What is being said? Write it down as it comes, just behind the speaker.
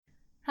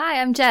Hi,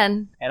 I'm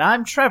Jen. And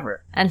I'm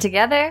Trevor. And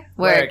together,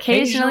 we're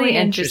Occasionally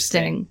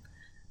Interesting.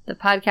 The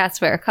podcast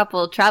where a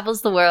couple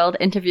travels the world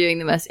interviewing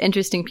the most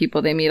interesting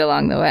people they meet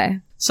along the way.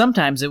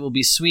 Sometimes it will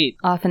be sweet.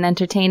 Often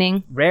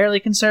entertaining.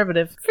 Rarely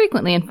conservative.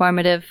 Frequently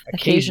informative.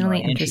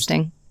 Occasionally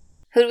interesting.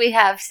 Who do we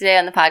have today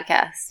on the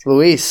podcast?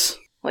 Louise.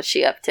 What's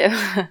she up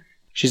to?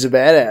 She's a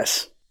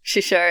badass. She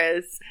sure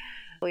is.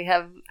 We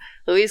have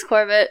Louise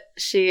Corbett.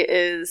 She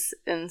is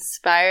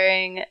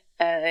inspiring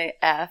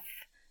AF.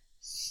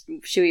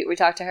 We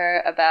talked to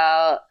her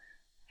about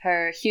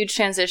her huge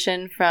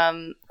transition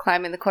from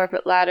climbing the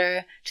corporate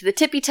ladder to the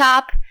tippy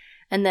top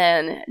and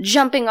then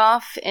jumping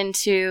off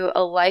into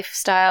a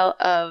lifestyle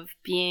of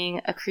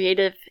being a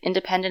creative,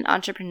 independent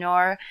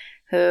entrepreneur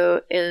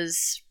who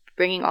is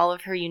bringing all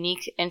of her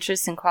unique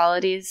interests and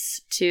qualities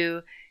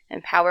to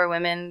empower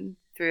women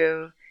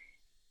through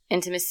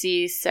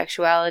intimacy,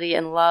 sexuality,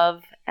 and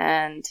love,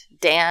 and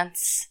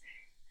dance,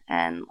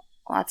 and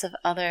lots of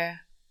other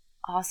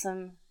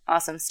awesome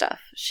stuff.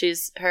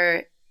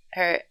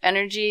 Her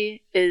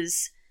energy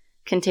is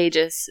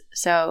contagious,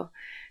 so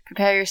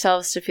prepare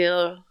yourselves to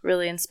feel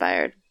really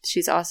inspired.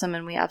 She's awesome,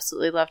 and we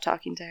absolutely love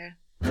talking to her.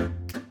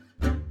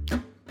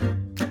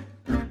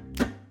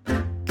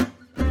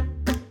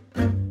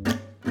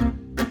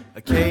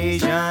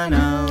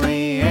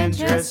 Occasionally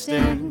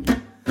interesting.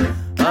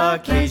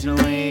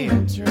 Occasionally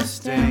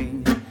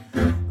interesting.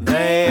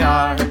 They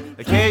are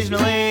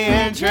occasionally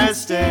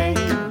interesting.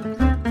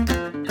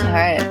 All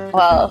right.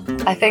 Well,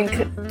 I think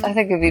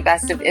it'd be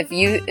best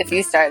if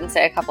you start and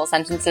say a couple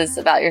sentences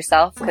about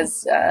yourself,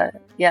 because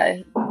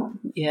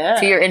Yeah.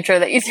 To your intro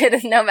that you did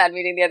in Nomad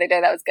meeting the other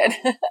day, that was good.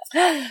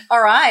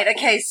 All right.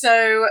 Okay.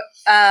 So,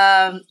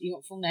 you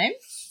want full name?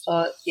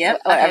 Yeah.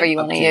 Whatever you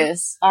want to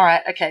use. All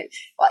right. Okay.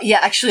 Well, yeah.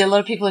 Actually, a lot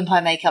of people in Pi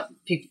make up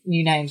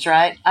new names,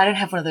 right? I don't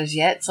have one of those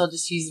yet, so I'll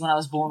just use the one I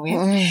was born with.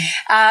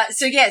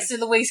 So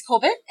Louise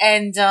Corbett,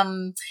 and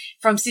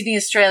from Sydney,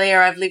 Australia.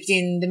 I've lived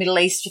in the Middle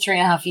East for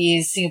 3.5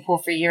 years,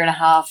 Singapore for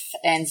 1.5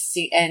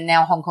 years, and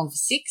now Hong Kong for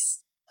 6.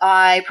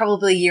 I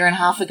probably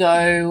 1.5 years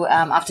ago,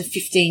 after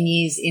 15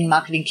 years in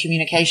marketing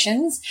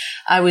communications,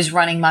 I was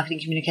running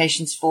marketing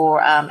communications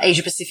for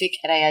Asia Pacific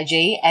at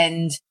AIG,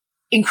 and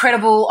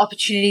incredible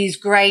opportunities,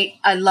 great.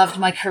 I loved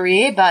my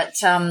career, but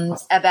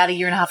about 1.5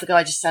 years ago,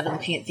 I just started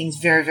looking at things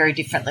very, very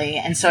differently.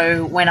 And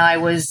so when I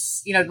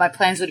was, my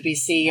plans were to be a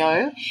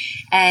CEO,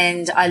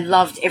 and I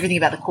loved everything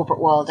about the corporate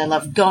world. I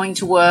loved going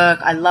to work.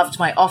 I loved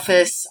my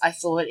office. I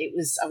thought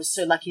I was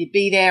so lucky to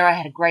be there. I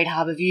had a great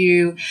harbour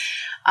view.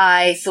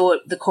 I thought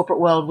the corporate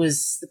world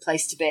was the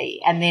place to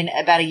be. And then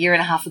about 1.5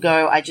 years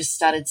ago, I just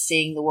started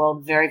seeing the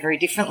world very, very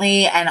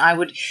differently. And I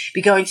would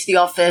be going to the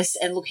office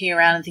and looking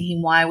around and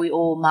thinking, why are we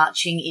all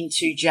marching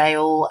into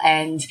jail?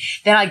 And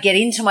then I'd get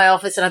into my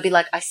office and I'd be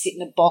like, I sit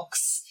in a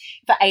box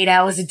for 8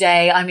 hours a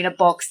day. I'm in a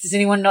box. Does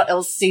anyone not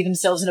else see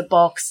themselves in a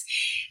box?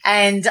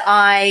 And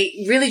I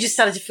really just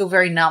started to feel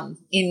very numb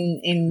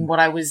in what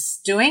I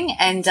was doing,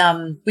 and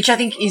which I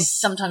think is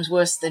sometimes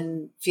worse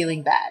than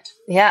feeling bad.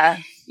 Yeah.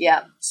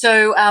 Yeah.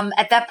 So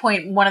at that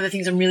point, one of the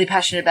things I'm really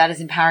passionate about is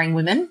empowering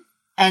women.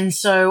 And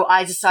so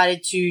I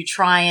decided to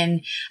try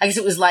and, I guess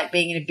it was like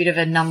being in a bit of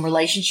a numb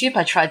relationship.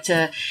 I tried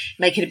to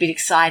make it a bit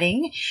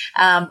exciting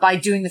by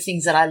doing the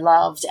things that I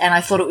loved. And I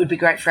thought it would be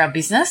great for our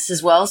business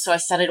as well. So I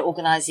started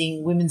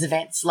organizing women's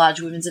events, large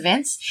women's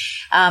events.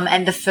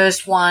 And the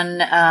first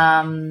one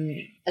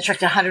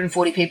attracted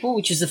 140 people,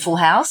 which is a full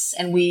house.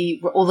 And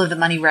all of the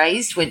money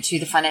raised went to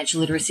the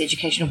financial literacy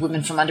education of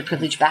women from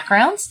underprivileged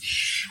backgrounds,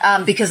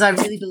 because I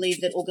really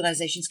believe that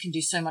organizations can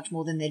do so much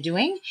more than they're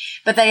doing,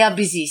 but they are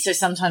busy. So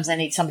sometimes they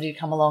need somebody to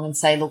come along and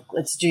say, look,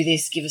 let's do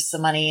this, give us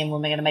some money, and we're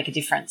going to make a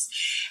difference.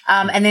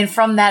 And then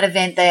from that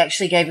event, they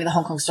actually gave me the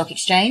Hong Kong Stock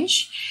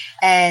Exchange,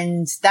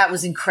 and that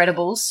was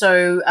incredible.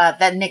 So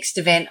that next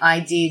event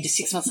I did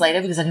 6 months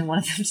later, because I didn't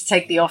want them to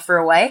take the offer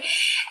away,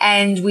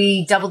 and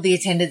we doubled the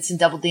attendance and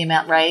doubled the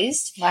amount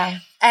raised. Wow.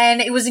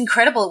 And it was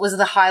incredible. It was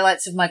the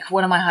highlights of the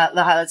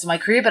highlights of my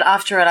career. But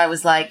after it, I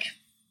was like,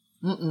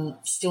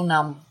 still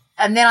numb.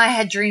 And then I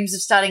had dreams of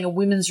starting a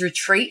women's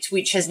retreat,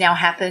 which has now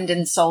happened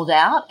and sold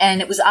out.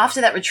 And it was after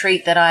that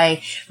retreat that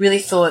I really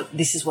thought,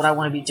 this is what I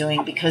want to be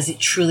doing, because it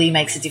truly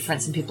makes a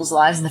difference in people's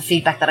lives, and the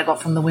feedback that I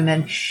got from the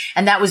women.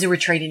 And that was a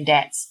retreat in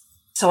dance.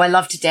 So I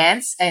love to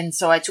dance, and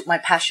so I took my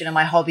passion and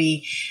my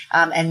hobby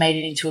and made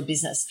it into a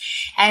business.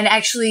 And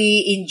actually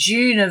in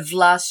June of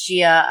last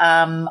year,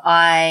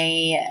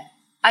 I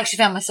actually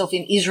found myself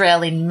in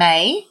Israel in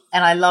May,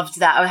 and I loved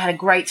that. I had a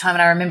great time,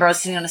 and I remember I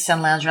was sitting on a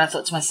sun lounge and I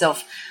thought to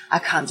myself, I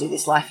can't do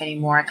this life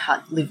anymore. I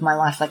can't live my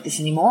life like this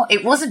anymore.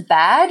 It wasn't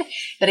bad,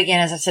 but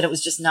again, as I said, it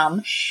was just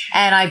numb.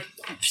 And I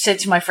said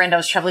to my friend I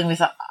was traveling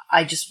with,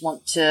 I just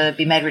want to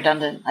be made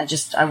redundant.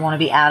 I want to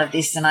be out of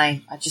this.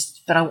 And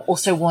but I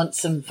also want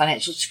some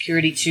financial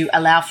security to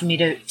allow for me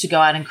to go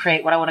out and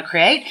create what I want to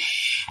create.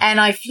 And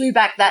I flew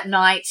back that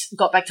night,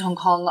 got back to Hong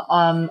Kong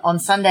on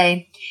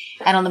Sunday,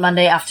 And on the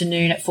Monday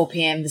afternoon at 4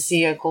 p.m., the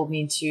CEO called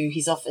me into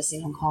his office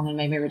in Hong Kong and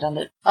made me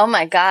redundant. Oh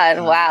my God.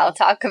 Wow.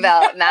 Talk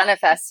about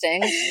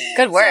manifesting.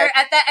 Good work.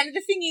 So and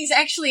the thing is,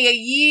 actually,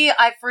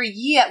 for a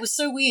year, it was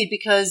so weird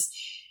because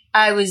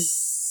I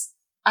was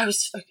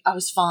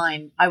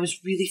fine. I was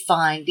really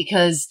fine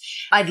because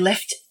I'd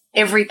left.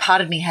 Every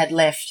part of me had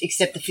left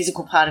except the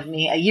physical part of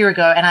me a year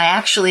ago. And I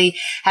actually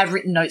had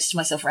written notes to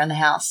myself around the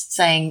house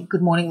saying,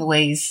 "Good morning,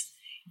 Louise.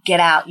 Get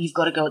out. You've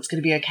got to go. It's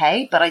going to be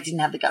okay." But I didn't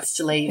have the guts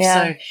to leave. Yeah.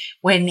 So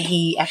when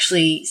he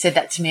actually said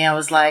that to me, I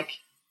was like,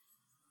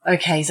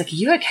 okay. He's like, "Are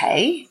you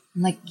okay?"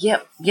 I'm like,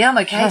 yeah, I'm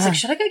okay. He's like,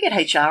 "Should I go get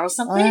HR or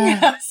something?" I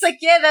was like,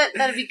 yeah,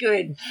 that'd be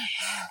good.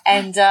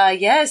 And,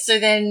 so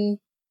then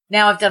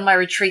now I've done my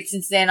retreat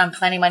since then. I'm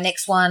planning my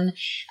next one.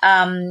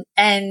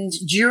 And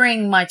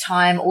during my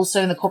time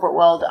also in the corporate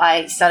world,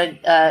 I started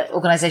an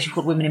organization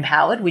called Women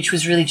Empowered, which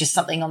was really just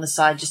something on the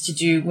side just to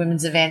do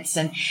women's events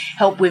and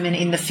help women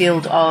in the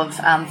field of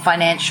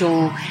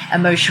financial,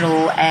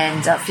 emotional,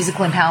 and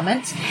physical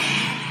empowerment.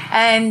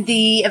 And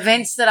the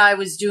events that I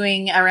was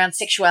doing around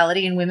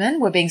sexuality in women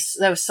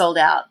they were sold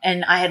out,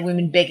 and I had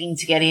women begging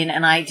to get in,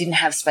 and I didn't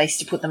have space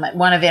to put them. At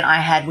one event,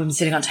 I had women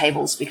sitting on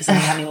tables because I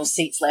didn't have any more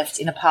seats left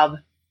in a pub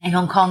in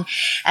Hong Kong.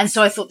 And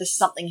so I thought there's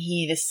something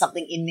here. There's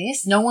something in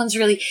this.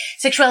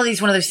 Sexuality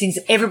is one of those things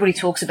that everybody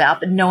talks about,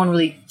 but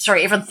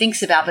everyone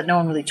thinks about, but no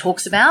one really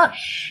talks about.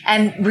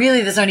 And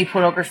really there's only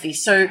pornography.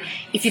 So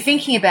if you're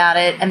thinking about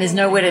it and there's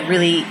nowhere to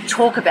really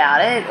talk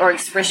about it or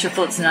express your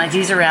thoughts and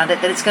ideas around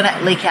it, that it's going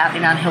to leak out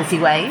in unhealthy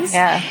ways.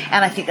 Yeah.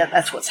 And I think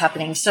that's what's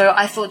happening. So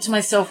I thought to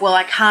myself, well,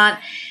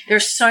 there are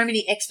so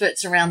many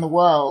experts around the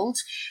world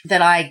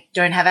that I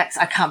don't have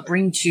access. I can't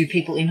bring to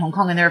people in Hong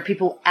Kong. And there are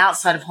people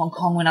outside of Hong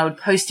Kong when I would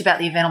post about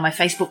the event on my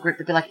Facebook group,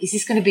 they'd be like, "Is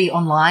this going to be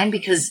online?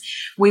 Because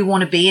we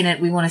want to be in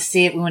it. We want to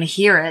see it. We want to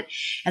hear it."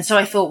 And so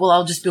I thought, well,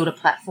 I'll just build a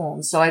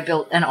platform. So I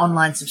built an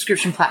online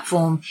subscription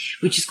platform,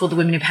 which is called the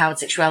Women Empowered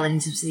Sexuality,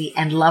 Intimacy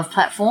and Love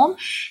platform.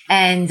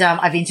 And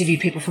I've interviewed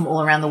people from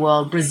all around the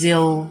world,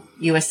 Brazil,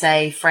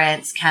 USA,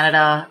 France,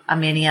 Canada,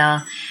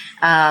 Armenia,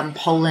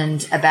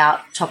 Poland,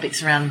 about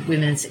topics around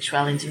women and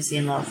sexuality, intimacy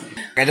and love.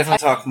 I definitely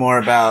talk more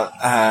about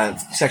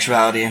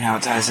sexuality and how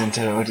it ties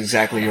into what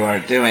exactly you are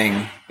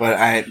doing, but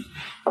I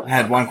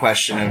had one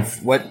question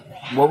of what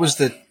was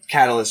the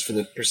catalyst for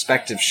the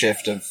perspective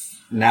shift of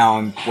now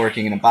I'm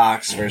working in a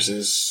box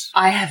versus...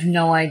 I have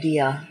no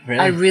idea. Really?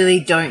 I really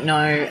don't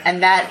know.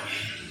 And that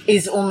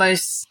was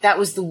almost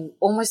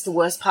the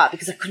worst part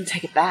because I couldn't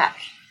take it back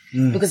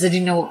because I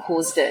didn't know what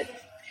caused it.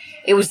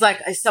 It was like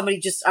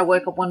I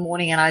woke up one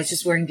morning and I was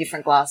just wearing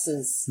different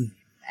glasses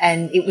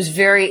and it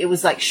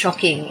was like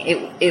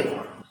shocking.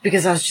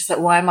 Because I was just like,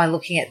 why am I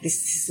looking at this?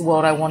 This is the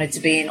world I wanted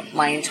to be in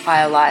my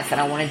entire life and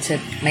I wanted to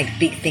make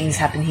big things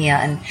happen here.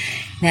 And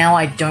now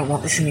I don't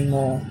want this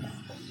anymore.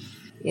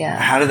 Yeah.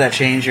 How did that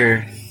change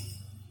your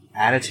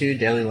attitude,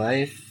 daily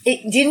life?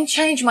 It didn't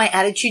change my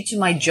attitude to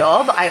my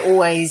job. I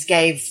always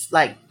gave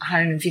like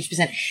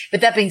 150%.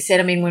 But that being said,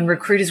 I mean, when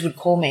recruiters would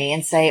call me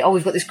and say, "Oh,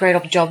 we've got this great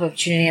job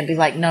opportunity," I'd be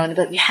like, "No." And they'd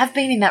be like, "You have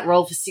been in that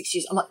role for 6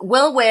 years." I'm like,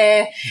 well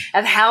aware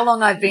of how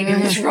long I've been in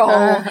this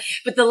role.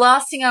 But the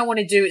last thing I want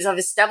to do is I've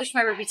established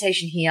my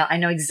reputation here. I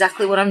know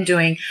exactly what I'm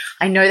doing.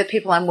 I know the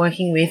people I'm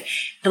working with.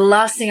 The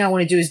last thing I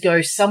want to do is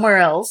go somewhere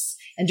else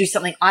and do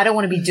something I don't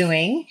want to be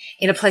doing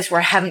in a place where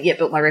I haven't yet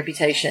built my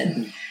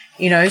reputation.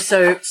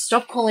 So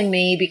stop calling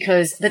me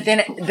but then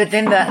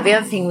the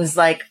other thing was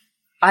like,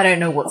 I don't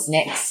know what's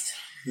next.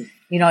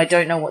 I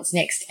don't know what's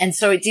next. And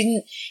so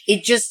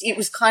it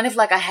was kind of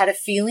like I had a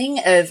feeling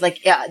of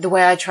like, the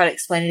way I try to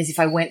explain it is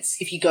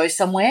if you go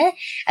somewhere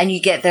and you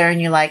get there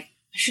and you're like,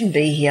 I shouldn't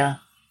be here.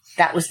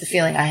 That was the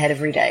feeling I had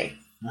every day.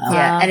 Wow.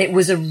 Yeah. And it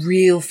was a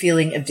real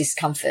feeling of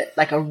discomfort,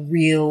 like a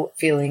real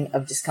feeling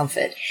of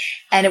discomfort.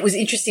 And it was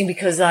interesting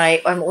because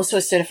I'm also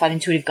a certified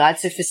intuitive guide.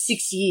 So for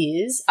 6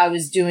 years, I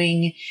was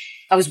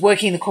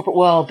working in the corporate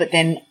world, but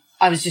then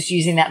I was just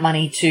using that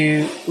money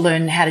to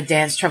learn how to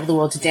dance, travel the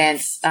world to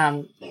dance,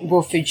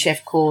 raw food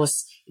chef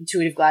course,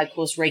 intuitive guide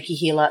course, Reiki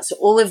healer. So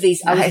all of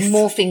these, I was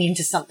morphing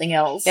into something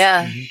else.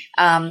 Yeah.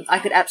 I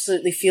could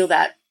absolutely feel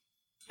that.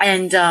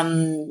 And,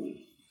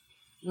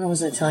 why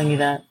was I telling you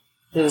that?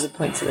 There was a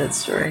point to that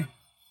story.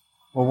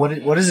 Well,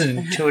 what is an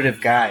intuitive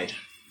guide?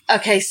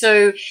 Okay,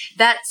 so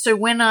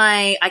when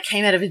I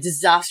came out of a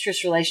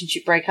disastrous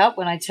relationship breakup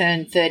when I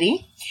turned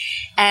 30,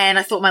 and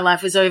I thought my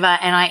life was over,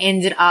 and I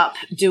ended up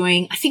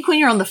doing, I think when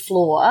you're on the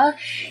floor,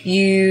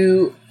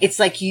 it's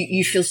like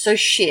you feel so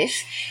shit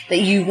that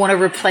you want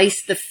to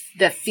replace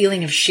the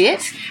feeling of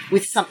shit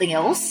with something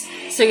else.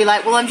 So you're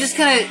like, well, I'm just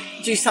going to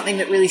do something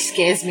that really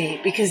scares me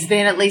because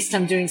then at least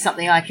I'm doing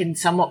something I can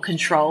somewhat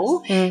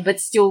control, but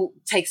still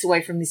takes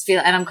away from this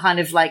feeling. And I'm kind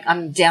of like,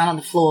 I'm down on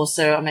the floor,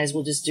 so I may as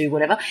well just do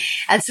whatever.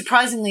 And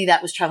surprisingly,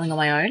 that was traveling on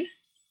my own,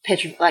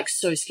 like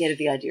so scared of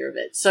the idea of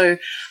it. So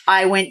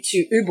I went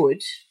to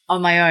Ubud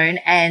on my own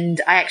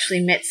and I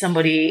actually met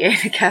somebody in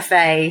a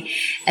cafe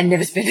and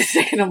never spent a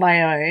second on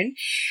my own,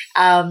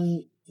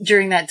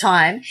 during that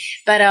time.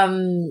 But,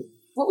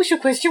 What was your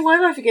question? Why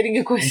am I forgetting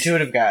your question?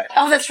 Intuitive guide.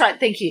 Oh, that's right.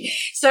 Thank you.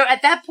 So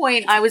at that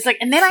point, I was like,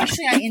 and then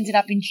actually I ended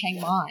up in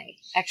Chiang Mai,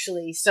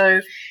 actually.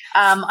 So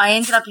I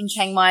ended up in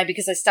Chiang Mai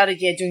because I started,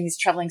 doing this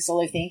traveling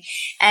solo thing.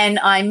 And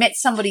I met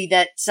somebody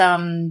that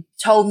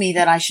told me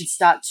that I should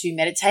start to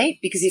meditate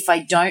because if I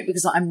don't,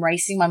 because I'm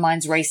racing, my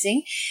mind's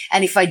racing.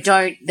 And if I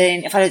don't,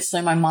 then if I don't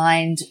slow my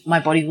mind, my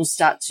body will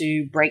start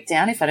to break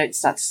down if I don't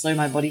start to slow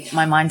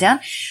my mind down.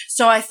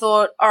 So I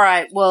thought, all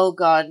right, well,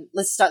 God,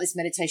 let's start this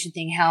meditation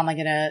thing. How am I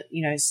going to,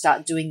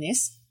 start doing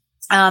this?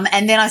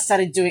 And then I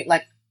started doing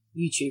like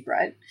YouTube,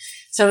 right?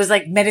 So I was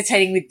like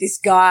meditating with this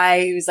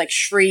guy who was like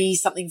Shri,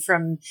 something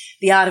from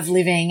The Art of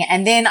Living.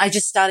 And then I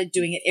just started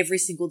doing it every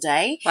single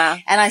day. Wow.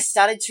 And I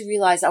started to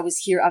realize I was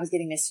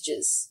getting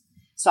messages.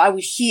 So I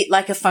would hear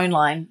like a phone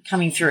line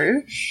coming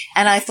through.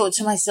 And I thought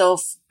to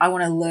myself, I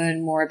want to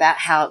learn more about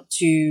how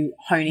to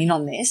hone in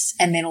on this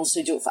and then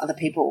also do it for other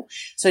people.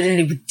 So I did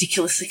a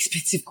ridiculously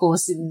expensive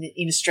course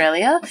in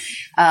Australia.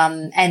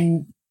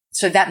 And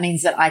so that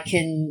means that I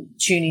can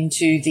tune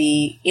into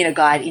the inner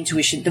guide,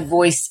 intuition, the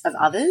voice of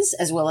others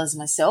as well as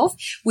myself,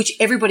 which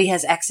everybody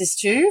has access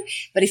to.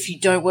 But if you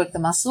don't work the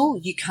muscle,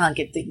 you can't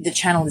get the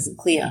channel isn't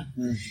clear.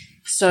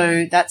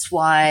 So that's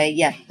why,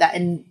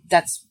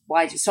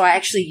 so I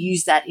actually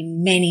use that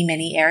in many,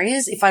 many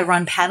areas. If I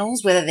run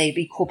panels, whether they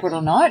be corporate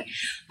or not,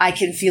 I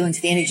can feel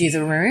into the energy of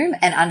the room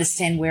and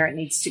understand where it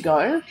needs to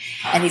go.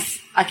 And if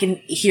I can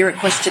hear a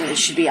question that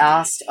should be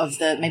asked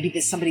maybe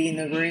there's somebody in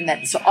the room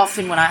that, so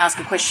often when I ask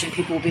a question,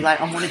 people will be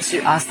like, I wanted to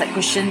ask that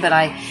question, but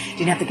I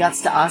didn't have the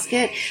guts to ask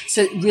it.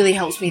 So it really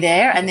helps me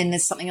there. And then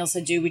there's something else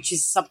I do, which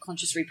is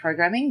subconscious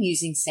reprogramming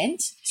using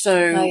scent. So,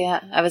 oh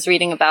yeah, I was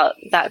reading about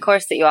that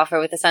course that you offer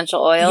with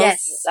essential oils.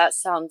 Yes. That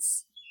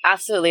sounds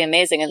absolutely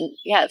amazing, and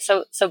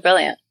so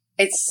brilliant.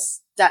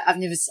 It's that I've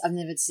never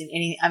seen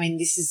any. I mean,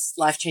 this is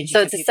life changing.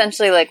 So it's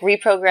essentially like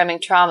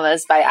reprogramming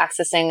traumas by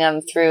accessing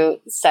them through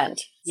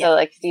scent. Yeah. So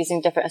like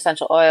using different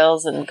essential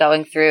oils and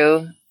going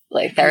through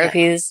like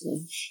therapies.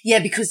 Yeah,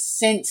 because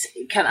scent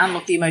can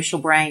unlock the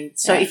emotional brain.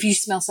 So if you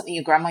smell something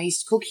your grandma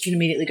used to cook, you can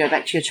immediately go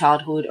back to your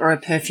childhood, or a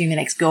perfume an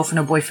ex-girlfriend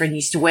or boyfriend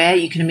used to wear.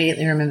 You can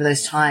immediately remember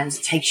those times.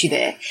 It takes you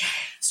there.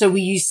 So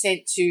we use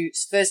scent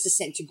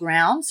to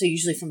ground. So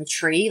usually from a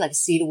tree, like a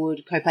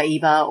cedarwood,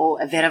 copaiba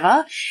or a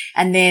vetiver.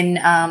 And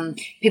then,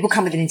 people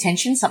come with an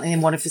intention, something they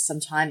wanted for some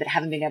time, but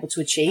haven't been able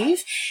to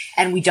achieve.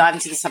 And we dive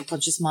into the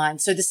subconscious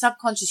mind. So the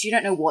subconscious, you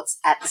don't know what's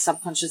at the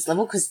subconscious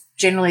level because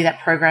generally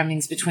that programming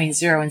is between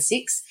 0 and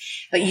 6,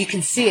 but you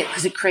can see it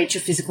because it creates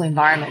your physical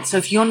environment. So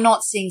if you're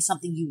not seeing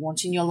something you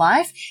want in your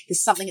life,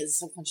 there's something at the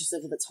subconscious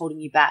level that's holding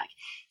you back.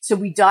 So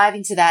we dive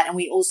into that and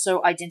we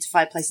also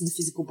identify a place in the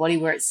physical body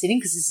where it's sitting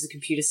because this is a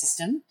computer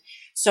system.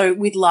 So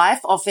with life,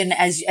 often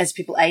as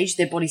people age,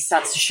 their body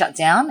starts to shut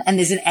down and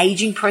there's an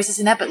aging process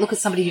in that. But look at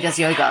somebody who does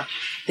yoga.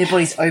 Their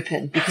body's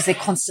open because they're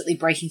constantly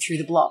breaking through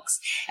the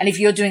blocks. And if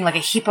you're doing like a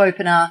hip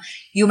opener,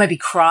 you'll maybe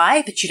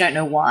cry, but you don't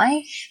know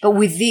why. But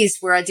with this,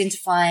 we're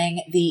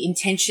identifying the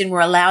intention. We're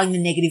allowing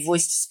the negative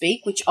voice to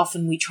speak, which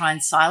often we try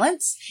and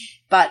silence.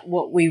 But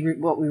what we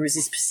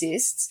resist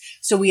persists.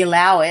 So we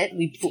allow it.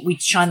 We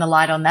shine the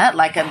light on that,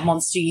 like a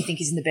monster you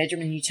think is in the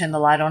bedroom and you turn the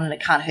light on and it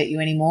can't hurt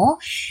you anymore.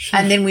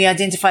 And then we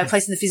identify a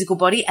place in the physical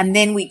body and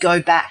then we go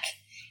back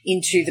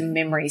into the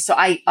memory. So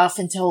I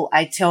often tell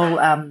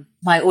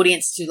my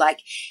audience to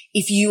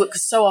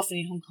because so often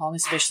in Hong Kong,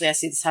 especially I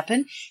see this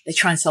happen, they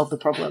try and solve the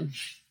problem.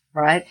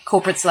 Right?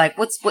 Corporate's like,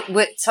 what,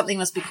 something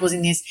must be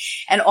causing this.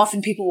 And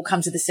often people will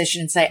come to the session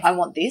and say, I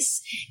want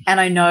this. And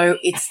I know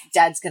it's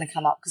dad's going to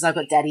come up because I've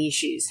got daddy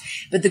issues.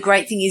 But the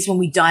great thing is when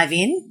we dive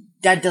in,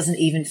 dad doesn't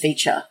even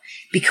feature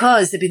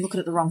because they've been looking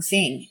at the wrong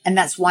thing. And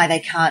that's why they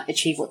can't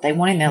achieve what they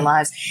want in their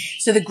lives.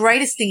 So the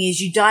greatest thing is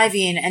you dive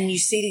in and you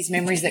see these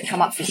memories that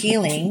come up for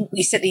healing.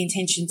 You set the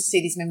intention to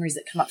see these memories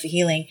that come up for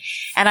healing.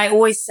 And I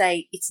always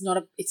say it's not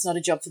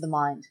a job for the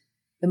mind.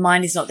 The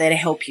mind is not there to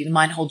help you. The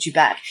mind holds you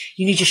back.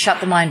 You need to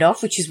shut the mind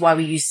off, which is why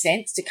we use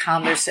scents to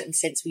calm. There are certain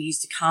scents we use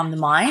to calm the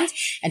mind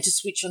and to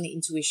switch on the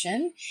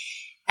intuition.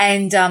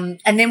 And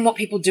then what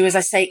people do is I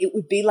say it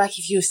would be like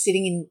if you were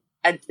sitting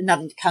in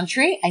another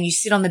country and you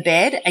sit on the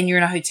bed and you're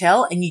in a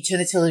hotel and you turn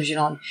the television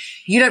on.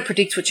 You don't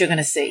predict what you're going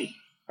to see.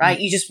 Right?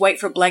 You just wait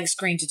for a blank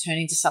screen to turn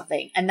into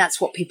something. And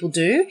that's what people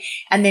do.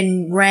 And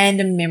then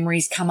random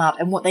memories come up.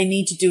 And what they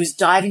need to do is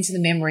dive into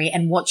the memory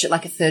and watch it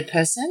like a third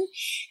person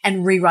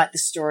and rewrite the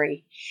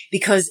story.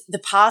 Because the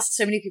past,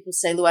 so many people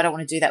say, Lou, I don't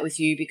want to do that with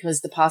you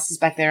because the past is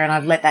back there and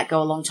I've let that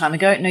go a long time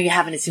ago. No, you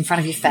haven't. It's in front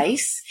of your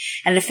face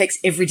and it affects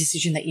every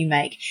decision that you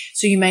make.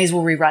 So you may as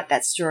well rewrite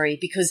that story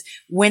because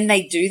when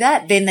they do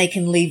that, then they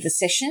can leave the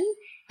session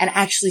and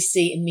actually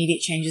see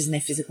immediate changes in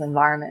their physical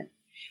environment,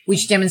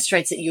 which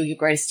demonstrates that you're your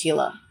greatest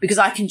healer. Because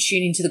I can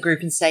tune into the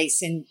group and say,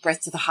 send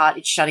breath to the heart,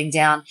 it's shutting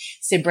down.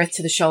 Send breath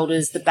to the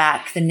shoulders, the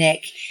back, the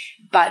neck.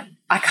 But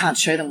I can't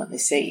show them what they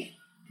see.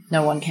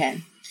 No one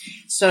can.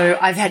 So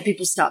I've had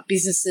people start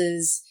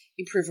businesses,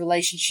 improve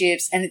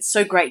relationships. And it's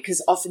so great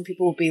because often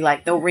people will be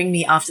like, they'll ring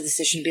me after the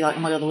session and be like, oh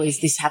my God, Louise,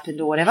 this happened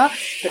or whatever.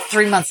 But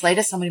 3 months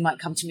later, somebody might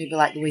come to me and be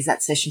like, Louise,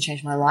 that session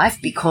changed my life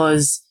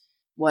because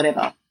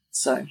whatever.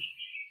 So,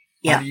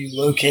 yeah. How do you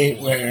locate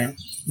where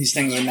these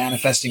things are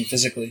manifesting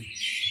physically?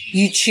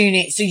 You tune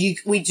in. So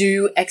we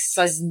do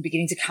exercises in the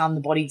beginning to calm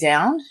the body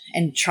down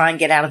and try and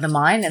get out of the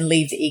mind and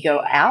leave the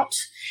ego out.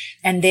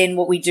 And then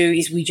what we do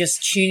is we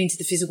just tune into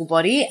the physical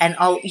body. And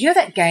you know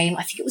that game,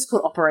 I think it was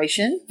called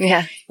Operation?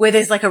 Yeah. Where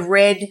there's like a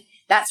red,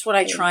 that's what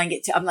I try and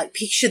get to. I'm like,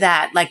 picture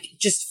that, like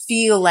just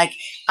feel like,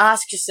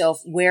 ask yourself,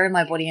 where in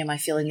my body am I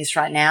feeling this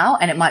right now?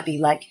 And it might be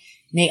like,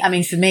 I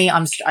mean, for me,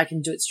 I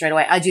can do it straight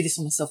away. I do this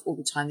on myself all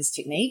the time, this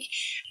technique,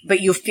 but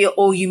you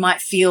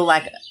might feel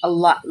like a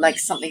lot, like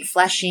something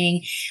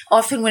flashing.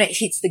 Often when it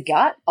hits the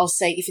gut, I'll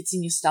say if it's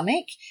in your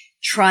stomach,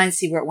 try and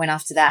see where it went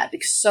after that,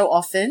 because so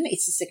often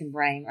it's the second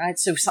brain, right?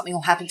 So something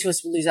will happen to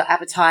us. We'll lose our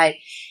appetite.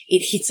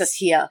 It hits us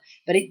here,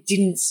 but it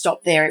didn't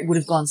stop there. It would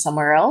have gone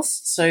somewhere else.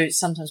 So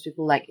sometimes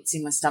people are like, it's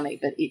in my stomach,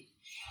 but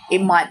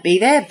it might be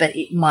there, but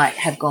it might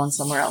have gone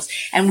somewhere else.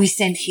 And we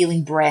send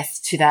healing breath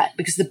to that,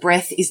 because the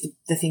breath is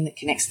the thing that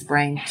connects the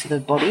brain to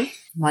the body,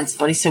 mind to the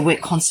body. So we're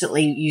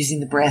constantly using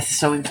the breath.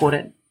 So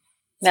important.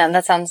 Man,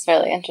 that sounds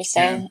really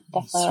interesting. Yeah,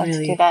 Definitely want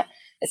to do that.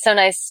 It's so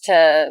nice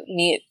to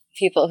meet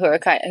people who are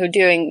who are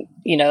doing,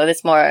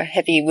 this more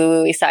hippie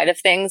woo-woo side of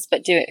things,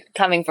 but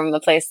coming from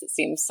a place that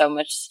seems so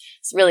much,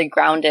 it's really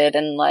grounded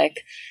and like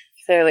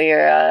clearly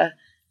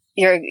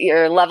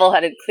you're a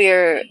level-headed,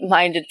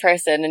 clear-minded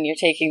person, and you're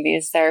taking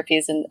these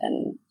therapies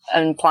and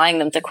applying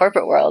them to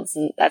corporate worlds,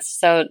 and that's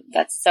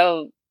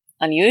so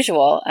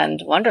unusual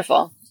and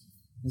wonderful.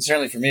 And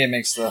certainly for me, it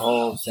makes the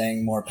whole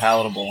thing more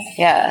palatable.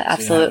 Yeah,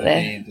 absolutely. To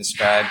have it be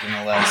described in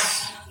a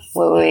less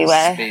woo-woo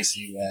way,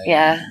 spacey way.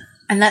 Yeah,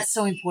 and that's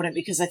so important,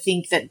 because I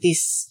think that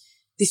this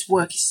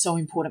work is so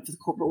important for the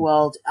corporate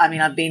world. I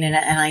mean, I've been in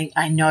it, and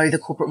I know the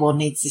corporate world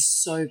needs this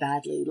so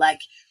badly,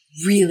 like.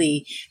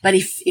 Really. But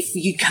if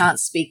you can't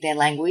speak their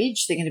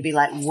language, they're going to be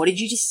like, what did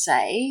you just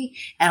say?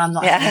 And I'm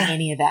not having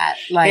any of that.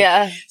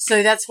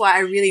 So that's why I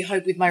really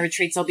hope with my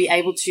retreats, I'll be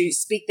able to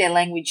speak their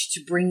language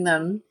to bring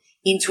them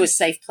into a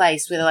safe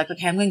place where they're like,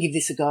 okay, I'm going to give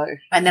this a go.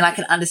 And then I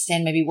can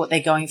understand maybe what they're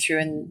going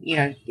through and,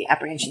 the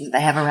apprehension that they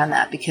have around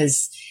that,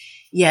 because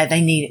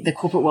the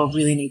corporate world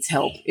really needs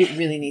help. It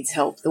really needs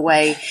help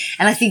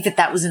and I think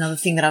that was another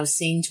thing that I was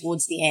seeing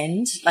towards the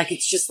end. Like,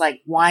 it's just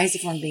like, why is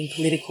everyone being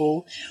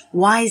political?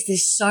 Why is there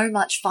so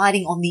much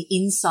fighting on the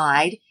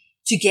inside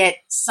to get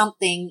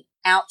something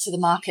out to the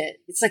market?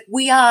 It's like,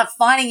 we are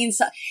fighting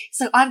inside.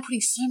 So I'm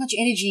putting so much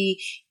energy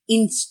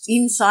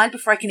inside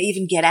before I can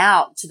even get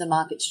out to the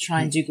market to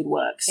try and do good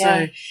work.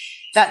 So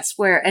that's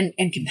where, and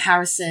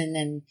comparison,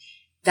 and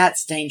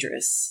that's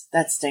dangerous.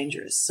 That's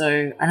dangerous.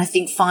 So, and I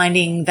think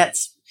finding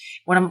that's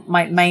one of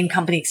my main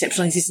company,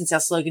 Exceptional Existence, our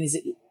slogan is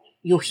that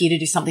you're here to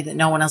do something that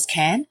no one else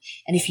can.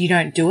 And if you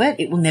don't do it,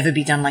 it will never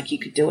be done like you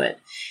could do it.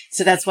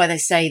 So that's why they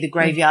say the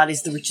graveyard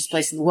is the richest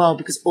place in the world,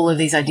 because all of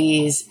these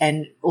ideas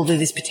and all of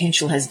this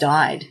potential has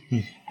died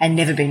and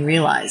never been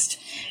realized.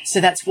 So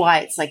that's why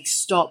it's like,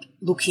 stop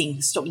looking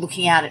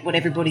out at what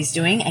everybody's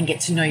doing and get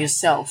to know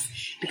yourself.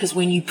 Because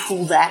when you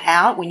pull that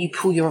out, when you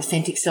pull your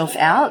authentic self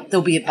out,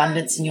 there'll be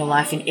abundance in your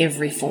life in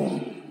every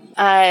form.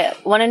 I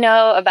want to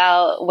know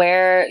about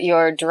where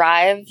your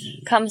drive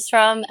comes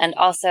from, and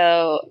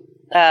also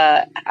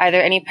are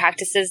there any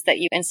practices that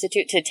you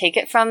institute to take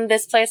it from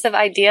this place of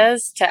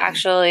ideas to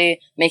actually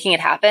making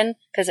it happen?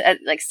 Because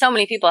like so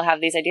many people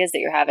have these ideas that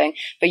you're having,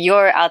 but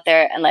you're out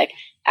there and like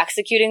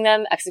executing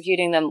them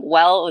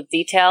well with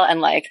detail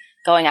and like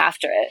going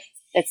after it.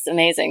 It's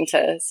amazing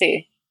to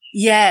see.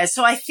 Yeah.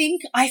 So I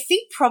think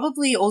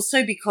probably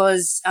also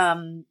because,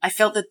 I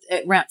felt that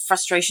around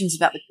frustrations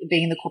about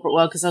being in the corporate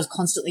world, because I was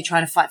constantly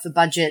trying to fight for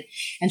budget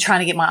and trying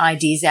to get my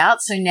ideas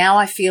out. So now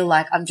I feel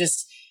like I'm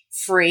just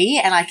free,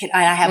 and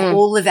I have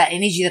all of that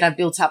energy that I've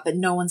built up, but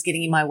no one's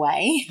getting in my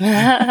way,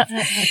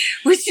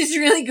 which is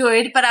really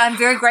good. But I'm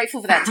very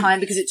grateful for that time,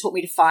 because it taught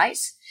me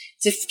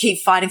to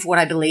keep fighting for what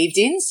I believed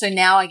in. So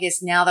now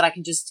that I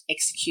can just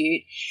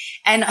execute.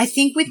 And I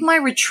think with my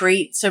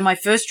retreat, so my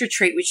first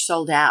retreat, which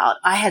sold out,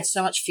 I had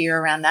so much fear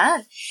around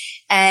that.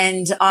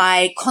 And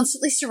I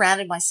constantly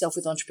surrounded myself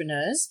with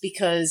entrepreneurs,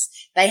 because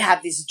they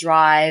have this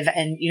drive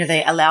and,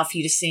 they allow for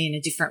you to see in a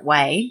different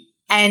way.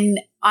 And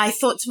I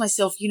thought to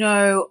myself,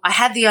 I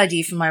had the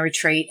idea for my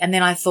retreat, and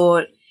then I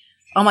thought,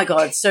 oh my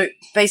God. So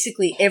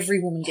basically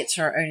every woman gets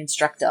her own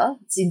instructor.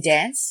 It's in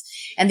dance.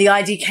 And the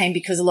idea came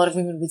because a lot of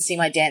women would see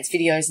my dance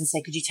videos and say,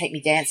 could you take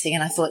me dancing?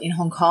 And I thought, in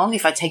Hong Kong,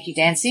 if I take you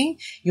dancing,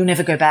 you'll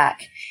never go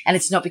back. And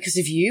it's not because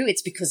of you.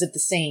 It's because of the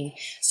scene.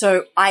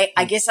 So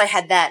I guess I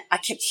had that. I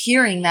kept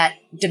hearing that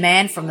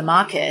demand from the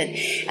market.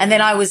 And then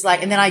I was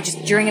like, and then I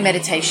just, during a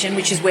meditation,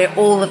 which is where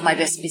all of my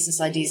best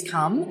business ideas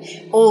come,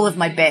 all of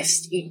my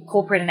best,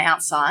 corporate and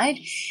outside.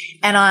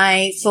 And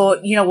I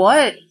thought, you know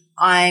what?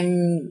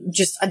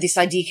 This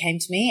idea came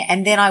to me,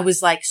 and then I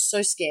was like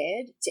so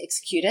scared to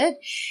execute it,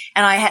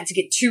 and I had to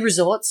get 2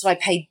 resorts. So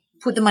I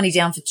put the money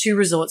down for 2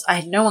 resorts. I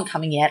had no one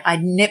coming yet.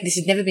 This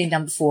had never been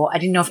done before. I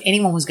didn't know if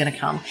anyone was going to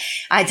come.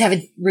 I had to have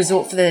a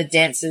resort for the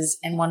dancers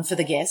and one for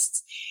the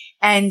guests.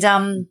 And,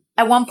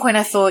 at one point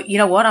I thought, you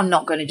know what? I'm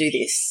not going to do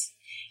this.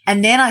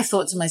 And then I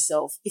thought to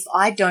myself, if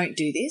I don't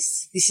do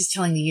this, this is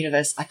telling the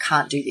universe I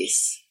can't do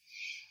this.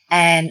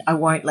 And I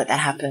won't let that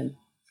happen.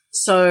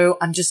 So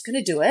I'm just going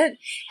to do it.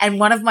 And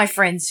one of my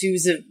friends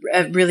who's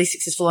a really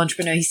successful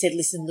entrepreneur, he said,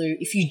 listen, Lou,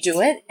 if you do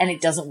it and it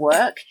doesn't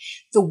work,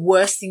 the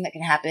worst thing that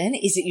can happen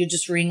is that you'll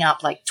just ring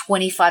up like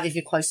 25 of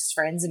your closest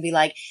friends and be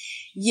like,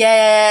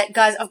 yeah,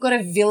 guys, I've got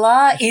a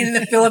villa in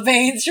the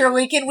Philippines for a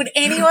weekend. Would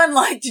anyone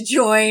like to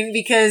join?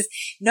 Because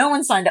no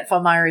one signed up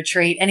for my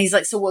retreat. And he's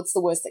like, so what's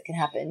the worst that can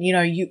happen?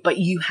 But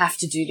you have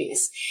to do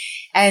this.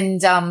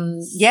 And,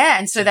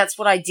 and so that's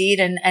what I did.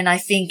 And I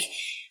think,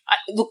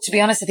 look, to be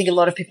honest, I think a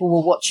lot of people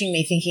were watching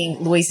me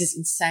thinking Louise is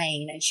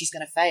insane and she's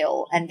going to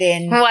fail. And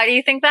then why do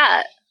you think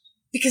that?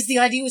 Because the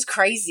idea was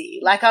crazy.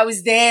 Like I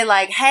was there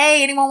like,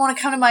 hey, anyone want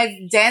to come to my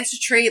dance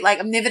retreat? Like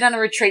I've never done a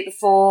retreat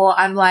before.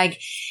 I'm like,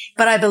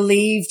 but I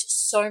believed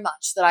so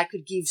much that I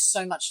could give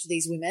so much to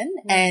these women.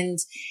 And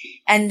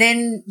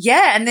then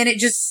it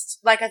just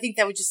like, I think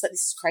they were just like, this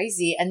is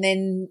crazy. And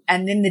then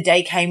the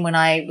day came when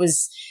I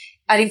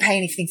didn't pay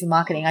anything for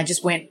marketing. I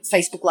just went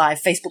Facebook Live.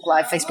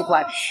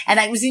 And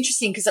it was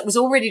interesting because it was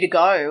all ready to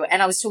go.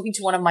 And I was talking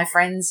to one of my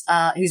friends,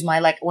 who's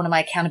one of my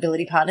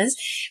accountability partners.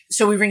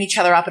 So we ring each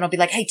other up and I'll be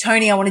like, hey,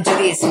 Tony, I want to do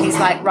this. And he's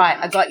like, right,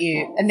 I got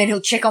you. And then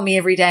he'll check on me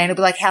every day and he'll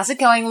be like, how's it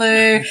going,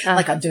 Lou?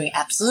 Like, I'm doing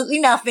absolutely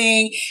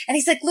nothing. And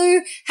he's like,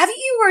 Lou, haven't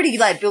you already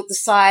like built the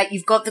site?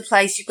 You've got the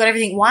place. You've got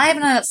everything. Why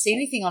haven't I not seen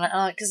anything on it? And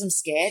I'm like, because I'm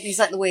scared. And he's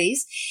like,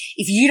 Louise,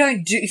 if you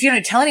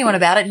don't tell anyone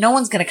about it, no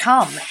one's going to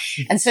come.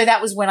 And so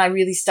that was when I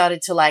really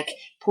started to like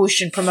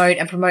push and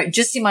promote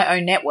just in my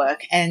own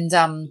network. And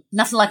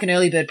nothing like an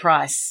early bird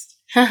price.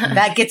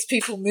 That gets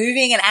people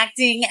moving and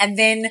acting. And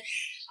then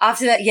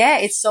after that,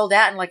 it's sold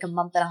out in like a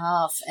month and a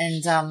half.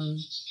 And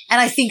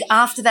I think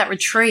after that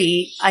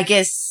retreat, I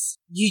guess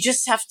you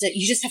just have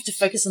to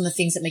focus on the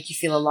things that make you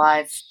feel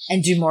alive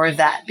and do more of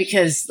that,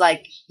 because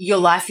like your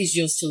life is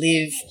yours to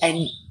live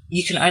and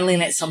you can only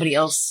let somebody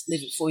else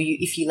live it for you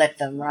if you let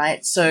them,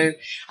 right? So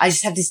I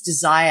just have this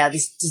desire,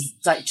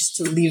 just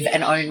to live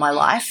and own my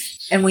life.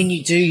 And when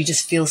you do, you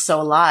just feel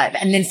so alive.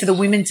 And then for the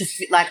women to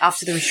like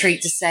after the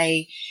retreat to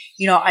say,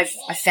 I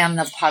found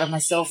another part of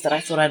myself that I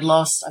thought I'd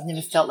lost. I've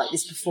never felt like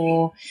this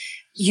before.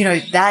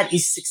 That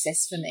is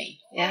success for me.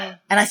 Yeah.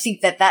 And I think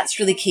that that's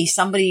really key.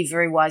 Somebody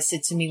very wise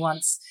said to me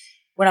once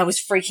when I was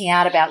freaking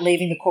out about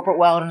leaving the corporate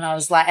world, and I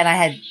was like, and I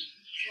had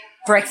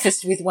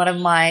breakfast with one of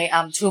my,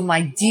 two of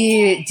my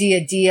dear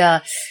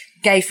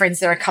gay friends.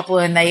 They're a couple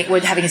and they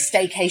were having a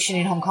staycation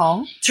in Hong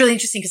Kong. It's really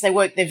interesting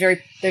because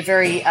they're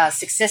very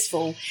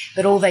successful,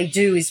 but all they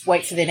do is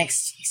wait for their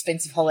next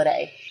expensive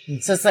holiday.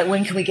 So it's like,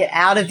 when can we get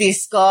out of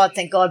this? God,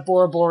 thank God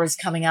Bora Bora is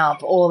coming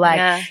up, or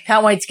like,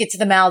 can't wait to get to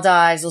the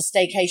Maldives or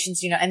staycations,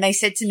 and they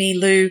said to me,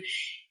 Lou,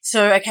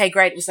 so, okay,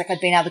 great. It was like I'd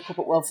been out of the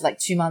corporate world for like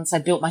 2 months. I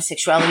built my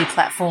sexuality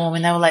platform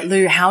and they were like,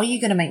 Lou, how are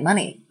you going to make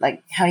money?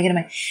 Like, how are you going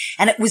to make,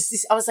 and it was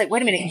this, I was like,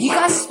 wait a minute, you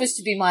guys are supposed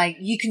to be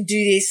you can do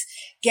this,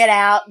 get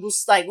out. We're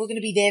going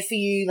to be there for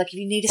you. Like, if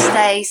you need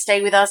to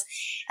stay with us.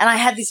 And I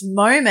had this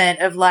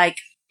moment of like,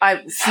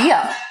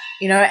 fear,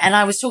 and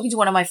I was talking to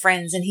one of my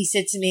friends and he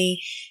said to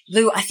me,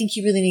 Lou, I think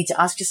you really need to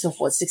ask yourself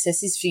what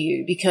success is for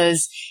you,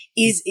 because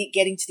is it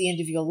getting to the end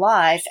of your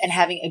life and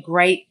having a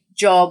great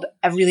job,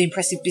 a really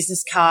impressive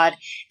business card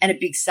and a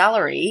big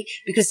salary?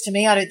 Because to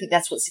me, I don't think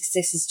that's what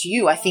success is to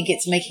you. I think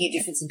it's making a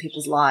difference in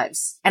people's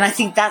lives. And I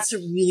think that's a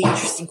really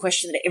interesting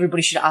question that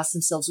everybody should ask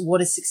themselves. What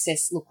does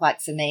success look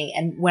like for me?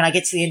 And when I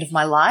get to the end of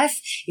my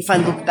life, if I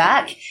look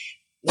back,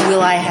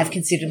 will I have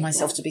considered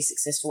myself to be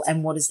successful?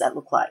 And what does that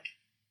look like?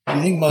 Do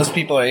you think most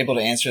people are able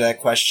to answer that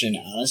question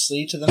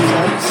honestly to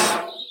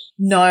themselves?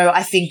 No,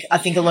 I think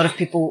a lot of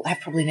people have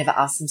probably never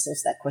asked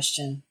themselves that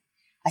question.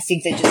 I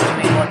think they're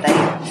just doing what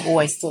they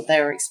always thought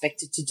they were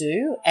expected to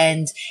do.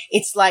 And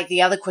it's like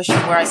the other question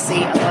where I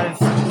see a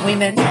lot of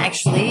women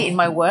actually in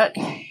my work,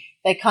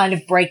 they kind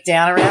of break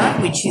down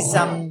around, which is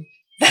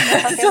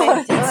that's a lot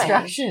of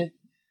instruction.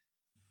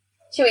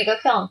 Should we go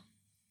film?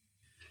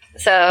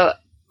 So,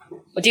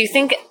 do you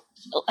think,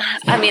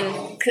 I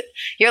mean,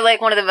 you're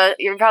like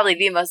you're probably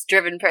the most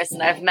driven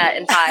person I've met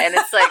in Pi. And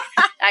it's like,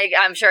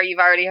 I'm sure you've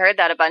already heard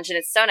that a bunch, and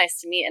it's so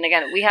nice to meet. And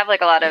again, we have like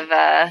a lot of,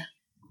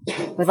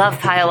 we love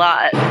Pi a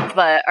lot,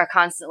 but are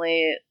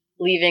constantly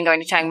leaving, going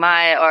to Chiang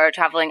Mai or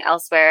traveling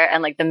elsewhere.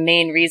 And like the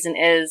main reason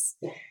is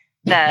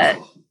that,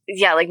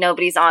 like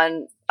nobody's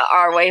on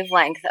our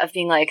wavelength of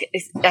being like,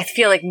 I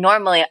feel like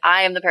normally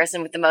I am the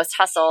person with the most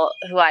hustle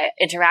who I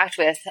interact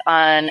with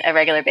on a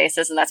regular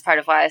basis. And that's part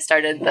of why I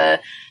started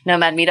the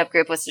Nomad Meetup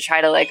group, was to try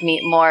to like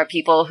meet more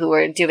people who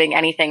were doing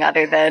anything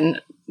other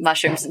than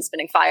mushrooms and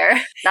spinning fire.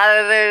 Not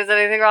that there's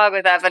anything wrong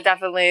with that, but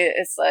definitely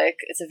it's like,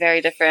 it's a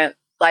very different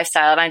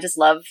lifestyle. And I just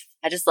love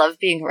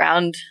being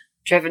around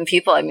driven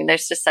people. I mean,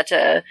 there's just such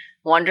a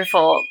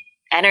wonderful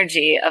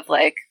energy of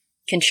like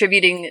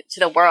contributing to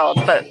the world.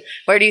 But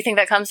where do you think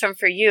that comes from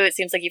for you? It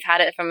seems like you've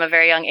had it from a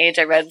very young age.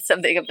 I read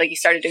something of like you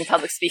started doing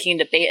public speaking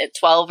debate at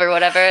 12 or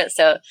whatever.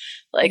 So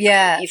like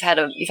you've had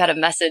a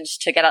message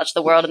to get out to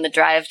the world and the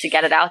drive to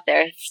get it out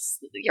there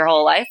your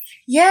whole life.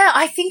 Yeah,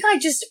 I think I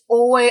just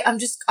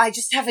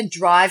have a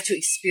drive to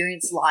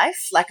experience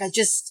life. Like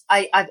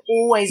I've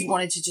always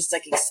wanted to just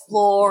like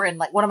explore and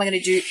like, what am I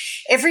going to do?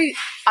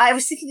 I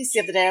was thinking this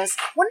the other day. I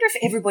wonder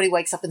if everybody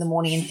wakes up in the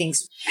morning and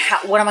thinks,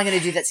 what am I going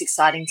to do that's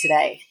exciting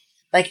today?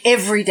 Like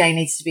every day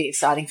needs to be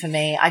exciting for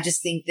me. I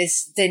just think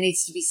there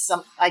needs to be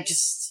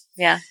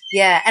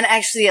yeah. And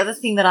actually the other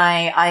thing that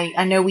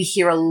I know we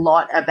hear a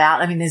lot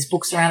about, I mean, there's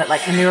books around it,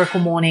 like The Miracle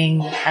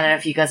Morning. I don't know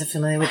if you guys are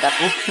familiar with that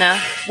book.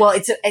 No. Well,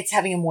 it's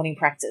having a morning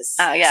practice.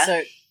 Oh, yeah.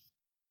 So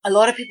a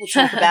lot of people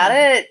talk about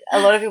it.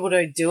 A lot of people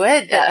don't do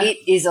it, but it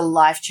is a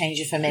life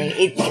changer for me.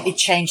 It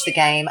changed the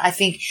game. I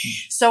think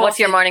so. What's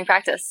your morning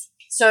practice?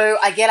 So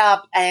I get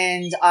up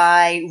and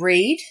I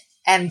read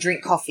and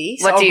drink coffee.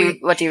 So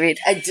what do you read?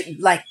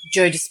 Like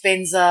Joe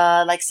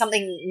Dispenza, like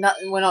something.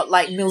 We're not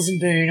like Mills and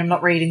Boone. I'm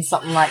not reading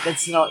something like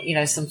that's not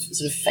some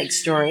sort of fake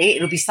story.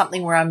 It'll be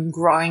something where I'm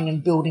growing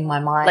and building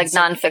my mind, like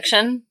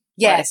nonfiction.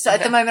 Yeah. So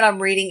at the moment I'm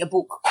reading a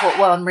book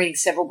I'm reading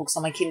several books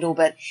on my Kindle,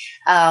 but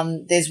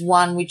there's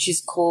one which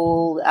is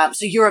called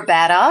So You're a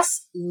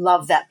Badass.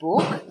 Love that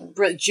book.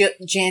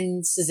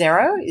 Jen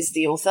Sincero is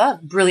the author.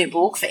 Brilliant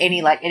book for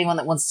anyone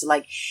that wants to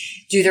like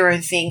do their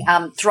own thing.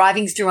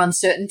 Thriving Through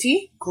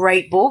Uncertainty.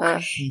 Great book.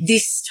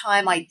 This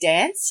Time I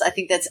Dance. I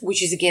think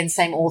which is again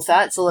same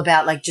author. It's all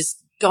about like just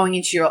going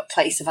into your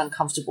place of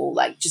uncomfortable,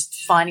 like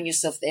just finding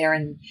yourself there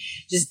and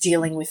just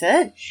dealing with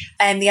it.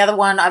 And the other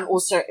one, I'm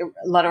also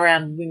a lot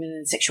around women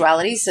and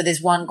sexuality. So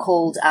there's one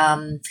called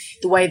The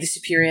Way of the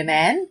Superior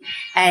Man,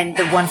 and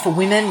the one for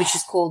women, which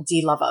is called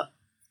Dear Lover.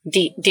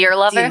 Dear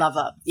Lover? Dear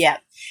Lover, yeah.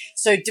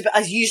 So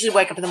I usually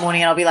wake up in the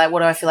morning and I'll be like,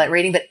 what do I feel like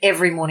reading? But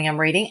every morning I'm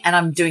reading and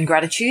I'm doing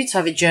gratitude. So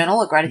I have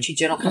a gratitude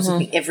journal comes with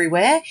me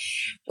everywhere.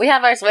 We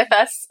have ours with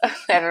us. I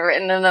haven't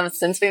written in them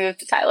since we moved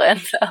to Thailand.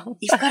 So.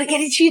 You've got to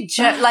get into your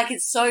journal. Like,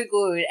 it's so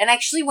good. And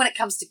actually, when it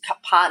comes to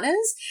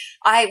partners,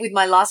 with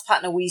my last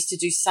partner, we used to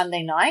do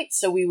Sunday night.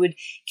 So we would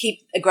keep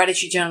a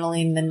gratitude journal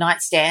in the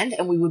nightstand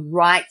and we would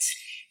write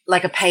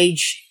like a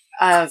page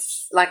of,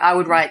 like, I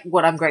would write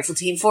what I'm grateful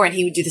to him for and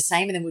he would do the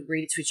same and then we'd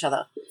read it to each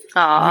other.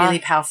 Aww. Really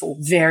powerful.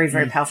 Very,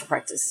 very powerful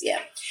practice. Yeah.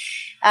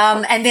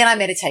 And then I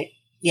meditate.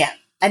 Yeah.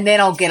 And then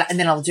I'll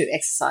do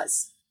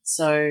exercise.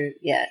 So,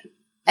 yeah.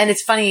 And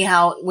it's funny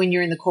how when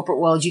you're in the corporate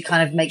world, you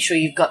kind of make sure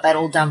you've got that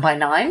all done by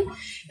 9.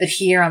 But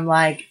here I'm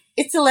like,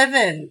 it's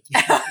 11.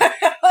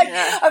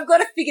 I've got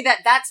to figure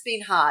that's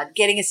been hard.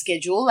 Getting a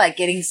schedule, like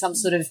getting some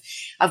sort of,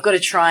 I've got to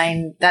try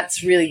and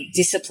that's really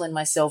discipline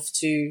myself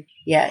to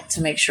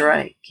make sure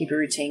I keep a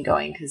routine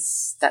going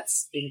because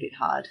that's been a bit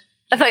hard.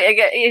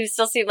 You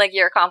still seem like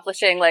you're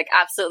accomplishing like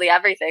absolutely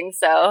everything.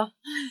 So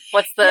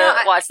what's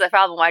the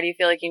problem? Why do you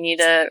feel like you need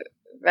a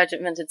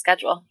regimented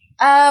schedule?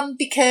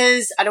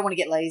 Because I don't want to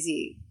get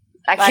lazy.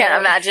 I can't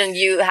imagine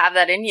you have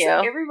that in you. So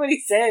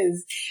everybody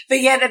says,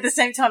 but yet at the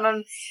same time,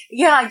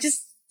 I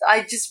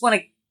just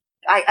want to,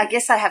 I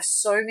guess I have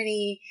so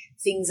many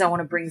things I want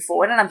to bring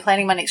forward and I'm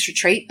planning my next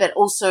retreat, but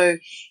also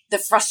the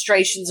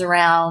frustrations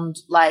around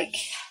like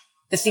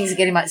the things that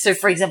get in my, so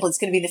for example, it's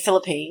going to be in the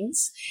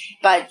Philippines,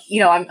 but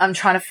I'm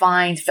trying to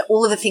find for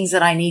all of the things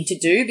that I need to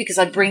do because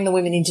I bring the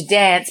women into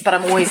dance, but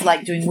I'm always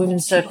like doing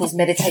women's circles,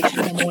 meditation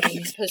in the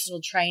morning, personal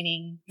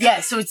training.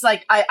 Yeah. So it's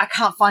like, I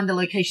can't find the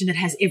location that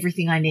has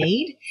everything I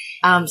need.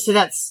 So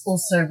that's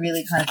also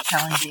really kind of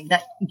challenging.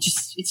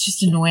 It's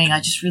just annoying. I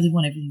just really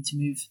want everything to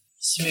move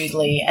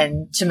smoothly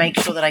and to make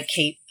sure that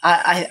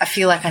I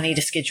feel like I need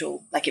a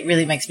schedule. Like it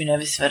really makes me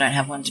nervous if I don't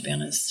have one, to be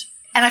honest.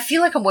 And I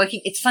feel like I'm working.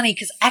 It's funny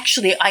because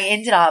actually I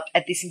ended up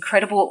at this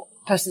incredible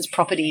person's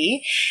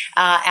property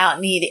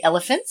out near the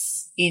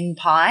elephants in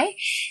Pai.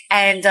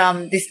 And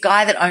this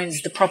guy that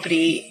owns the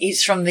property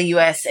is from the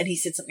US and he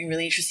said something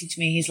really interesting to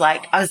me.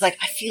 I was like,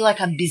 I feel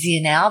like I'm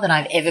busier now than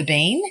I've ever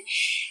been.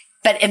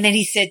 And then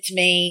he said to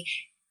me,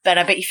 but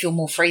I bet you feel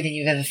more free than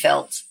you've ever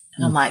felt.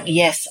 And I'm like,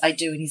 yes, I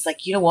do. And he's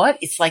like, you know what?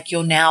 It's like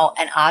you're now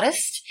an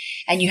artist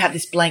and you have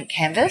this blank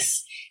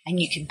canvas and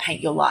you can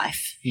paint your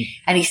life.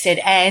 And he said,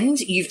 and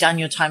you've done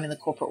your time in the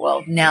corporate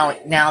world.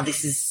 Now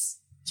this is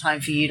time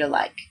for you to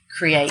like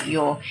create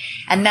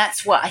and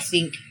that's what I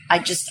think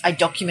I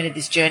documented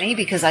this journey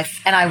because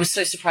I was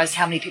so surprised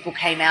how many people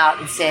came out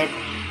and said,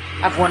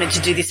 I've wanted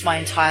to do this my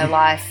entire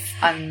life.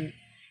 I'm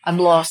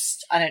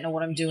lost. I don't know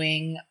what I'm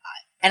doing.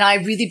 And I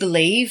really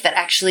believe that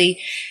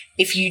actually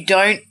if you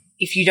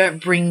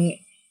don't bring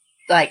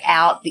like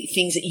out the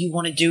things that you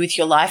want to do with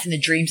your life and the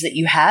dreams that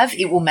you have,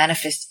 it will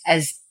manifest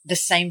as the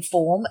same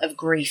form of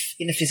grief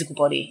in the physical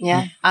body.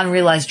 Yeah.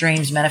 Unrealized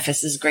dreams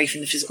manifest as grief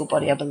in the physical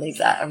body. I believe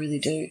that. I really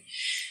do.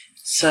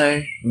 So.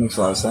 It makes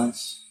a lot of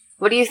sense.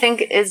 What do you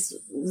think is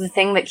the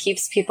thing that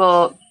keeps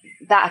people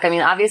back? I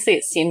mean, obviously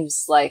it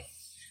seems like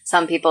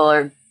some people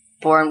are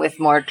born with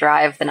more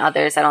drive than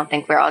others. I don't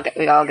think we all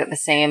get the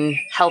same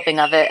helping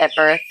of it at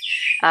birth.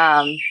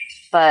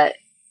 But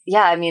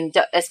yeah, I mean,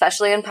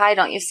 especially in Pi,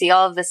 don't you see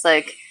all of this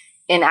like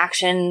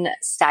inaction,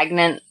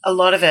 stagnant? A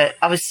lot of it.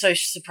 I was so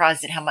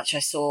surprised at how much I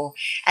saw.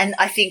 And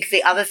I think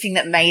the other thing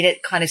that made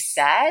it kind of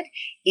sad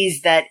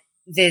is that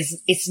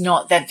it's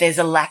not that there's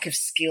a lack of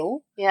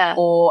skill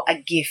or a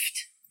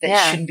gift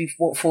that shouldn't be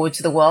brought forward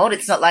to the world.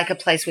 It's not like a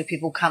place where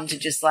people come to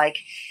just like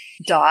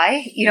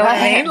die. You know what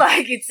I mean?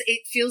 Like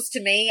it feels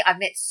to me, I've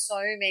met so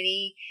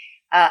many,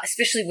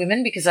 especially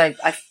women, because I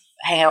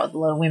hang out with a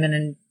lot of women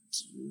and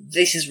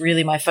this is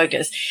really my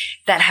focus,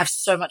 that have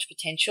so much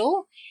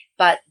potential.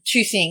 But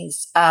two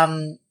things, they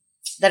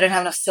don't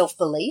have enough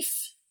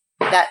self-belief.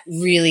 That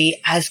really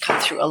has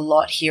come through a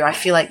lot here. I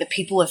feel like the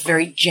people are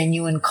very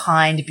genuine,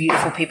 kind,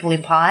 beautiful people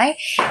in Pi,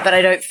 but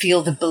I don't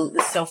feel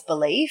the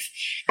self-belief.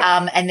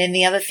 And then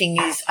the other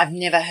thing is I've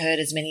never heard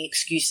as many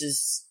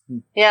excuses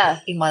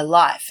in my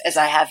life as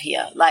I have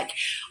here. Like,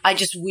 I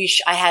just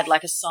wish I had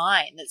like a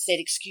sign that said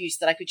excuse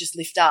that I could just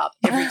lift up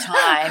every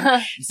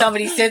time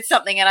somebody said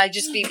something, and I'd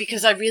just be,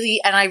 because I really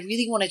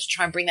wanted to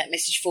try and bring that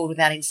message forward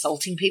without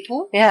insulting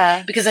people.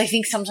 Yeah. Because I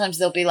think sometimes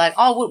they'll be like,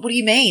 oh, what do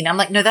you mean? I'm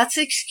like, no, that's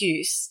an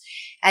excuse.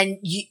 And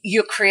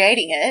you're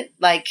creating it.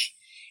 Like,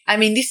 I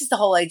mean, this is the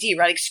whole idea,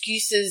 right?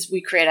 Excuses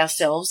we create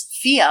ourselves.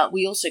 Fear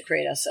we also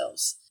create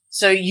ourselves.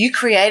 So you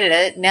created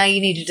it. Now you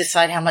need to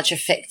decide how much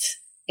effect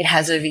it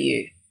has over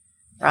you,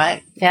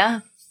 right? Yeah.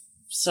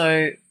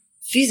 So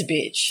fear's a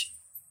bitch.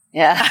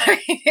 Yeah.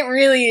 It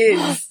really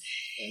is.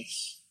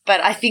 But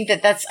I think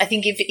I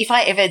think if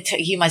I ever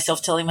hear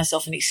myself telling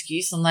myself an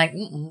excuse, I'm like,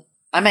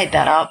 I made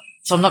that up.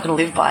 So I'm not going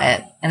to live by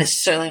it. And it's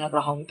certainly not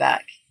going to hold me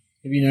back.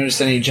 Have you noticed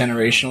any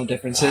generational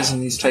differences in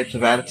these types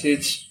of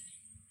attitudes?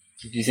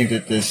 Do you think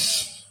that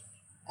this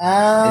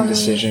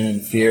indecision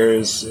and fear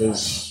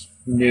is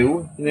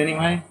new in any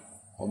way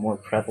or more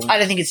prevalent? I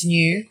don't think it's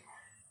new.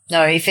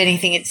 No, if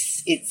anything,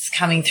 it's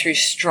coming through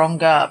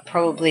stronger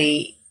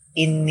probably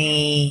in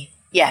the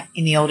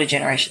older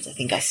generations. I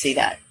think I see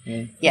that.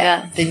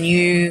 Yeah. The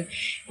new,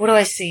 what do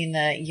I see in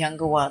the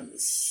younger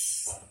ones?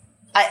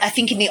 I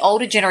think in the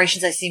older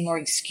generations I see more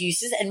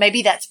excuses, and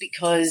maybe that's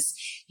because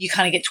you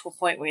kind of get to a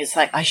point where it's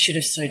like, I should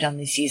have so done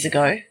this years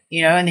ago,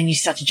 you know, and then you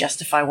start to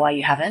justify why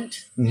you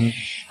haven't.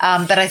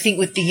 Mm-hmm. But I think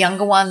with the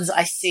younger ones,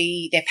 I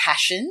see their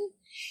passion.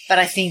 But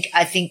I think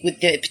with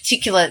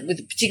particularly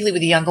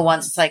with the younger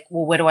ones, it's like,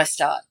 well, where do I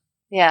start?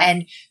 Yeah.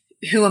 And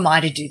who am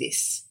I to do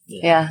this?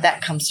 Yeah.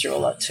 That comes through a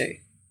lot too.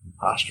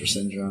 Imposter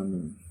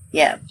syndrome.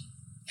 Yeah.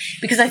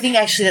 Because I think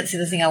actually that's the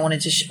other thing I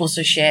wanted to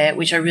also share,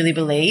 which I really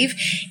believe,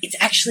 it's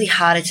actually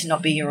harder to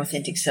not be your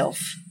authentic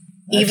self.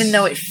 Even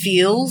though it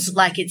feels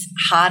like it's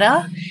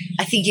harder,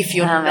 I think if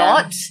you're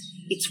not,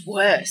 it's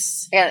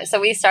worse. Yeah,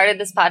 so we started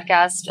this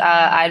podcast.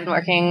 I'd been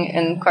working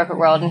in the corporate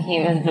world, and he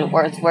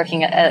was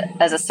working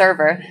as a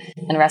server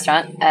in a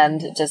restaurant.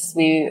 And just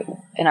we,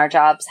 in our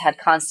jobs, had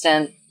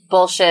constant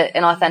bullshit,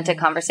 inauthentic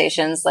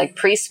conversations, like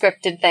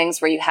pre-scripted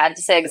things where you had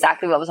to say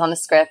exactly what was on the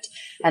script,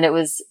 and it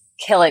was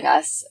killing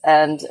us.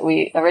 And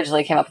we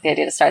originally came up with the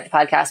idea to start the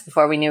podcast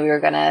before we knew we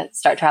were going to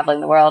start traveling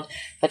the world.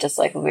 But just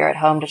like when we were at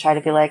home, to try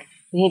to be like,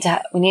 we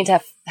need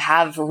to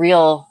have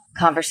real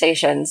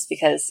conversations,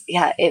 because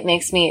it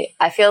makes me,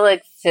 I feel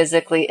like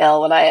physically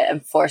ill when I am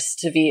forced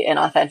to be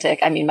inauthentic.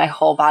 I mean, my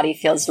whole body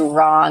feels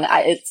wrong.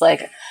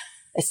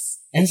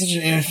 And such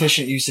an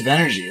inefficient use of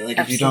energy. Like,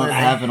 absolutely. If you don't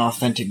have an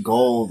authentic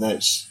goal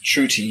that's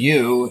true to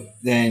you,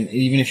 then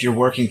even if you're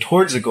working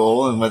towards a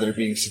goal, and whether it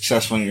being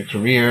successful in your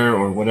career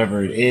or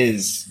whatever it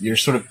is, you're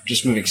sort of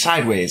just moving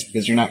sideways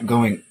because you're not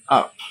going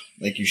up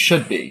like you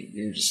should be.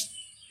 You're just,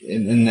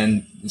 and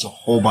then it's a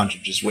whole bunch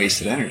of just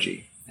wasted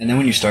energy. And then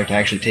when you start to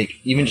actually take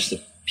even just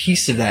a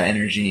piece of that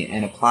energy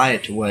and apply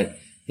it to what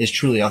is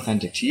truly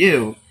authentic to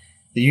you,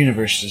 the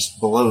universe just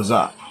blows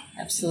up.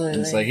 Absolutely.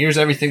 And it's like, here's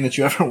everything that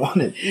you ever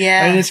wanted.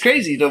 Yeah. And it's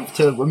crazy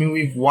I mean,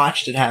 we've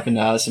watched it happen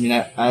to us. I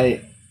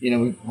mean,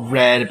 we've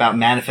read about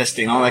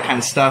manifesting, all that kind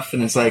of stuff.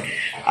 And it's like,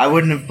 I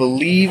wouldn't have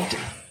believed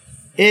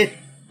it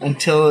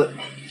until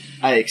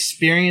I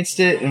experienced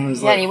it and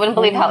was like, and you wouldn't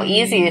believe how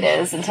easy it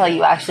is until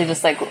you actually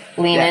just like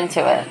lean into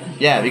it.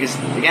 Yeah, because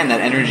again, that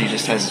energy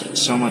just has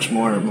so much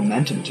more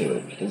momentum to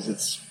it, because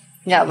it's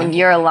when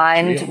you're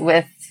aligned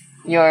with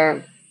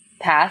your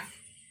path,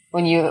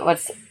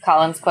 what's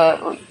Colin's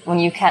quote? When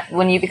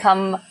you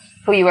become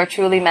who you are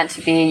truly meant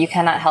to be, you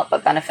cannot help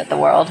but benefit the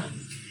world.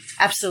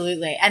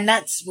 Absolutely. And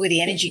that's where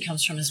the energy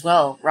comes from as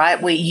well,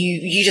 right? Where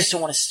you just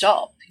don't want to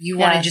stop. You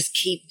want to just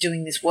keep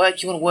doing this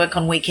work. You want to work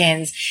on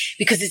weekends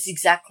because it's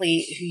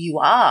exactly who you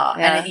are.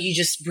 Yeah. And you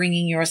just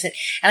bringing your, and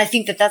I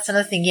think that that's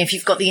another thing. Yeah, if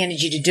you've got the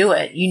energy to do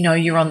it, you know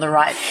you're on the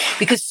right,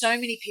 because so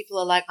many people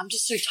are like, I'm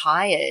just so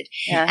tired.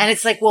 Yeah. And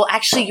it's like, well,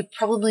 actually, you're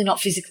probably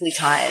not physically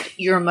tired.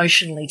 You're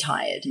emotionally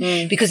tired.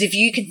 Because if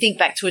you can think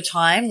back to a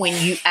time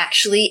when you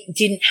actually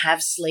didn't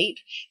have sleep,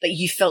 but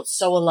you felt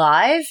so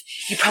alive,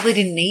 you probably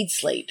didn't need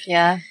sleep.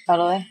 Yeah,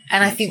 totally.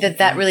 And I think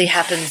that really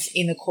happens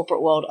in the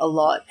corporate world a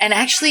lot. And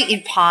actually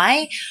in Pi,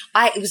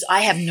 I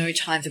have no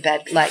time for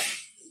bad, like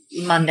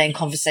mundane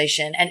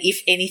conversation. And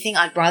if anything,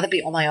 I'd rather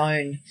be on my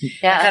own.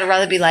 Yeah. Like, I'd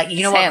rather be like,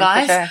 you know Same, what,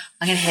 guys? for sure.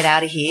 I'm going to head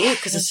out of here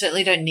because I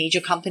certainly don't need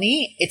your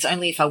company. It's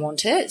only if I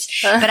want it.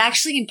 But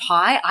actually in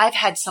Pi, I've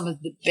had some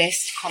of the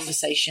best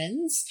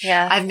conversations.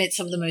 Yeah. I've met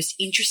some of the most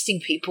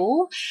interesting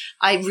people.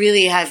 I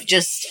really have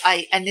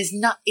and there's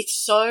not, it's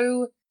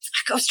so,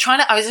 I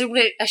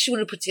actually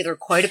wanted to put together a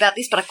quote about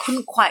this, but I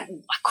couldn't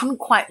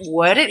quite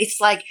word it. It's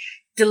like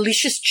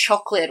delicious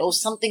chocolate or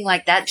something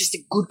like that. Just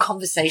a good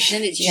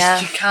conversation. It's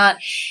just,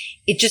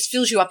 it just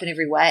fills you up in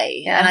every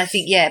way. Yeah. And I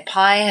think,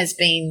 Pi has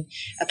been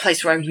a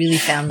place where I really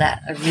found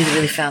that. I really,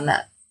 really found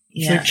that.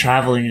 It's like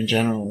traveling in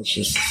general. It's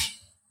just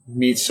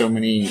meet so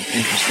many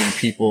interesting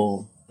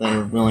people that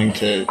are willing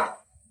to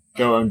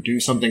go and do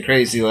something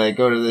crazy, like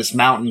go to this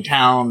mountain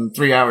town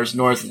 3 hours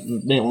north of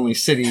the only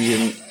city,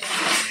 and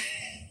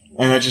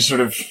that just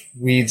sort of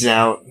weeds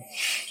out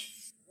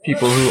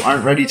people who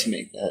aren't ready to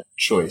make that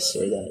choice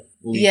or that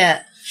leap.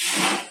 Yeah,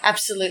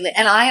 absolutely.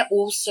 And I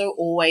also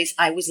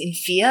I was in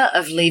fear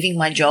of leaving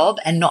my job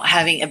and not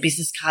having a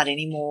business card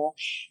anymore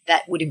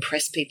that would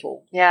impress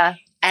people. Yeah.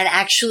 And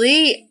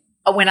actually,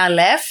 when I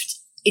left,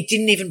 it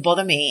didn't even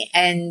bother me.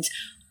 And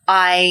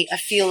I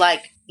feel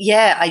like,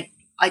 it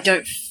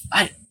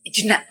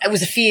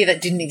was a fear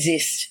that didn't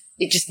exist.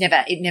 It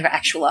never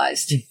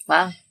actualized.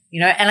 Wow.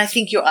 You know, and I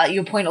think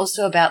your point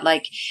also about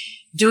like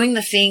doing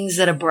the things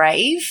that are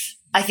brave.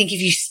 I think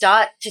if you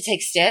start to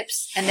take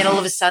steps and then all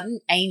of a sudden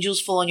angels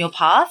fall on your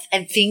path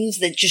and things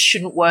that just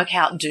shouldn't work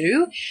out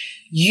do,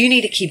 you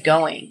need to keep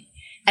going.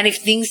 And if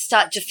things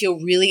start to feel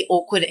really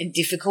awkward and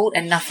difficult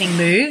and nothing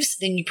moves,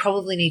 then you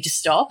probably need to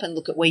stop and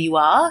look at where you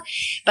are.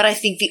 But I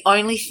think the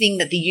only thing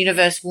that the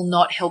universe will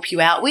not help you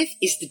out with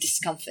is the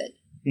discomfort,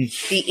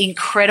 the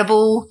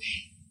incredible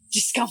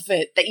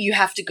discomfort that you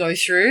have to go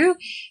through,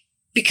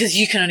 because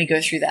you can only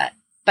go through that.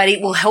 But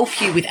it will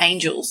help you with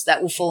angels that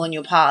will fall on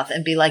your path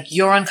and be like,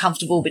 you're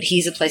uncomfortable, but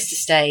here's a place to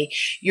stay.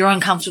 You're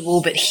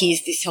uncomfortable, but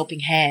here's this helping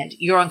hand.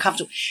 You're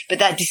uncomfortable. But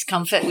that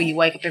discomfort where you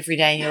wake up every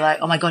day and you're like,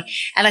 oh my God.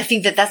 And I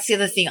think that that's the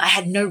other thing. I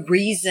had no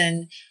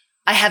reason.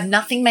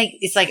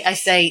 It's like I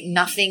say,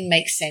 nothing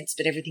makes sense,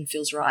 but everything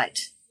feels right.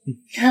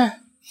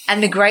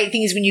 And the great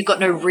thing is when you've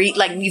got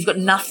you've got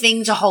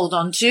nothing to hold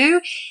on to,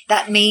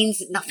 that means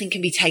that nothing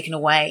can be taken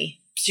away.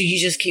 So you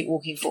just keep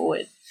walking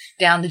forward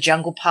down the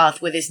jungle path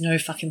where there's no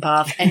fucking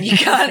path and you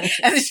can't,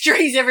 and there's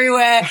trees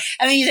everywhere.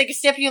 And then you take a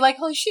step and you're like,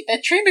 holy shit,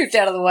 that tree moved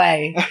out of the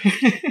way.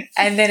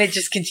 And then it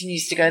just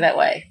continues to go that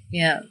way.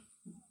 Yeah.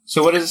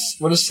 So what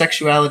does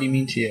sexuality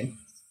mean to you?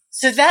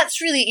 So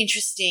that's really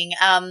interesting.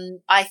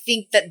 I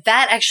think that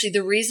actually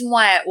the reason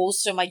why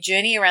my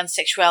journey around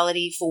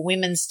sexuality for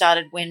women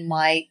started when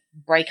my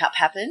breakup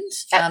happened.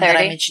 At 30? That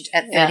I mentioned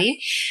at 30.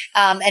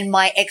 Yeah. And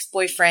my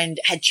ex-boyfriend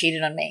had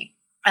cheated on me.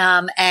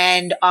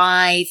 And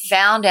I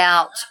found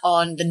out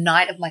on the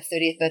night of my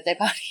 30th birthday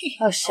party.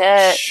 Oh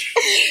shit.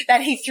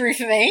 That he threw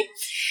for me.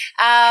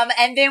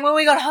 And then when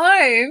we got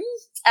home,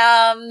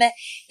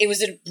 it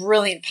was a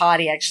brilliant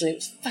party, actually. It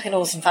was a fucking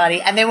awesome party.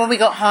 And then when we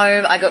got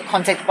home, I got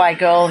contacted by a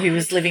girl who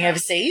was living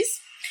overseas,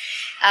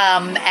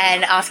 and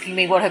asking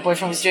me what her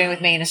boyfriend was doing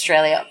with me in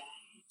Australia.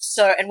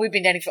 And we've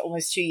been dating for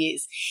almost 2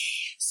 years.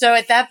 So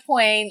at that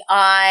point,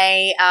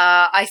 I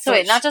thought. So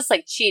wait, not just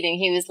like cheating,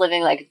 he was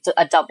living like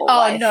a double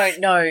life. Oh,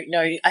 no.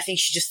 I think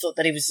she just thought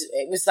that it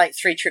was like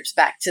 3 trips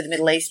back to the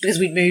Middle East because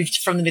we'd moved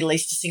from the Middle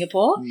East to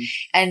Singapore.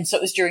 And so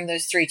it was during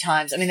those 3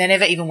 times. I mean, they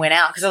never even went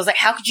out because I was like,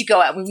 how could you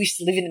go out? We used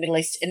to live in the Middle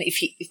East. And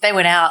if they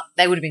went out,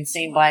 they would have been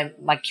seen by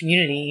my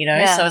community, you know?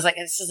 Yeah. So I was like,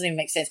 this doesn't even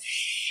make sense.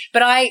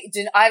 But I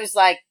was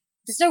like,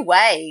 there's no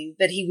way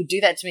that he would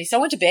do that to me. So I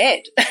went to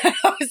bed.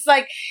 I was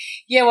like,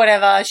 yeah,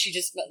 whatever. She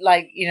just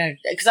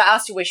because I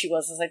asked her where she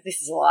was. I was like,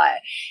 this is a lie.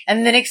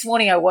 And the next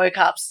morning I woke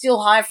up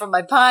still high from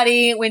my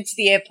party, went to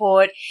the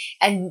airport.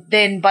 And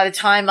then by the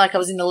time I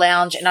was in the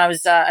lounge and I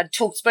was, I'd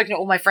spoken to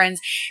all my friends.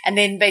 And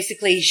then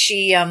basically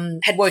she,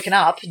 had woken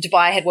up.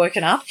 Dubai had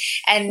woken up.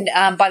 And,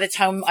 by the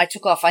time I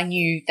took off, I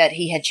knew that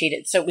he had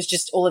cheated. So it was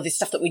just all of this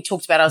stuff that we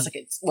talked about. I was like,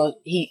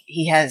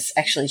 he has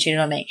actually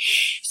cheated on me.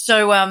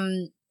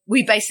 So,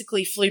 we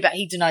basically flew back.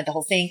 He denied the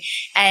whole thing.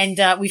 And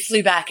we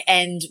flew back,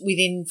 and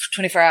within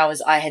 24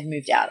 hours, I had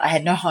moved out. I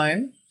had no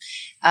home,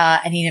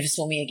 and he never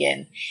saw me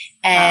again.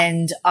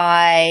 And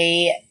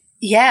I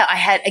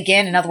had,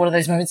 again, another one of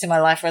those moments in my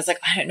life where I was like,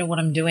 I don't know what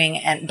I'm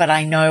doing, but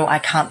I know I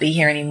can't be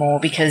here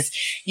anymore because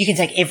you can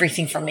take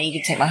everything from me. You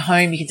can take my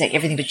home, you can take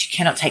everything, but you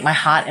cannot take my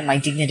heart and my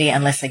dignity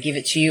unless I give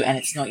it to you, and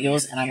it's not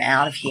yours, and I'm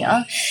out of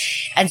here.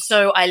 And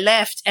so I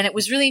left, and it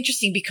was really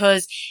interesting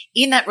because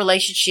in that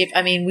relationship,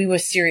 I mean, we were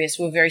serious.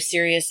 We were very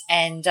serious.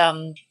 And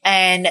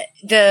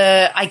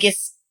the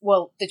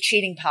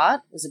cheating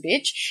part was a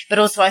bitch, but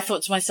also I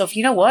thought to myself,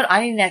 you know what?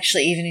 I didn't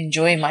actually even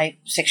enjoy my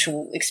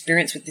sexual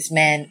experience with this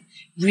man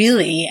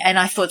really? And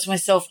I thought to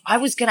myself, I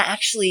was going to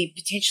actually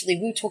potentially,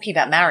 we were talking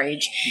about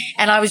marriage,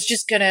 and I was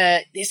just going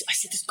to, I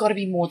said, there's got to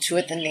be more to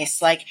it than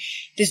this. Like,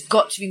 there's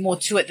got to be more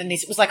to it than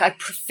this. It was like I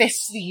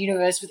professed to the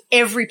universe with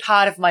every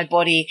part of my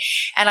body.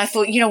 And I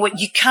thought, you know what,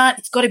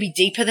 it's got to be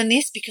deeper than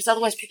this, because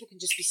otherwise people can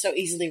just be so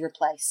easily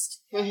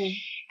replaced. Mm-hmm.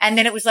 And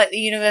then it was like the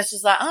universe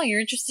was like, oh, you're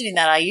interested in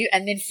that, are you?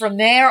 And then from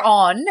there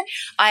on,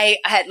 I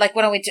had, like,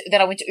 when I went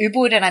to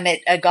Ubud, and I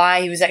met a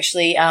guy who was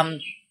actually,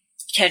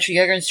 Tantra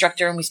yoga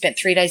instructor, and we spent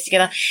 3 days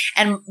together,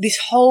 and this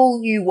whole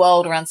new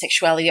world around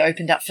sexuality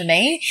opened up for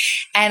me.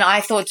 And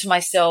I thought to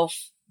myself,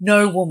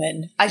 no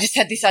woman, I just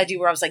had this idea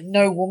where I was like,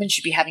 no woman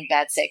should be having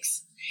bad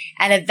sex.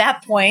 And at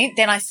that point,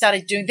 then I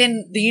started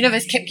then the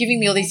universe kept giving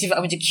me all these different,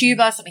 I went to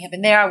Cuba, something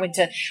happened there. I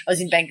was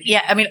in Bangkok.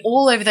 Yeah. I mean,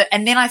 all over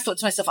and then I thought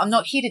to myself, I'm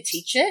not here to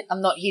teach it,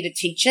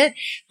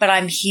 but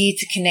I'm here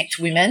to connect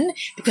women,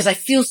 because I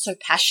feel so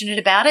passionate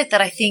about it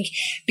that I think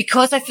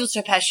because I feel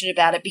so passionate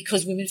about it,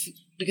 because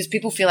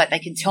people feel like they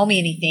can tell me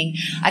anything,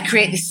 I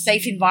create this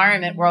safe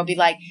environment where I'll be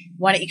like,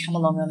 why don't you come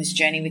along on this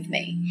journey with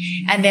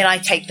me? And then I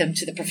take them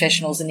to the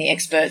professionals and the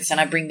experts,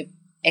 and I bring the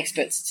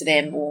experts to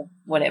them or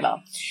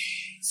whatever.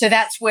 So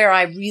that's where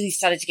I really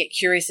started to get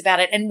curious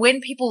about it. And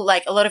when people,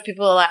 like, a lot of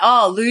people are like,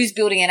 oh, Lou's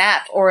building an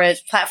app or a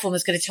platform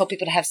that's going to tell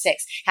people to have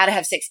sex, how to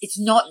have sex. It's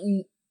not,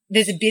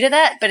 there's a bit of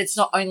that, but it's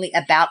not only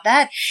about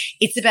that.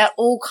 It's about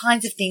all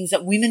kinds of things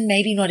that women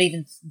maybe don't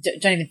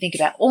even think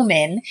about, or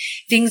men,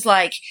 things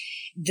like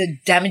the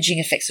damaging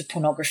effects of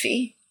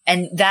pornography.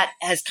 And that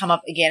has come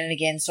up again and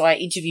again. So I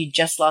interviewed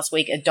just last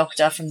week a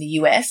doctor from the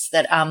US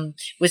that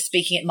was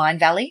speaking at Mind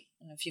Valley.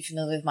 I don't know if you're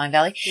familiar with Mind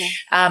Valley.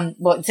 Yeah.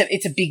 Well,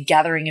 it's a big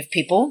gathering of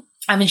people.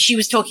 And she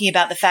was talking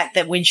about the fact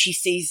that when she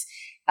sees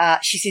a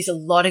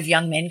lot of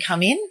young men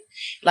come in,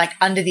 like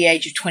under the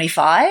age of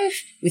 25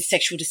 with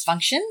sexual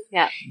dysfunction.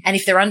 Yeah. And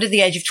if they're under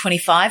the age of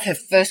 25, her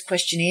first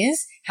question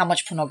is, how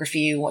much pornography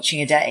are you watching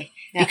a day?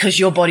 Yeah. Because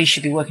your body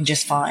should be working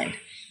just fine.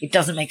 It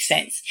doesn't make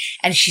sense.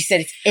 And she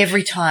said it's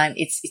every time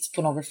it's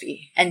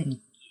pornography. And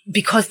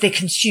because they're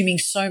consuming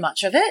so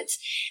much of it.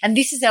 And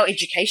this is our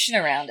education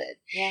around it.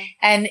 Yeah.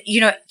 And,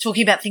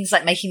 talking about things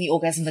like making the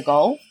orgasm the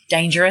goal,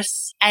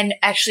 dangerous. And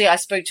actually I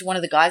spoke to one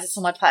of the guys that's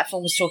on my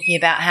platform, was talking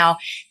about how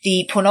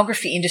the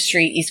pornography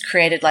industry is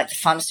created like the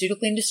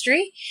pharmaceutical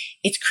industry.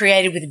 It's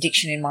created with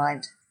addiction in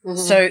mind. Mm-hmm.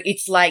 So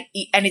it's like,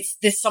 and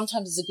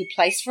sometimes there's a good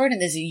place for it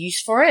and there's a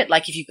use for it.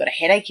 Like if you've got a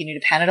headache, you need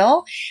a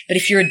Panadol. But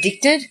if you're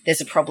addicted,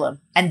 there's a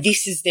problem. And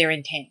this is their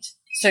intent.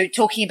 So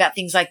talking about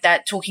things like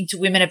that, talking to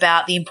women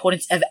about the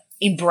importance of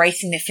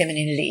embracing their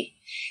femininity,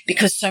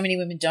 because so many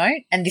women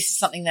don't. And this is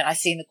something that I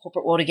see in the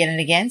corporate world again and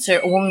again. So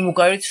a woman will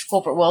go to the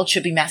corporate world,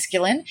 she'll be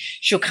masculine.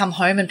 She'll come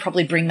home and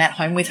probably bring that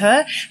home with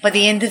her. By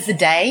the end of the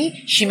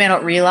day, she may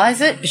not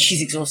realize it, but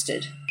she's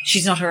exhausted.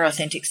 She's not her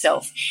authentic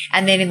self.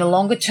 And then in the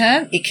longer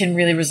term, it can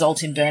really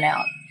result in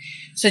burnout.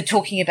 So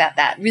talking about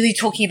that, really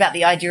talking about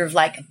the idea of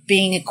like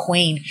being a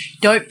queen.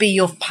 Don't be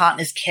your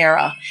partner's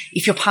carer.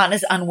 If your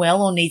partner's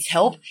unwell or needs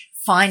help,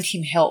 find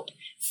him help.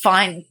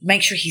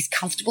 Make sure he's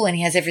comfortable and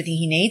he has everything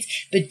he needs,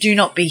 but do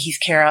not be his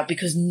carer,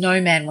 because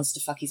no man wants to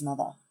fuck his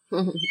mother.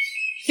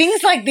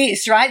 Things like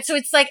this, right? So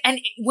it's like,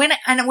 and when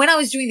I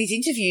was doing these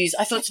interviews,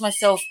 I thought to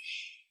myself,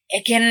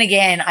 again and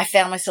again, I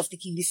found myself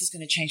thinking, this is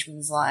going to change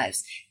women's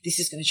lives. This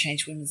is going to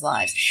change women's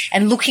lives.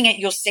 And looking at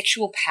your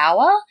sexual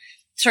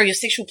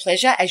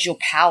pleasure as your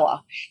power,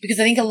 because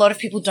I think a lot of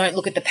people don't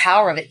look at the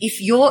power of it. If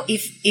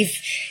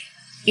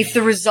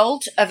the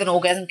result of an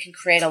orgasm can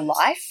create a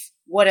life,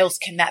 what else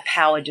can that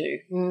power do?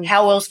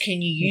 How else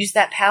can you use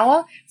that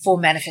power for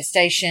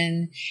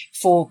manifestation,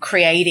 for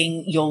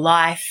creating your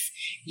life,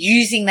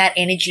 using that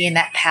energy and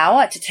that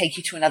power to take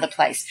you to another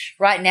place?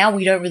 Right now,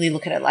 we don't really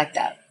look at it like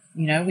that.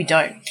 We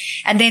don't.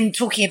 And then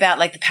talking about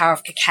like the power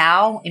of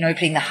cacao in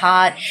opening the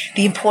heart,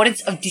 the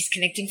importance of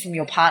disconnecting from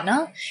your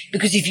partner,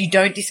 because if you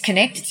don't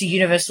disconnect, it's a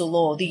universal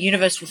law. The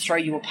universe will throw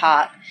you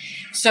apart.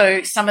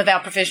 So some of our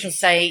professionals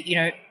say,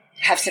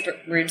 have separate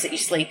rooms that you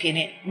sleep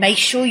in. Make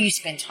sure you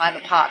spend time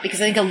apart,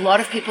 because I think a lot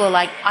of people are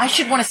like, I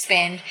should want to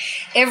spend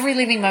every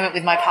living moment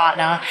with my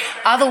partner.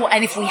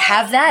 And if we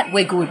have that,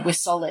 we're good, we're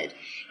solid.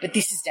 But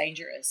this is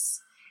dangerous.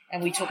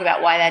 And we talk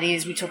about why that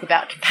is. We talk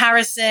about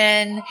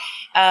comparison.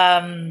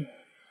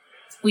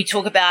 We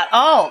talk about,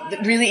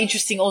 really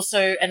interesting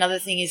also, another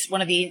thing is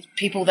one of the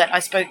people that I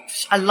spoke,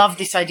 I love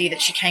this idea that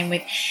she came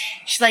with.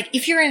 She's like,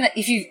 if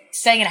you're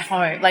staying at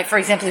home, like for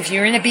example, if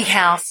you're in a big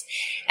house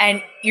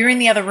and you're in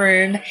the other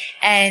room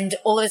and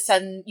all of a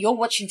sudden you're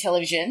watching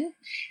television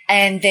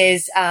and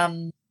there's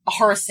a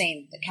horror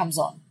scene that comes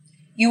on,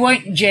 you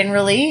won't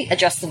generally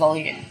adjust the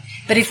volume.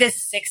 But if there's a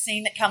sex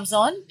scene that comes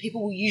on,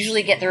 people will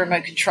usually get the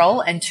remote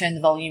control and turn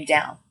the volume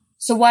down.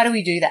 So why do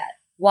we do that?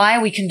 Why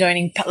are we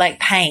condoning like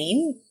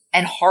pain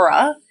and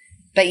horror,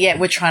 but yet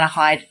we're trying to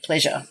hide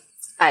pleasure?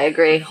 I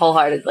agree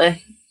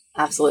wholeheartedly.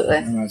 Absolutely.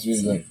 It reminds me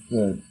of like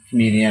the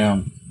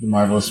comedian, The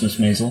Marvelous Miss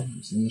Maisel.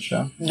 You seen the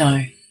show?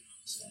 No.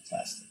 It's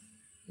fantastic.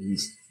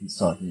 He's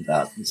talking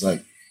about, it's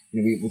like,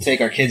 we'll take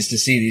our kids to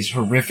see these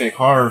horrific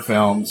horror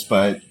films,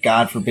 but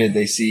God forbid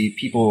they see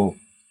people,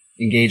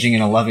 engaging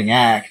in a loving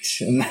act,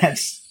 and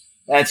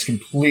that's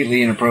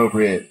completely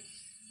inappropriate,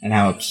 and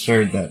how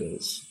absurd that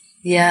is.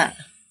 Yeah.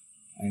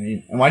 I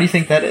mean, and why do you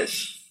think that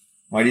is?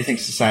 Why do you think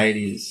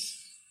society is?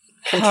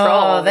 Control,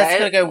 Oh, that's right?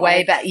 got to go way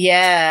Like- back.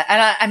 Yeah.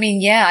 And I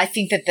mean, yeah, I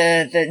think that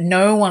the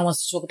no one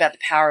wants to talk about the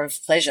power of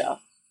pleasure.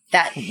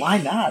 That, Why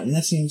not? I mean,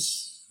 that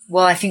seems.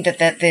 well, I think that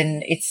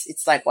then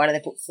it's like, why do they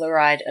put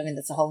fluoride? I mean,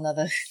 that's a whole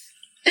nother.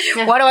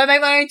 Why do I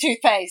make my own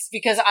toothpaste?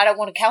 Because I don't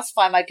want to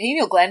calcify my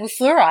pineal gland with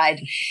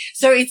fluoride.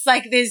 So it's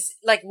like, there's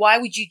like, why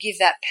would you give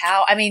that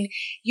power? I mean,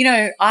 you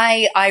know,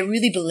 I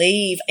really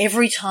believe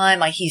every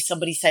time I hear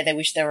somebody say they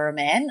wish they were a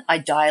man, I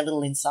die a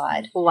little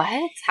inside.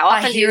 What? How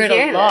often I hear do it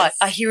you hear a lot. this?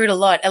 I hear it a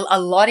lot.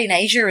 A lot in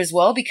Asia as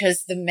well,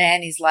 because the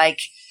man is like,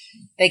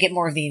 they get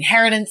more of the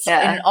inheritance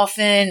Yeah. and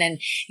often. And,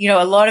 you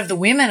know, a lot of the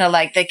women are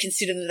like, they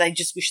consider that they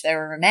just wish they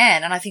were a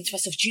man. And I think to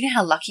myself, do you know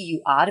how lucky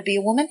you are to be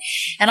a woman?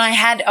 And I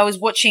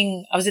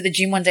was at the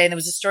gym one day and there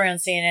was a story on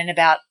CNN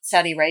about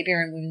Saudi Arabia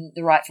and women,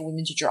 the right for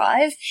women to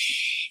drive.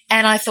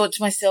 And I thought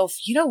to myself,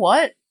 you know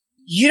what?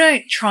 You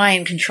don't try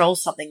and control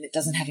something that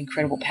doesn't have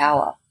incredible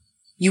power.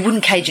 You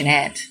wouldn't cage an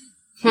ant.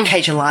 You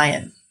cage a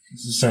lion.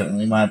 This is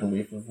certainly my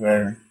belief of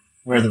where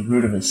the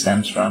root of it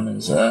stems from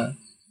is a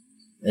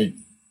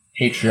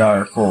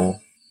patriarchal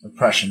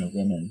oppression of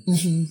women,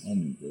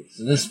 and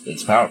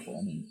it's powerful.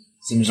 I mean,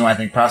 it's the reason why I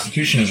think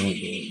prostitution is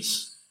illegal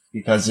is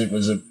because it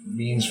was a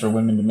means for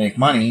women to make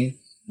money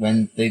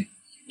when they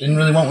didn't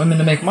really want women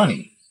to make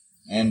money,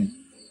 and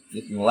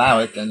if you allow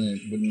it, then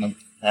it wouldn't have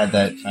had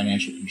that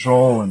financial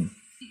control. And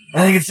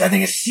I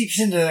think it seeps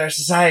into our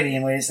society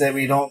in ways that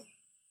we don't,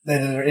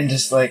 that are in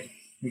just like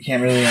we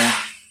can't really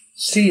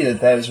see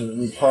that is what the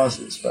root cause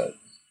is, but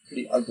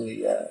pretty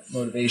ugly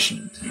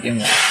motivation to begin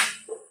with.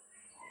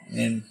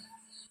 And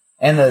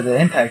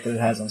the impact that it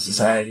has on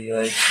society,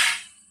 like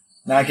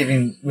not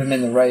giving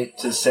women the right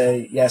to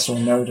say yes or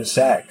no to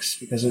sex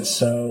because it's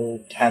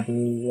so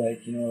taboo.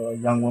 Like, you know, a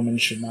young woman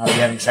should not be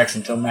having sex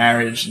until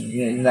marriage, and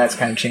you know, that's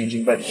kind of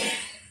changing. But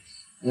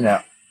you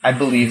know, I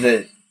believe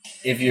that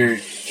if you're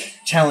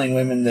telling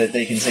women that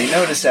they can say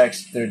no to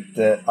sex,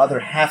 the other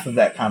half of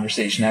that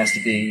conversation has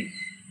to be,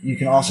 you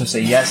can also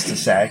say yes to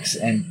sex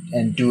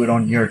and do it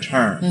on your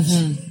terms,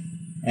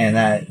 and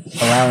that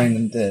allowing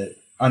them to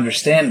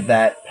understand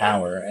that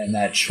power and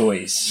that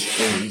choice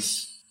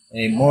is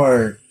a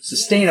more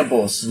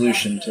sustainable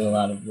solution to a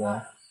lot of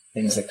the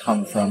things that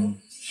come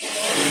from,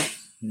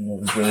 you know,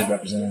 what was really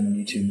represented in the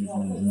Me Too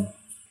movement.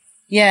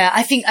 Yeah,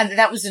 I think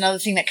that was another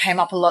thing that came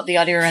up a lot, the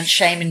idea around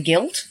shame and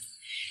guilt.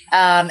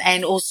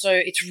 And also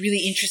it's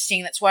really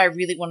interesting. That's why I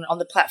really wanted on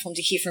the platform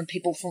to hear from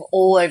people from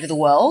all over the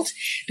world,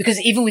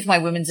 because even with my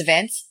women's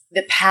events,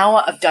 the power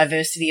of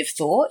diversity of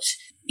thought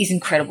is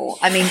incredible.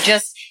 I mean,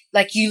 just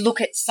like you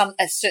look at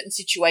a certain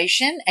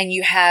situation and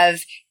you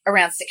have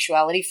around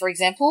sexuality, for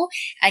example,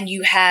 and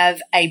you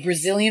have a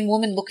Brazilian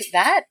woman look at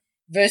that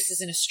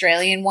versus an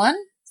Australian one,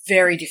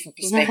 very different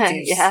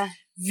perspectives. Yeah.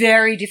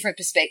 Very different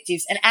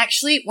perspectives. And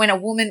actually, when a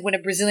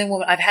Brazilian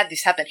woman, I've had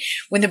this happen,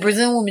 when the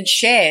Brazilian woman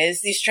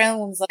shares, the Australian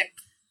woman's like,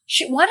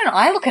 shit, why don't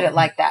I look at it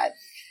like that?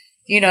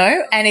 You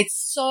know, and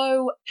it's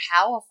so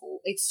powerful.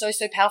 It's so,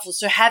 so powerful.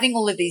 So having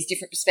all of these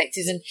different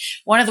perspectives, and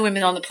one of the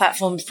women on the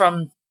platform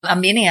from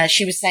Armenia,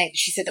 she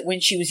said that when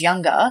she was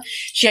younger,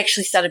 she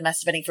actually started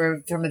masturbating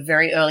from a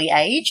very early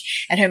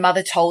age. And her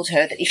mother told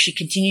her that if she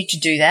continued to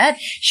do that,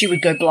 she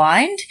would go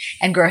blind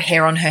and grow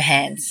hair on her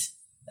hands.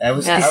 I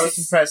was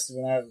impressed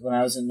when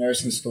I was in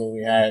nursing school.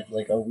 We had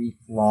like a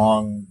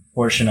week-long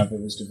portion of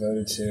it was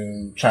devoted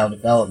to child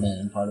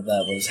development, and part of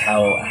that was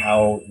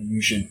how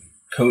you should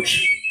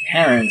coach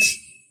parents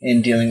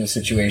in dealing with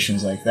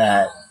situations like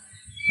that.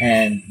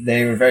 And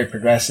they were very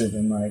progressive,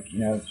 and like, you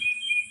know,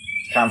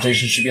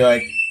 conversations should be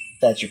like,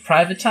 that's your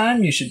private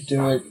time. You should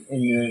do it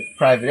in your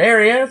private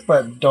area,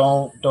 but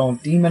don't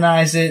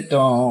demonize it.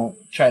 Don't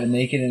try to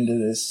make it into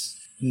this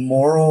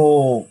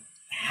moral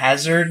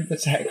hazard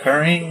that's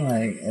occurring.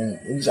 Like,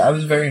 I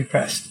was very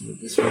impressed that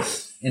this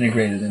was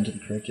integrated into the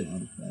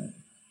curriculum.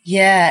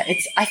 Yeah,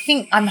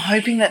 I'm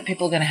hoping that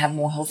people are going to have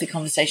more healthy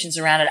conversations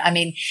around it. I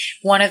mean,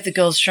 one of the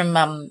girls from,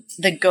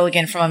 the girl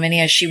again from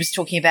Armenia, she was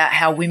talking about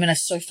how women are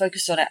so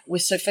focused on it. We're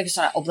so focused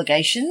on our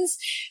obligations,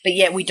 but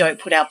yet we don't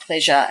put our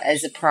pleasure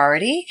as a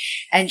priority.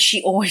 And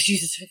she always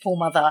uses her poor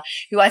mother,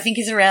 who I think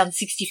is around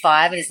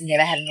 65 and has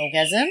never had an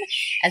orgasm.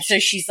 And so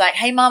she's like,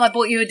 hey mom, I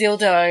bought you a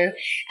dildo.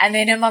 And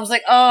then her mom's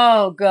like,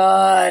 oh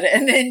God.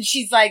 And then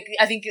she's like,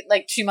 I think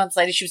like 2 months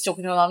later, she was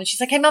talking to her mom and she's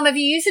like, hey mom, have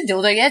you used a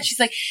dildo yet? She's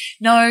like,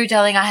 no,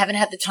 darling, I haven't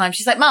had the time.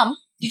 She's like, Mum,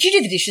 did you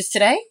do the dishes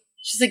today?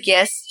 She's like,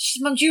 yes. She's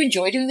like, Mum, do you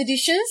enjoy doing the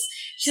dishes?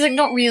 She's like,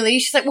 not really.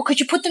 She's like, well, could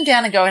you put them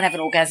down and go and have an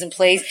orgasm,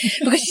 please?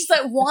 Because she's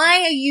like,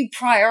 why are you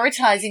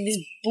prioritizing these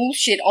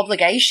bullshit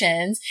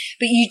obligations,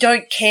 but you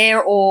don't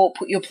care or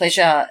put your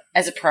pleasure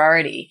as a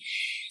priority?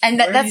 And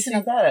Where do you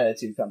think that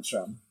attitude comes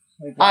from?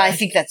 Like, I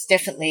think that's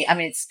definitely, I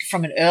mean, it's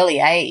from an early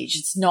age.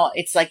 It's not,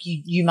 it's like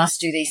you must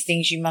do these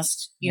things. You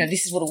must, you know,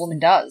 this is what a woman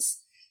does.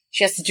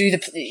 She has to do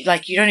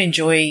you don't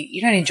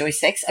enjoy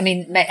sex. I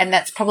mean, and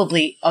that's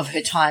probably of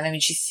her time. I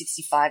mean, she's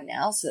 65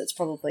 now, so that's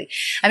probably,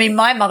 I mean,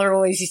 my mother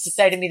always used to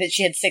say to me that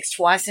she had sex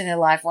twice in her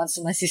life, once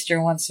for my sister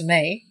and once for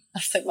me. I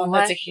was like, Mom,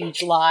 that's a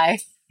huge lie.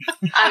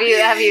 Have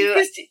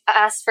you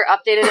asked for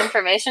updated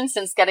information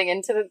since getting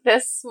into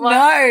this one?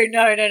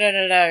 No.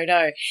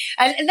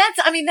 And that's,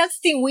 I mean, that's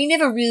the thing. We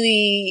never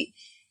really,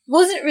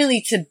 wasn't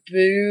really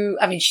taboo.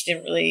 I mean, she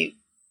didn't really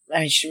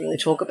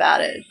talk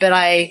about it, but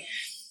I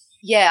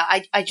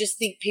just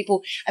think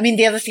people, I mean,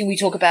 the other thing we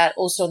talk about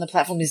also on the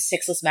platform is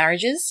sexless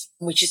marriages,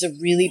 which is a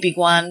really big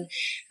one.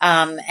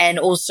 And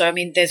also, I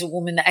mean, there's a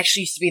woman that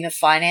actually used to be in the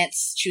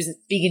finance. She was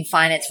big in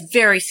finance,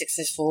 very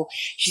successful.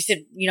 She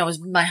said,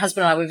 my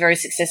husband and I were very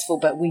successful,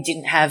 but we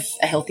didn't have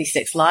a healthy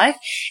sex life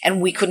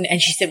and we couldn't.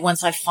 And she said,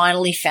 once I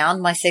finally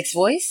found my sex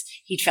voice,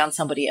 he'd found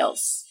somebody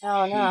else.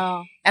 Oh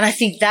no. And I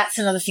think that's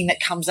another thing that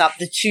comes up.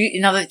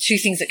 Another two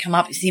things that come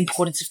up is the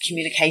importance of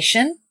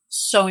communication.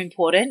 So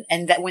important.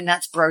 And that when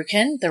that's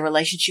broken, the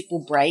relationship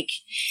will break.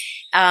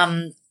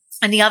 And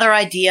the other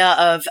idea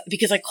of,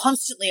 because I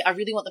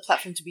really want the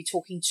platform to be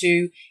talking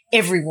to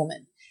every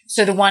woman.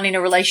 So the one in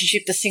a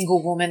relationship, the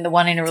single woman, the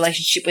one in a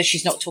relationship where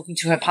she's not talking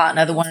to her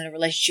partner, the one in a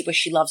relationship where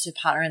she loves her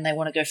partner and they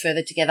want to go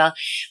further together,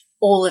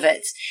 all of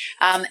it.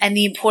 And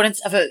the importance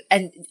of it.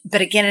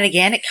 But again and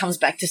again, it comes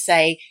back to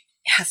say,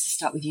 it has to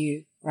start with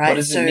you, right? What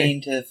does it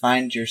mean to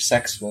find your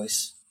sex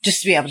voice?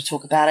 Just to be able to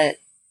talk about it.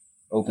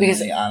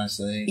 Openly,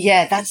 honestly.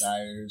 Yeah, that's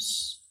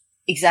desires.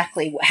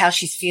 Exactly how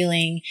she's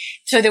feeling.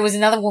 So there was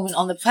another woman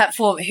on the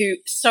platform who,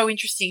 so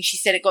interesting, she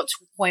said it got to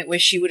a point where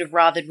she would have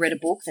rather read a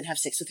book than have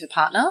sex with her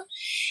partner.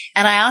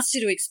 And I asked her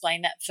to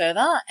explain that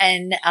further,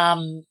 and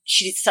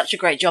she did such a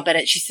great job at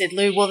it. She said,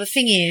 Lou, well, the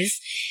thing is,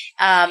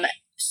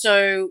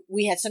 so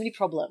we had so many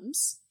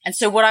problems. And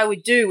so what I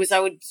would do was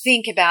I would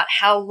think about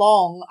how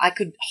long I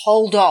could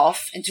hold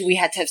off until we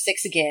had to have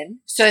sex again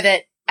so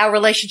that our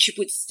relationship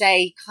would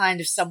stay kind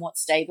of somewhat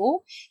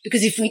stable.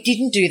 Because if we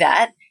didn't do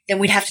that, then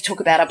we'd have to talk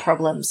about our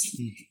problems.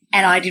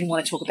 And I didn't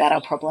want to talk about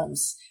our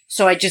problems.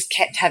 So I just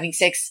kept having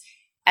sex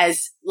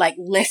as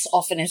less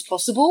often as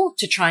possible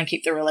to try and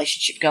keep the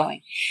relationship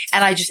going.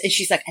 And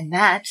she's like, and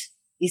that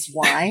is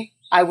why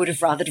I would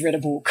have rather read a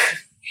book.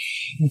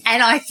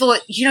 And I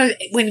thought,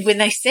 when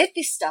they said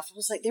this stuff, I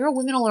was like, there are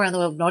women all around the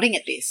world nodding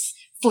at this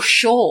for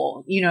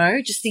sure,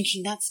 just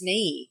thinking that's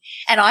me.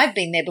 And I've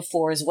been there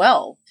before as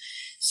well.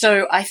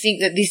 So I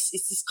think that this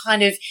is this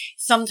kind of,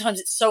 sometimes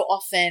it's so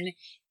often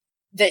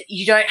that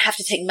you don't have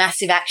to take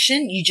massive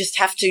action. You just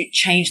have to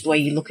change the way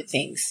you look at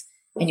things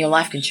and your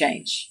life can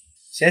change.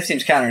 See, that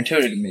seems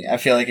counterintuitive to me. I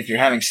feel like if you're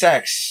having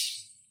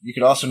sex, you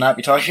could also not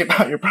be talking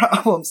about your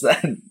problems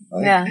then.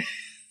 Yeah.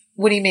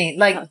 What do you mean?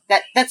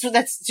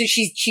 So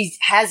she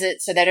has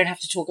it so they don't have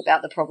to talk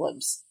about the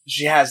problems.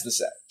 She has the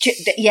sex.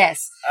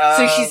 Yes.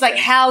 So she's okay. like,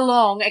 how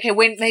long? Okay,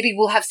 when maybe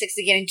we'll have sex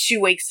again in 2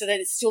 weeks so that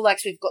it still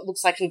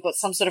looks like we've got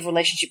some sort of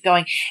relationship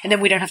going, and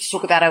then we don't have to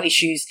talk about our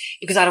issues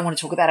because I don't want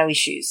to talk about our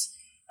issues.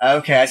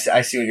 Okay,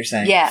 I see what you're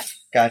saying. Yeah.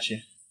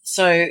 Gotcha.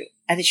 So,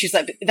 and then she was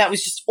like, that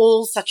was just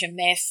all such a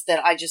mess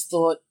that I just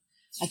thought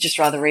I'd just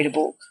rather read a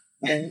book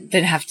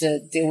than have to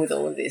deal with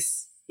all of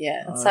this.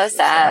 Yeah. It's so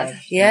sad.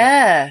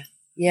 Yeah.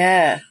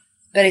 Yeah.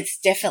 But it's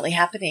definitely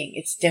happening.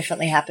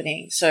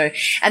 So,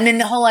 and then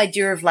the whole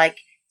idea of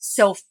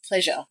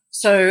self-pleasure.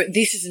 So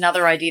this is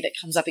another idea that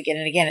comes up again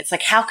and again. It's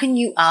like, how can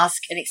you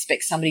ask and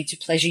expect somebody to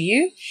pleasure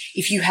you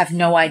if you have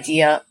no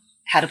idea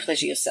how to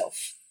pleasure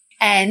yourself?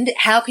 And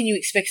how can you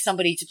expect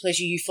somebody to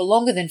pleasure you for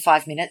longer than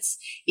 5 minutes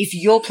if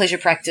your pleasure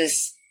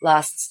practice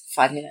lasts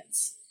 5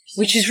 minutes?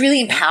 Which is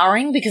really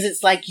empowering because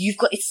it's like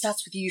it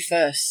starts with you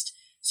first.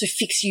 So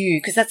fix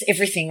you, because that's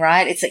everything,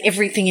 right? It's like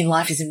everything in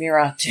life is a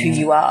mirror to who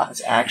you are.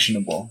 It's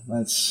actionable.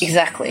 That's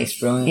exactly. That's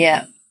brilliant.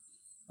 Yeah.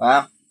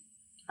 Wow.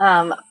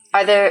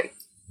 Are there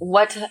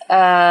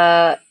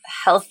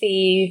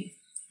healthy,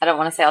 I don't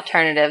want to say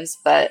alternatives,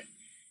 but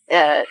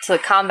to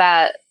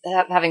combat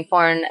having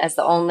porn as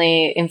the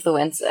only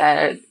influence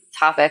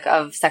topic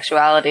of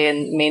sexuality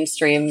in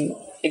mainstream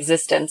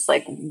existence,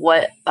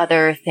 what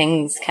other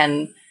things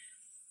can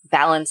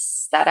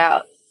balance that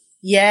out?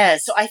 Yeah.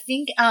 So I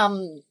think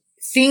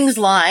things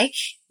like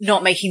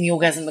not making the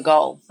orgasm a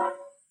goal.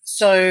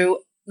 So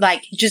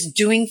just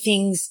doing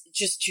things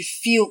just to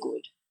feel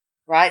good,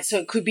 right? So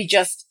it could be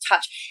just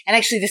touch. And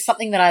actually there's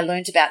something that I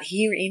learned about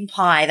here in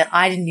Pi that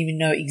I didn't even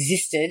know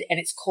existed, and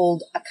it's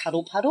called a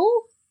cuddle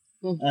puddle.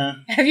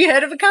 Have you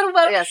heard of a cuddle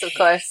puddle? Yes, of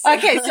course.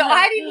 Okay, so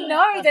I didn't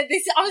know that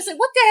this. I was like,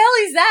 "What the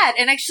hell is that?"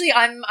 And actually,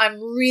 I'm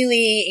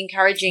really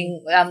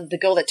encouraging the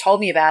girl that told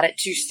me about it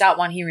to start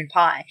one here in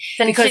Pi.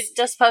 Didn't she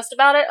just post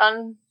about it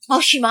on? Oh,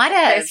 she might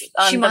have.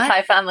 On the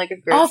Pi family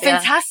group. Oh,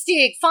 fantastic!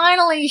 Yeah.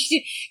 Finally,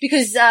 she did,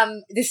 because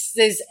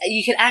there's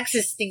you can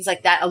access things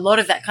like that, a lot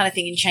of that kind of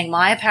thing in Chiang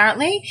Mai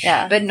apparently,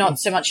 but not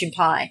so much in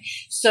Pi.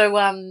 So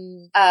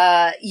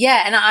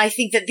yeah, and I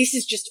think that this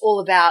is just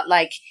all about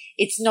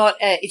it's not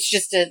it's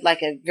just a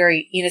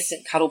very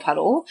innocent cuddle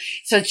puddle.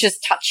 So it's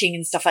just touching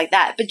and stuff like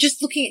that. But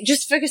just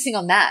focusing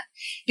on that.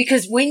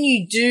 Because when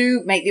you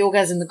do make the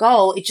orgasm the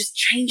goal, it just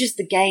changes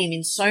the game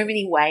in so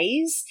many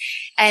ways.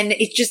 And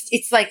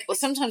it's like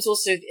sometimes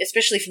also,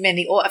 especially for men,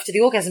 after the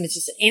orgasm, it's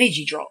just an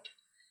energy drop,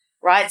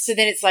 right? So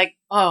then it's like,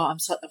 oh, I'm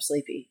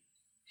sleepy.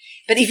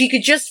 But if you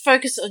could just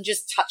focus on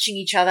just touching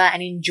each other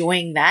and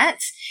enjoying that,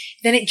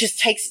 then it just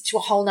takes it to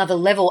a whole nother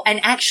level. And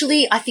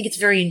actually, I think it's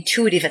very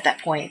intuitive at that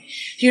point.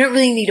 You don't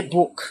really need a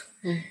book.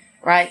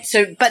 Right.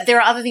 So, but there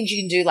are other things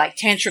you can do like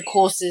tantra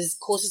courses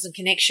on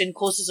connection,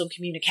 courses on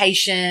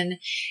communication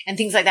and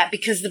things like that.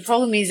 Because the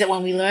problem is that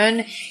when we learn,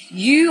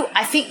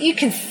 I think you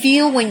can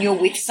feel when you're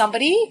with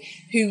somebody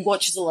who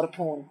watches a lot of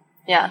porn.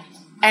 Yeah.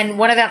 And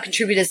one of our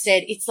contributors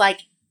said it's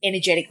like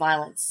energetic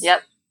violence.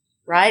 Yep.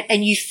 Right.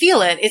 And you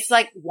feel it. It's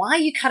like, why are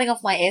you cutting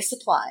off my air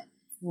supply?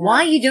 Why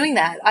are you doing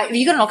that? Have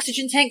you got an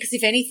oxygen tank? Because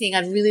if anything,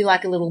 I'd really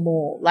like a little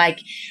more.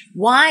 Like,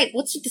 why?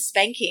 What's with the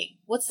spanking?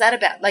 What's that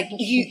about? Like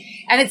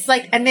and it's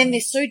like, and then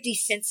they're so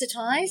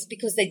desensitized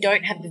because they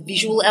don't have the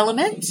visual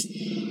element,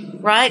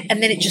 right?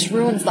 And then it just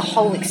ruins the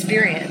whole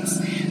experience.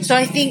 So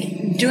I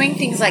think doing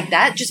things like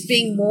that, just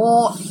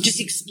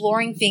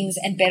exploring things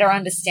and better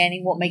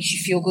understanding what makes you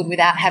feel good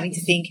without having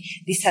to think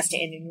this has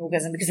to end in an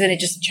orgasm, because then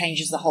it just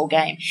changes the whole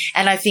game.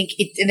 And I think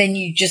and then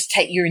you just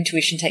your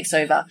intuition takes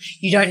over.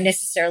 You don't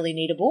necessarily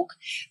need a book.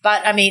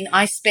 But I mean,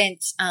 I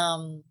spent,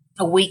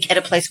 a week at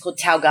a place called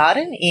Tao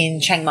Garden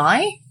in Chiang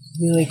Mai.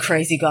 Really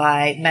crazy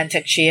guy.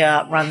 Mantak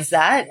Chia runs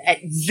that.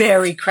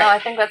 Very crazy. Oh, I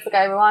think that's the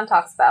guy Ruan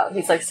talks about.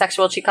 He's like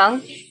sexual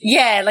Qigong.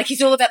 Yeah, like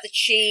he's all about the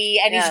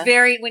chi, and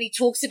he's when he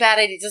talks about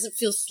it, it doesn't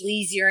feel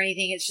sleazy or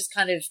anything. It's just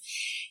kind of,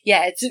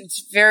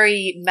 it's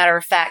very matter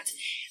of fact.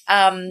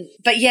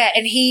 But yeah,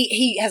 and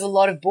he has a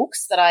lot of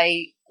books that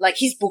like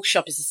his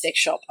bookshop is a sex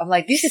shop. I'm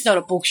like, this is not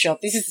a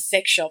bookshop. This is a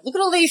sex shop. Look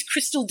at all these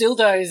crystal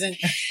dildos and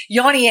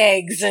yoni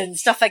eggs and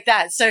stuff like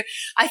that. So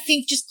I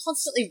think just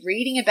constantly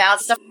reading about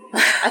stuff.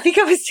 I think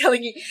I was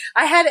telling you,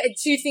 I had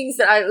two things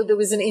there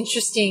was an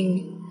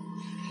interesting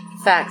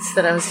fact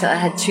that I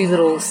had two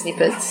little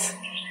snippets.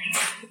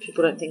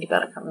 People don't think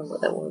about it. I can't remember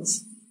what that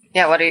was.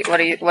 Yeah, what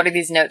are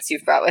these notes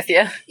you've brought with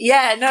you?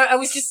 Yeah, no, I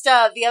was just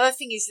the other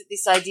thing is that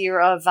this idea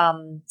of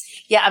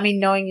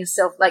knowing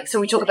yourself, like, so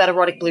we talk about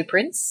erotic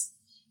blueprints,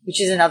 which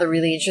is another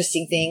really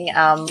interesting thing.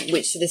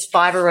 So there's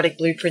 5 erotic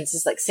blueprints.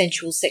 There's like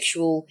sensual,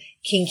 sexual,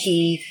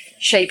 kinky,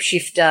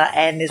 shapeshifter,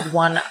 and there's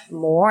one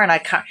more, and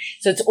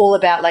so it's all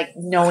about like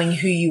knowing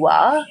who you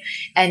are.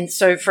 And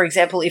so, for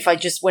example, if I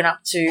went up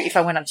to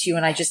you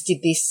and I just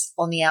did this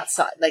on the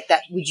outside, like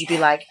that, would you be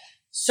like,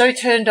 so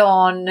turned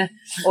on,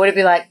 or would it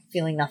be like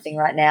feeling nothing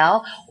right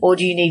now? Or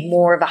do you need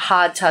more of a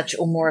hard touch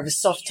or more of a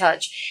soft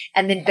touch?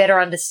 And then better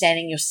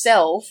understanding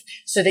yourself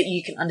so that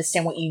you can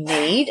understand what you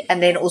need,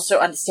 and then also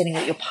understanding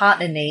what your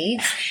partner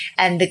needs.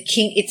 And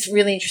it's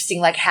really interesting,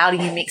 like how do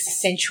you mix a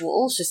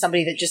sensual, so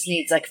somebody that just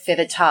needs like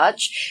feather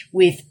touch,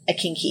 with a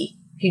kinky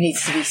who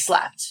needs to be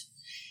slapped.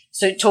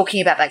 So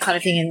talking about that kind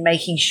of thing and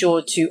making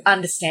sure to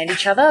understand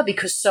each other,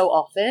 because so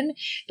often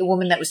the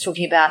woman that was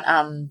talking about,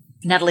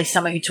 Natalie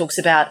Summer, who talks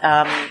about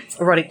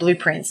erotic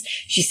blueprints,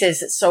 she says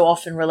that so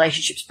often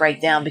relationships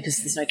break down because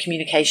there's no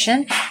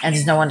communication and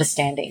there's no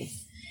understanding.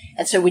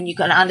 And so when you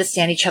can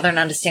understand each other and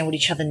understand what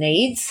each other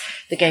needs,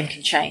 the game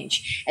can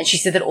change. And she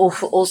said that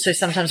also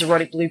sometimes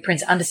erotic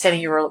blueprints,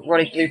 understanding your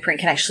erotic blueprint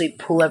can actually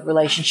pull a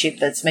relationship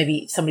that's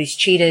maybe somebody's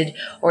cheated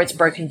or it's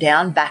broken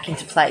down back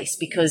into place,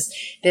 because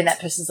then that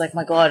person's like,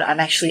 my God,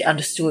 I'm actually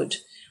understood.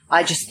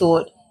 I just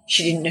thought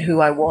she didn't know who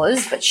I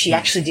was, but she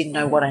actually didn't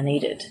know what I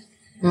needed.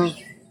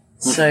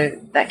 So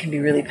that can be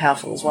really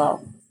powerful as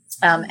well.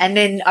 And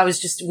then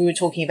we were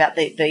talking about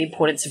the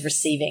importance of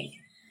receiving.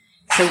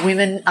 So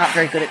women aren't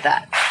very good at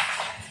that.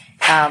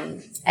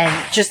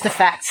 And just the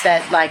fact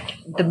that, like,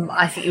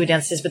 I think you were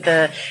downstairs,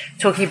 but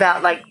talking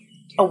about, like,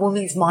 a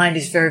woman's mind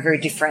is very, very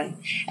different.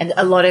 And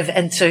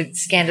so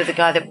Skander, the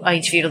guy that I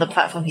interviewed on the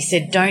platform, he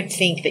said, don't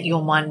think that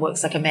your mind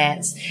works like a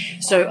man's.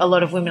 So a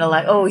lot of women are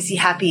like, oh, is he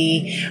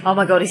happy? Oh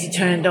my God, is he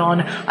turned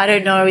on? I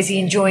don't know. Is he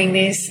enjoying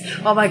this?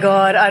 Oh my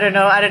God, I don't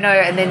know.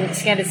 And then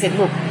Skander said,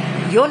 look,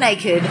 you're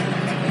naked.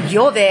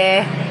 You're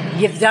there.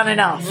 You've done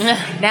enough.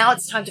 Now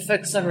it's time to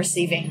focus on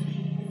receiving,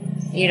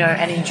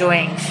 and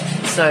enjoying.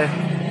 So.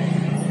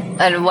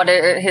 And what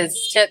are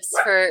his tips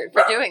for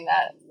doing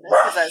that?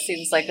 Because that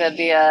seems like that'd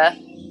be a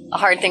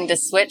hard thing to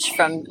switch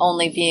from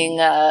only being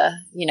a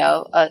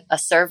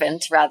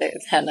servant rather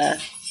than a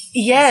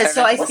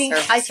So I think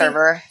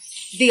server.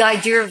 The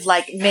idea of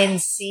like men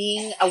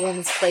seeing a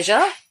woman's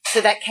pleasure. So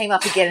that came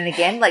up again and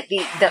again, like the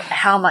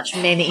how much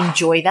men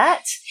enjoy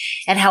that,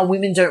 and how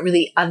women don't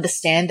really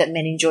understand that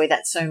men enjoy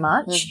that so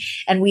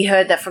much. And we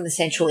heard that from the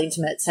Sensual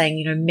Intimate,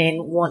 saying, men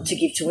want to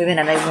give to women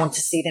and they want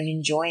to see them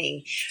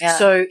enjoying. Yeah.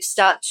 So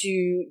start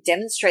to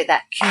demonstrate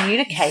that,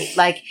 communicate.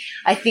 Like,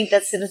 I think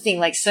that's the other thing.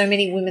 Like, so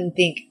many women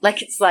think,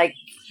 like, it's like,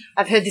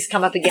 I've heard this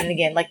come up again and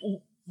again, like,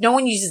 no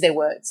one uses their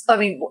words. I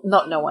mean,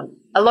 not no one.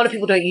 A lot of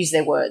people don't use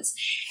their words.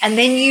 And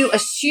then you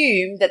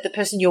assume that the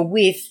person you're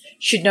with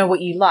should know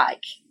what you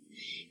like.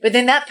 But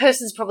then that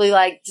person's probably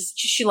like, does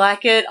she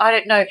like it? I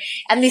don't know.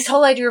 And this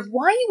whole idea of,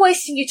 why are you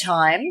wasting your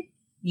time?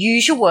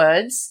 Use your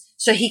words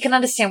so he can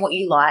understand what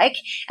you like.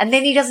 And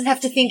then he doesn't have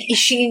to think, is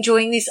she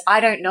enjoying this? I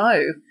don't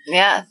know.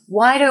 Yeah.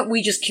 Why don't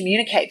we just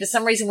communicate? For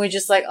some reason, we're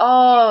just like,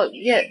 oh,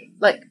 yeah,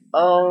 like,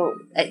 oh,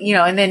 you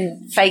know, and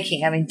then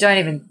faking. I mean, don't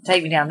even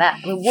take me down that.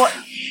 I mean, what?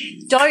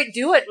 Don't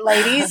do it,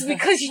 ladies,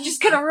 because you're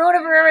just going to ruin it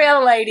for every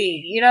other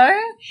lady, you know?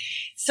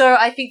 So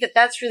I think that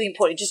that's really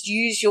important. Just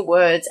use your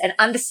words and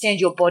understand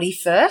your body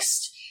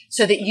first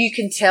so that you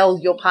can tell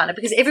your partner,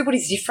 because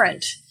everybody's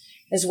different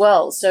as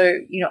well. So,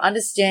 you know,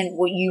 understand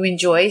what you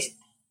enjoy,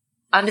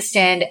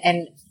 understand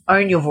and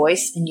own your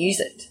voice and use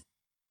it.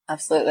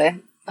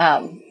 Absolutely.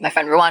 My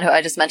friend Rowan, who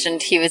I just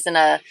mentioned, he was in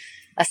a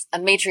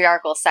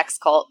matriarchal sex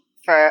cult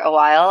for a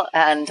while,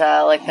 and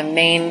like the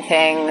main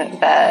thing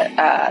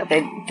that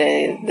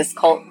this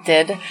cult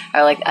did,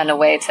 or like and a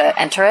way to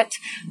enter it,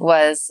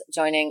 was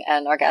joining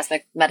an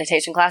orgasmic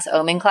meditation class,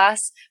 oming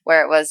class,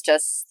 where it was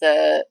just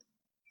the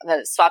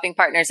swapping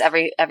partners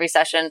every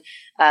session,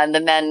 and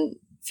the men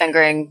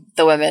fingering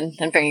the women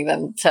and bringing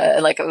them to,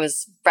 like, it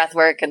was breath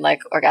work and like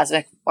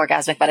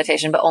orgasmic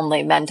meditation, but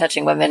only men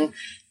touching women,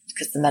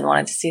 because the men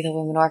wanted to see the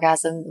women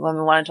orgasm, the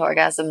women wanted to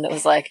orgasm. And it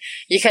was like,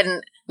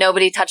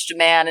 nobody touched a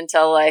man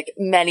until like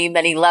many,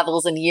 many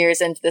levels and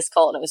years into this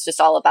cult. And it was just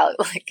all about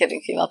like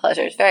giving female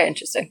pleasure. It's very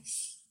interesting.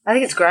 I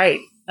think it's great.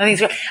 I mean,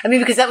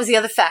 because that was the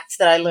other fact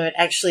that I learned,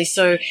 actually.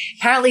 So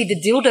apparently the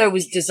dildo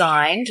was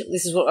designed,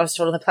 this is what I was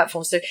told on the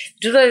platform. So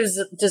dildo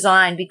was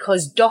designed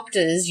because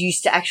doctors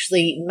used to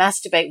actually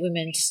masturbate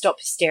women to stop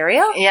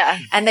hysteria. Yeah.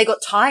 And they got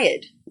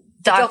tired.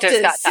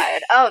 Doctors got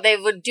tired. Oh, they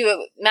would do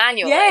it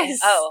manually. Yes.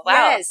 Oh, wow.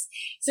 Yes.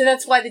 So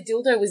that's why the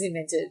dildo was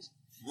invented.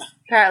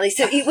 Apparently.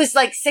 So it was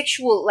like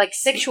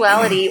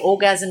sexuality,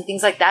 orgasm,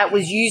 things like that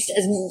was used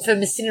for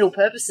medicinal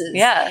purposes.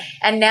 Yeah.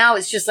 And now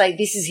it's just like,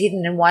 this is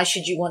hidden, and why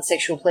should you want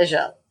sexual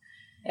pleasure?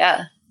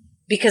 Yeah.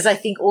 Because I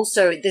think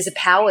also there's a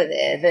power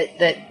there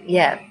that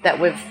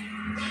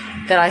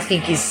I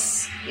think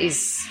is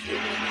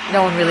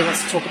no one really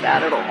wants to talk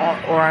about it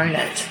or own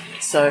it.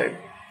 So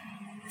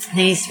there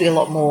needs to be a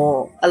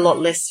lot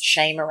less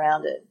shame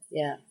around it.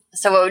 Yeah.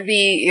 So what would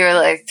be your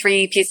like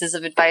 3 pieces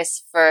of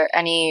advice for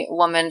any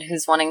woman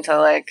who's wanting to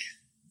like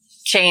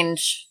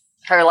change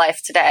her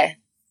life today?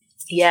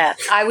 Yeah.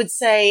 I would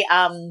say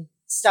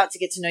start to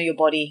get to know your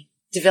body.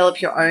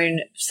 Develop your own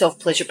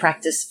self-pleasure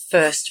practice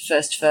first,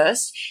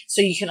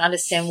 so you can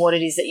understand what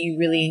it is that you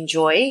really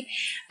enjoy.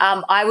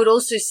 I would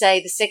also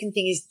say the second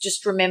thing is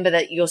just remember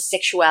that your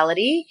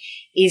sexuality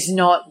is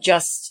not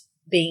just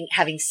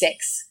having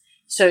sex.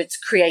 So it's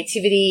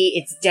creativity,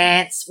 it's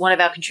dance. One of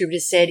our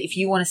contributors said, if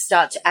you want to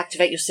start to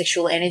activate your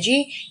sexual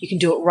energy, you can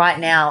do it right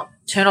now.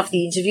 Turn off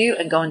the interview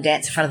and go and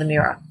dance in front of the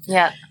mirror.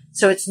 Yeah.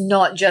 So it's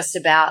not just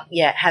about,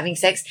 having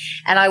sex.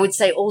 And I would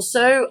say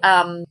also,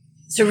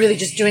 so really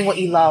just doing what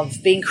you love,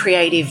 being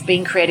creative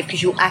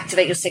because you'll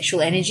activate your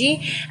sexual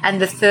energy. And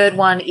the third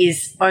one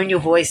is own your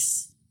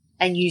voice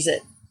and use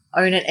it.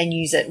 Own it and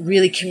use it.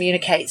 Really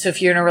communicate. So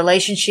if you're in a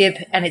relationship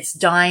and it's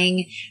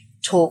dying,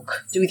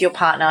 talk with your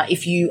partner.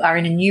 If you are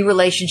in a new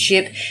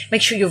relationship,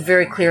 make sure you're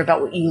very clear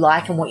about what you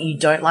like and what you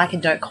don't like,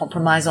 and don't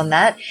compromise on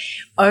that.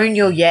 Own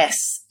your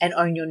yes and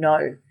own your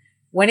no.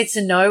 When it's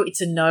a no,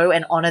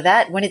 and honor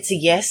that. When it's a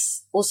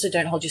yes, also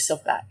don't hold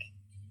yourself back.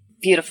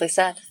 Beautifully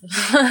said.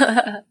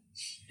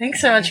 Thanks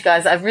so much,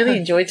 guys. I've really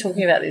enjoyed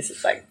talking about this.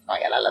 It's like, oh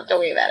my God, I love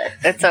talking about it.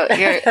 It's so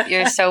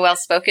you're so well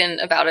spoken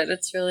about it.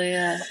 It's really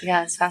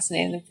it's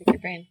fascinating to pick your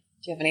brain.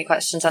 Do you have any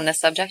questions on this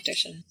subject, or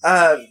should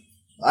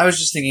I was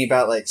just thinking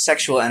about like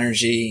sexual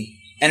energy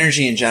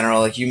in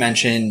general. Like you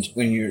mentioned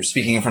when you're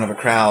speaking in front of a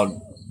crowd,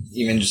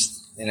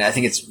 and I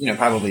think it's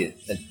probably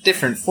a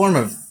different form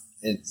of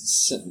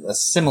it's a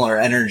similar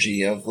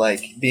energy of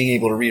like being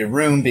able to read a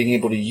room, being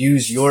able to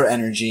use your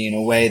energy in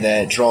a way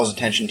that draws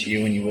attention to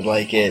you when you would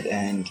like it,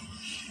 and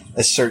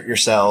assert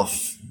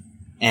yourself.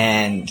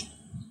 And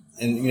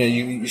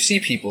you see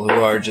people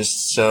who are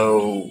just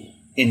so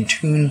in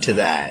tune to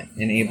that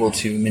and able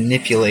to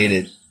manipulate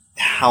it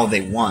how they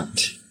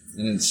want.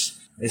 And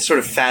it's sort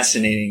of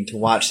fascinating to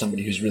watch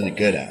somebody who's really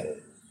good at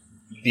it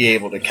be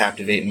able to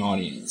captivate an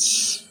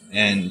audience.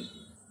 And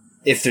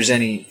if there's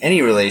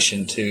any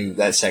relation to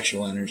that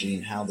sexual energy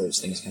and how those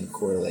things kind of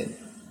correlate.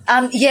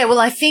 Well,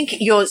 I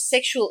think your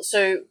sexual,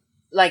 so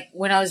like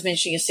when I was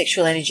mentioning your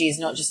sexual energy is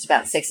not just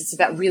about sex, it's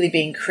about really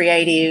being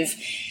creative,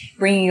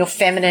 bringing your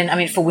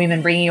feminine, for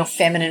women, bringing your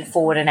feminine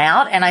forward and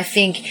out. And I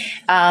think,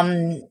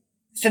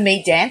 for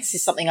me, dance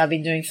is something I've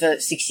been doing for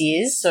 6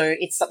 years. So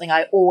it's something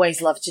I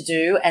always love to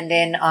do. And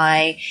then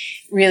I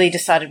really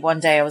decided one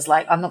day, I was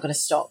like, I'm not going to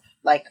stop.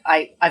 Like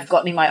I've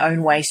gotten in my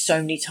own way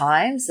so many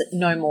times that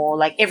no more.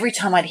 Like every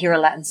time I'd hear a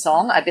Latin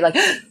song, I'd be like,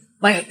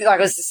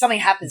 something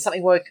happened,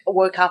 something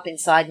woke up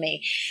inside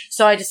me.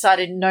 So I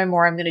decided no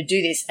more, I'm going to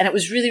do this. And it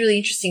was really, really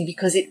interesting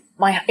because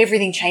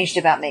everything changed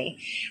about me.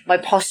 My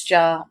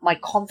posture, my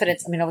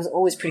confidence. I was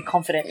always pretty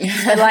confident,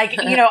 but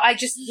I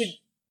just would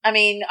I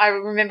mean, I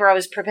remember I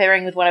was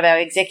preparing with one of our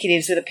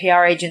executives with a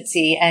PR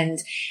agency, and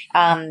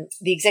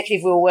the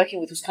executive we were working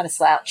with was kind of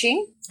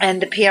slouching.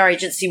 And the PR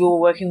agency we were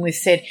working with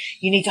said,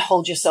 you need to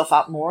hold yourself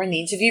up more in the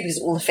interview because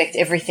it will affect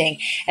everything.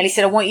 And he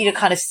said, I want you to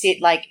kind of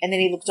sit like, and then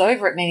he looked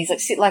over at me and he's like,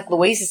 sit like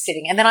Louise is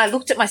sitting. And then I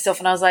looked at myself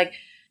and I was like,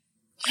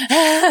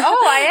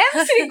 oh, I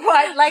am sitting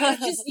quite like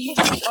you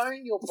just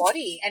own your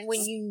body. And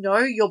when you know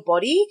your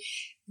body,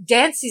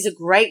 dance is a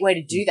great way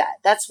to do that.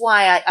 That's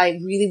why I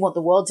really want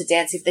the world to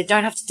dance. If they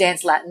don't have to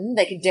dance Latin,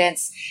 they can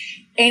dance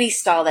any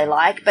style they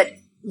like, but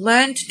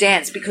learn to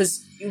dance,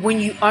 because when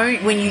you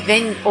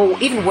then, or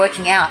even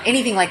working out,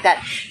 anything like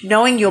that,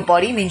 knowing your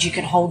body means you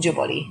can hold your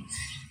body,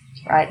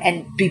 right?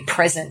 And be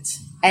present.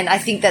 And I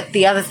think that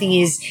the other thing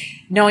is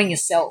knowing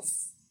yourself.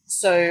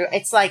 So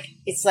it's like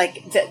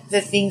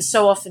the thing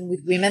so often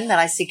with women that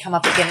I see come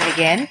up again and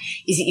again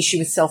is the issue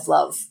with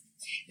self-love.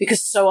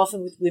 Because so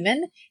often with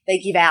women, they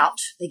give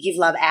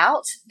love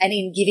out, and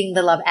in giving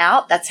the love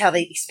out, that's how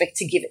they expect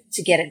to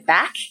get it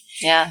back.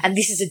 Yeah. And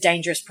this is a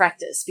dangerous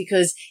practice,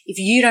 because if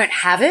you don't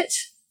have it,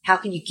 how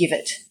can you give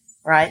it?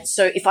 Right.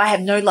 So if I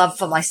have no love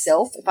for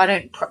myself, if I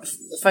don't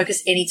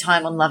focus any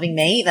time on loving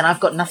me, then I've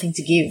got nothing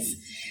to give.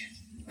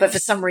 But for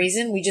some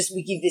reason, we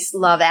give this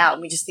love out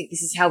and we just think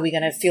this is how we're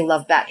going to feel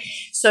love back.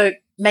 So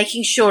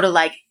making sure to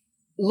like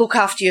look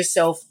after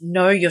yourself,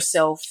 know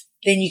yourself,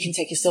 then you can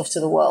take yourself to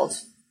the world.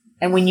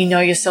 And when you know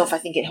yourself, I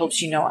think it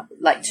helps you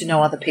to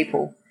know other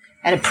people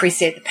and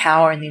appreciate the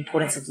power and the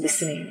importance of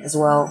listening as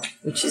well,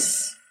 which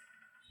is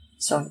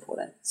so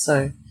important.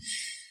 So,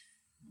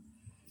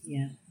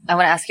 yeah. I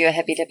want to ask you a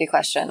hippy-dippy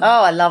question.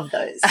 Oh, I love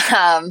those.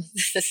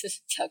 This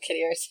is so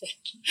kitty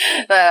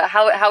but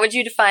how would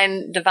you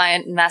define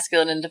divine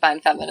masculine and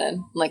divine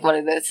feminine? Like, what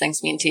do those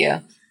things mean to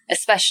you?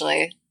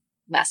 Especially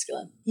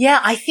masculine.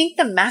 Yeah, I think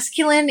the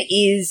masculine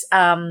is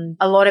a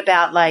lot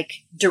about like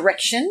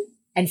direction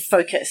and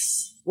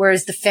focus.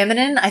 Whereas the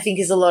feminine, I think,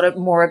 is a lot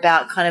more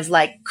about kind of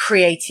like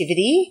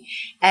creativity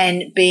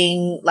and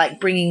bringing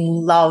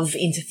love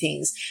into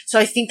things. So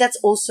I think that's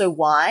also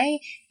why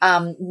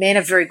men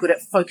are very good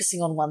at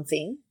focusing on one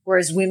thing,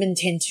 whereas women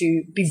tend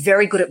to be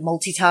very good at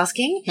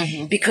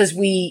multitasking because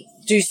we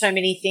do so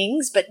many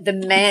things. But the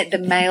men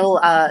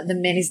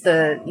is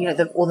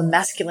the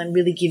masculine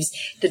really gives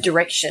the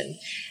direction.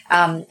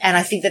 And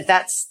I think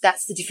that's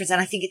the difference. And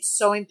I think it's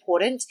so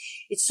important.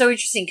 It's so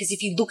interesting because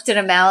if you looked at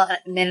a man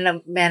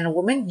and a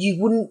woman, you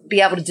wouldn't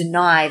be able to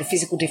deny the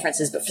physical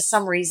differences. But for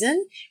some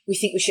reason, we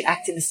think we should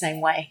act in the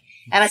same way.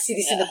 And I see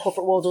this in the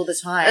corporate world all the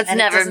time. It's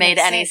never made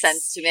any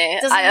sense to me.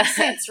 It doesn't make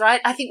sense,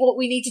 right? I think what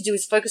we need to do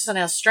is focus on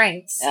our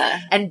strengths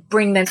and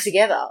bring them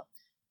together,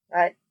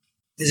 right?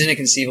 Isn't it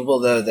conceivable,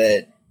 though,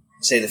 that,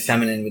 say, the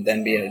feminine would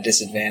then be at a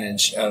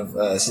disadvantage of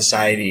a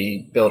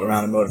society built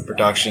around a mode of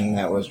production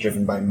that was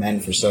driven by men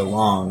for so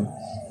long,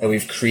 that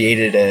we've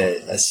created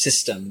a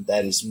system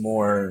that is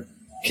more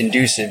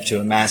conducive to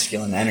a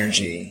masculine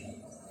energy?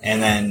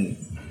 And then,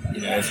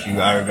 if you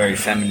are a very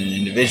feminine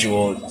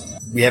individual,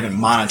 we haven't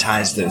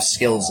monetized those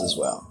skills as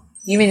well.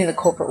 You mean in the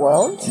corporate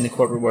world? In the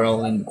corporate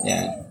world, and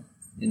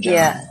in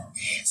general. Yeah.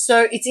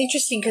 So it's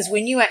interesting because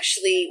when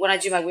I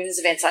do my women's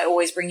events, I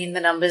always bring in the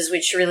numbers,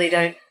 which really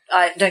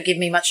don't give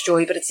me much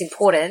joy, but it's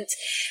important.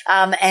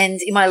 And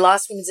in my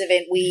last women's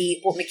event, we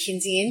brought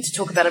McKinsey in to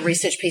talk about a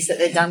research piece that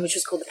they'd done, which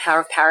was called The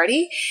Power of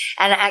Parity.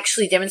 And it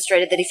actually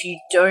demonstrated that if you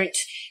don't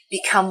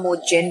become more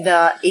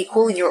gender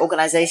equal in your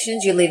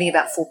organizations, you're leaving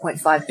about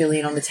 $4.5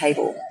 billion on the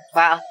table.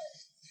 Wow.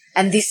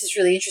 And this is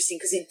really interesting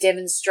because it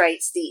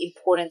demonstrates the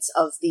importance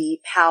of the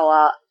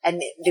power and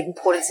the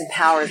importance and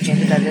power of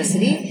gender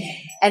diversity.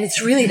 And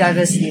it's really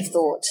diversity of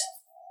thought.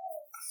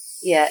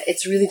 Yeah,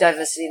 it's really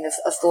diversity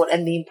of thought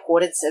and the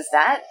importance of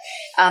that.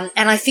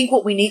 And I think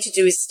what we need to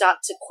do is start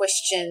to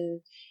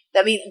question.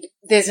 I mean,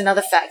 there's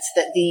another fact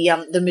that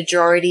the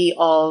majority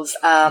of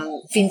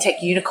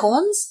fintech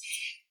unicorns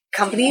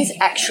companies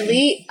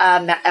actually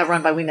are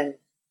run by women,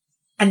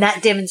 and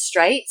that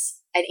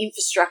demonstrates an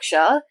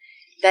infrastructure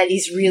that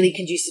is really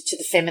conducive to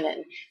the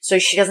feminine. So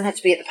she doesn't have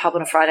to be at the pub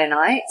on a Friday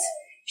night.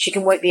 She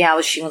can work the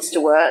hours she wants to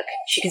work.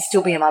 She can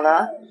still be a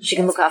mother. She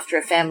can look after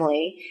her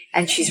family,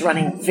 and she's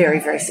running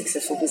very, very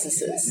successful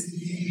businesses.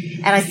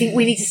 And I think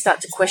we need to start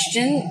to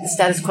question the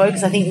status quo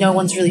because I think no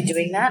one's really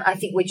doing that. I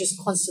think we're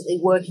just constantly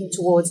working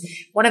towards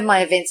one of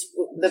my events.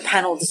 The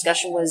panel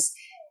discussion was,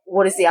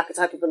 what is the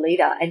archetype of a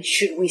leader? And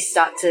should we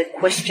start to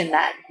question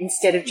that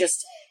instead of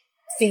just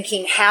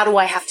thinking, how do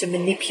I have to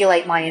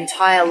manipulate my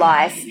entire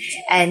life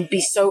and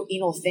be so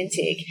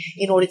inauthentic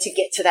in order to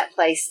get to that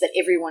place that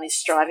everyone is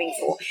striving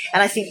for?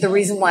 And I think the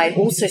reason why it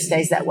also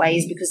stays that way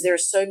is because there are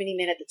so many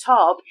men at the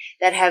top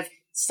that have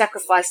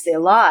sacrificed their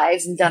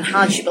lives and done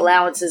hardship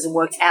allowances and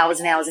worked hours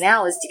and hours and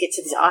hours to get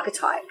to this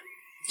archetype.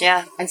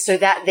 Yeah. And so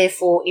that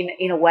therefore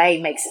in a way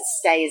makes it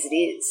stay as it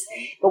is.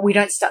 But we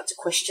don't start to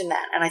question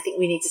that. And I think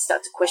we need to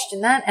start to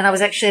question that. And I was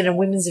actually at a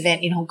women's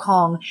event in Hong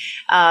Kong,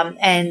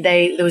 and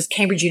there was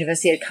Cambridge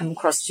University had come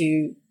across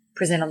to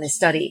present on this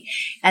study.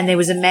 And there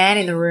was a man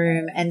in the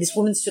room, and this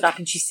woman stood up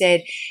and she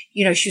said,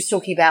 you know, she was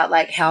talking about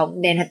like how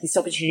men have this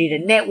opportunity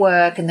to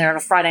network, and they're on a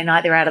Friday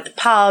night, they're out at the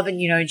pub,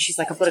 and, you know, and she's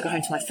like, I've got to go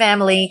home to my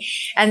family.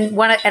 And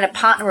a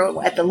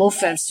partner at the law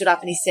firm stood up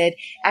and he said,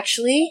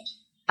 actually,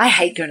 I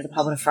hate going to the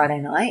pub on a Friday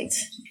night.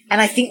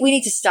 And I think we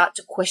need to start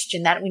to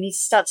question that. We need to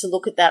start to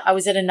look at that. I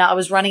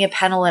was running a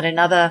panel at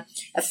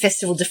a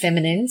Festival de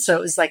Féminine. So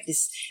it was like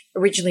this,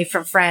 originally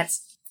from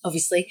France,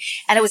 obviously.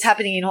 And it was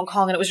happening in Hong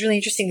Kong. And it was really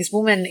interesting. This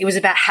woman, it was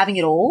about having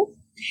it all.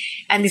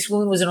 And this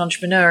woman was an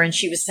entrepreneur, and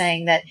she was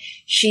saying that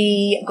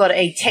she got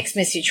a text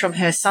message from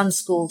her son's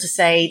school to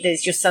say,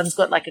 your son's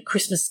got like a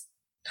Christmas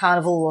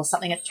carnival or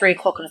something at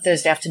 3:00 on a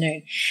Thursday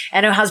afternoon.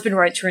 And her husband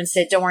wrote to her and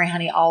said, don't worry,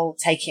 honey, I'll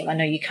take him. I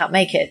know you can't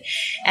make it.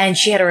 And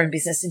she had her own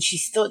business, and she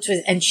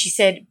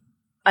said,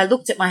 I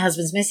looked at my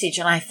husband's message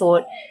and I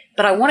thought,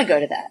 but I want to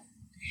go to that.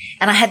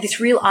 And I had this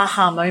real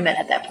aha moment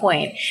at that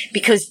point,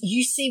 because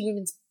you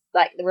see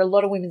there were a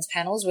lot of women's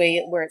panels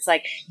where it's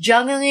like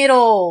juggling it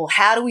all.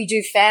 How do we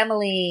do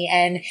family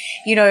and,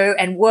 you know,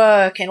 and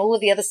work and all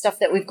of the other stuff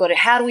that we've got?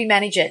 How do we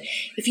manage it?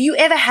 If you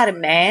ever had a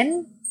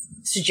man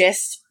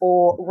suggest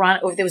or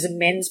if there was a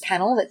men's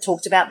panel that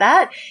talked about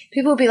that,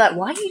 people would be like,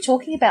 why are you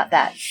talking about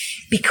that?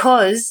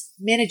 Because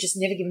men are just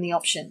never given the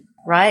option,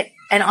 right?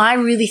 And I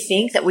really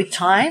think that with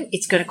time,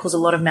 it's going to cause a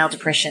lot of male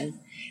depression,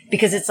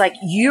 because it's like,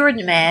 you're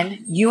the man,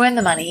 you earn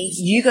the money,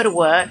 you go to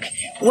work.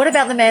 What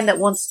about the man that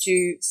wants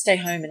to stay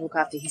home and look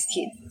after his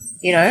kid?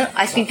 You know,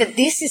 I think that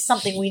this is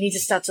something we need to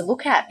start to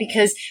look at,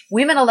 because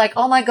women are like,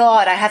 oh my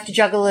God, I have to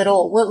juggle it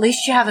all. Well, at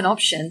least you have an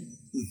option.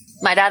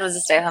 My dad was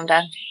a stay-at-home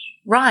dad.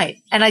 Right.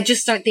 And I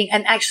just don't think,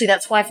 and actually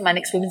that's why for my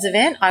next women's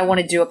event, I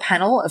want to do a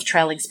panel of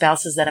trailing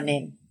spouses that are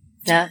men.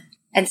 Yeah.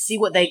 And see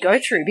what they go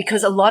through,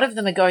 because a lot of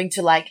them are going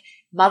to like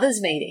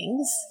mothers'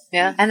 meetings.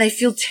 Yeah. And they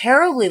feel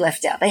terribly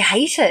left out. They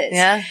hate it.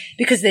 Yeah.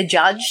 Because they're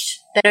judged.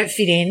 They don't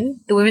fit in.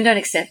 The women don't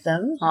accept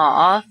them.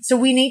 Aw. So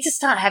we need to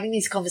start having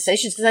these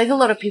conversations, because I think a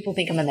lot of people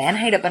think I'm a man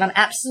hater, but I'm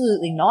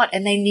absolutely not.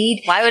 And they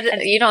need. Why would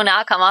you don't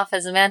now come off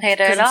as a man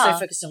hater at I'm all? so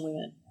focused on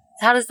women.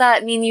 How does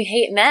that mean you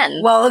hate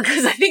men? Well,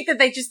 because I think that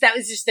that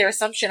was just their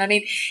assumption. I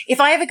mean, if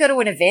I ever go to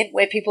an event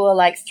where people are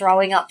like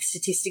throwing up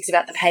statistics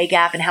about the pay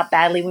gap and how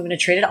badly women are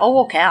treated, I'll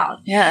walk out.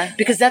 Yeah.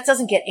 Because that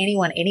doesn't get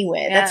anyone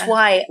anywhere. Yeah. That's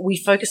why we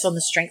focus on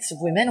the strengths of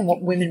women and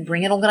what women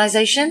bring in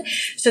organization,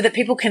 so that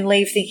people can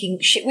leave thinking,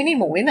 shit, we need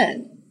more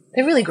women.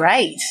 They're really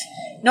great.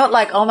 Not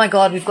like, oh my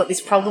God, we've got this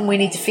problem we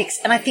need to fix.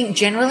 And I think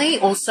generally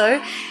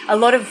also a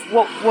lot of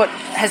what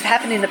has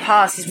happened in the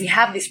past is we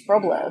have this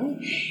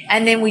problem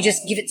and then we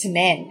just give it to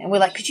men and we're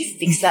like, could you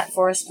fix that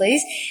for us,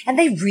 please? And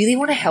they really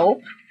want to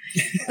help,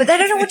 but they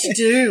don't know what to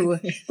do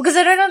because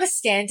they don't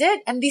understand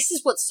it. And this is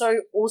what's so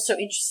also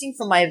interesting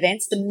from my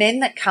events. The men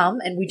that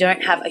come, and we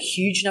don't have a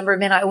huge number of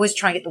men. I always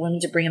try and get the women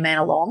to bring a man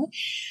along.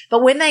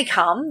 But when they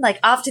come, like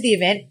after the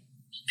event,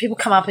 people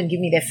come up and give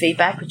me their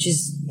feedback, which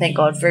is, thank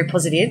God, very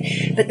positive.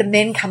 But the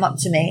men come up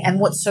to me, and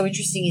what's so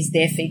interesting is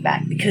their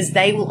feedback, because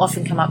they will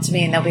often come up to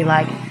me and they'll be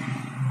like,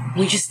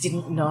 we just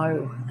didn't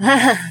know. We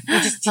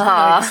just didn't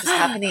know this was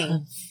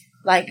happening.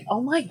 Like,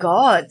 oh my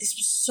God, this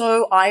was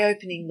so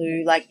eye-opening,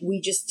 Lou. Like,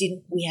 we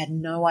had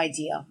no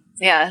idea.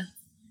 Yeah.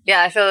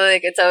 Yeah, I feel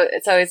like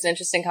it's always an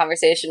interesting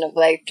conversation of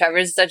like,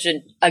 Trevor's such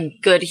a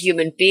good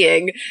human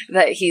being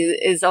that he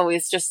is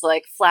always just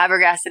like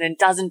flabbergasted and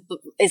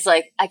is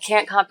like, I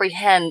can't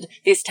comprehend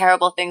these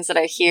terrible things that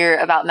I hear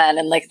about men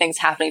and like things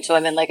happening to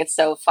women. Like it's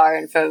so far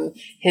and from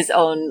his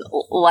own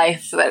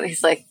life that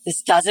he's like,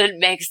 this doesn't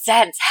make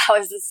sense. How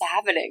is this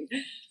happening?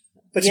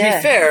 But to be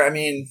fair, I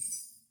mean,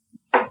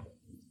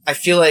 I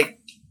feel like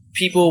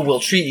people will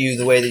treat you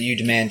the way that you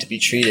demand to be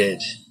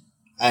treated.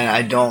 And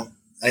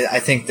I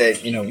think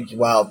that, you know,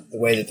 while the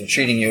way that they're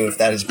treating you, if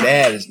that is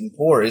bad and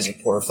poor, is a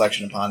poor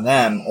reflection upon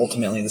them,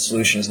 ultimately the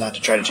solution is not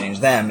to try to change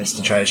them, it's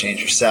to try to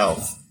change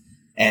yourself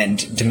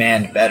and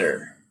demand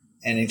better.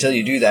 And until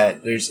you do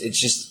that, you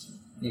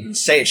can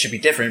say it should be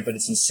different, but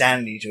it's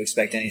insanity to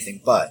expect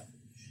anything but.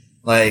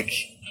 Like,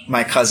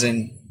 my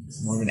cousin,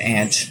 more of an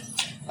aunt,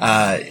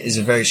 is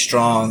a very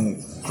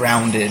strong,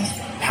 grounded,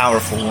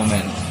 powerful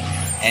woman.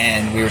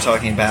 And we were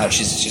talking about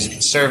she's a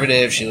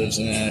conservative. She lives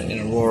in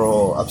a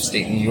rural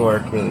upstate New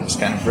York, where it's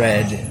kind of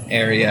red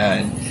area.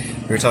 And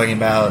we were talking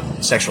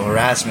about sexual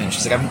harassment.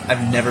 She's like,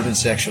 I've never been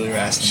sexually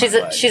harassed. She's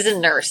a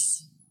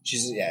nurse.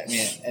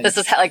 This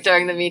was like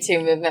during the Me Too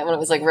movement when it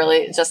was like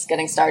really just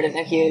getting started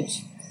and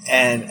huge.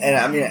 And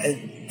I mean,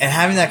 and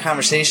having that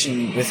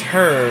conversation with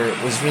her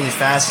was really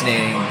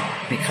fascinating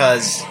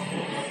because,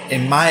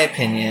 in my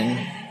opinion,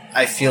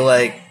 I feel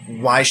like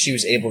why she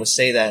was able to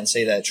say that and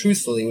say that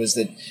truthfully was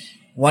that,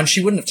 one,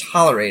 she wouldn't have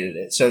tolerated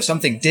it. So if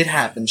something did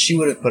happen, she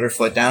would have put her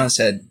foot down and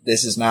said,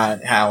 this is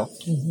not how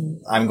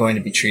I'm going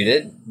to be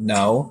treated.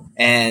 No.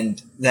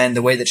 And then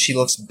the way that she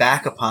looks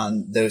back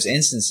upon those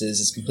instances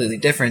is completely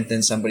different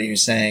than somebody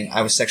who's saying,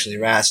 I was sexually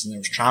harassed and there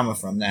was trauma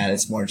from that.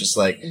 It's more just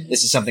like,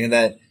 this is something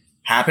that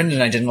happened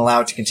and I didn't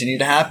allow it to continue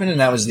to happen, and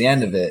that was the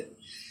end of it.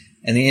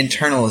 And the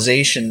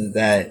internalization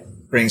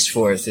that brings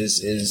forth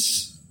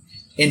is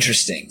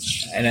interesting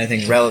and I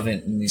think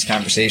relevant in these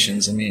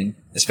conversations. I mean,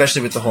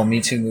 especially with the whole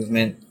Me Too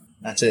movement,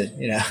 not to,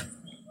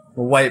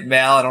 a white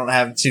male, I don't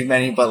have too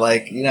many, but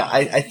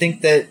I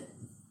think that,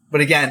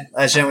 but again,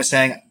 as Jen was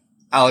saying,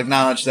 I'll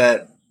acknowledge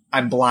that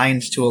I'm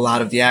blind to a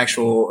lot of the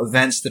actual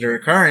events that are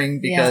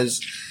occurring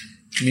because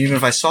even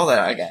if I saw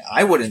that,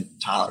 I wouldn't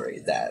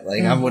tolerate that.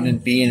 Like, I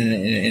wouldn't be in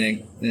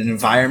an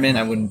environment.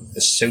 I wouldn't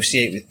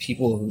associate with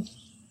people who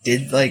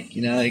did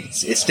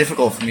it's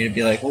difficult for me to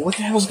be like, well, what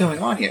the hell's going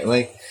on here?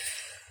 Like,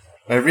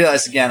 I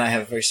realized again, I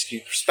have a very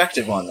skewed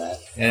perspective on that.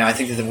 And I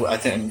think that I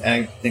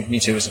think Me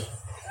Too is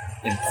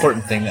an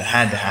important thing that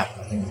had to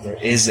happen. I think there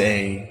is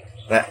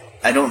but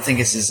I don't think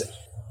it's as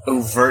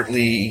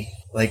overtly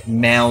like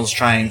males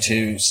trying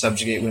to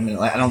subjugate women.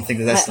 I don't think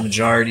that that's the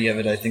majority of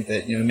it. I think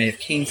that, it may have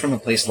came from a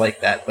place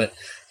like that, but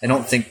I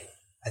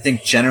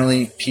think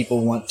generally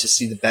people want to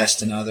see the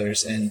best in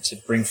others and to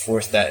bring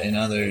forth that in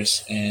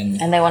others. And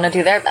they want to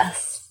do their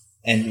best.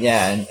 And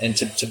and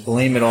to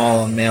blame it all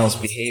on males'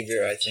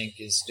 behavior, I think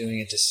is doing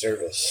a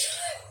disservice.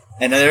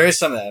 And there is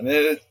some of that. I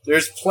mean,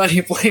 there's plenty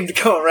of blame to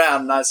go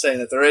around. I'm not saying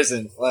that there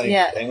isn't.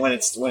 And when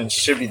it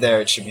should be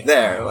there, it should be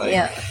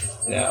there.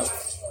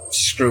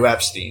 Screw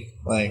Epstein.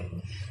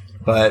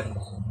 But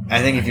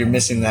I think if you're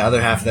missing the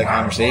other half of that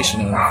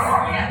conversation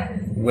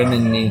of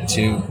women need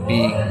to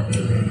be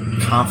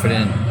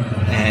confident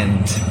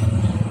and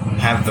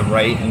have the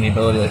right and the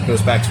ability, that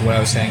goes back to what I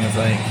was saying of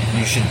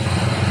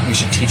we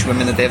should teach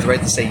women that they have the right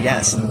to say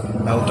yes and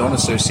don't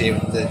associate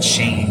with the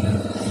shame.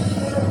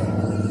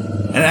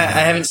 And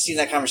I haven't seen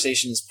that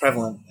conversation as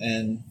prevalent,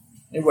 and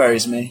it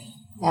worries me.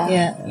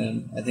 Yeah.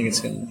 And I think it's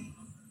going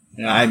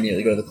to, I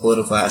immediately go to the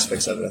political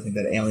aspects of it. I think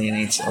that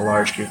alienates a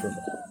large group of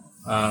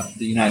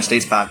the United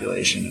States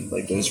population,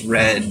 like those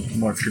red,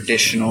 more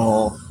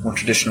traditional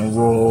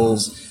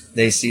roles.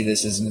 They see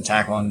this as an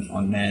attack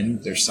on men,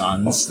 their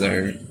sons,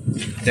 their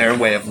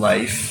way of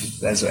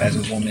life as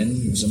a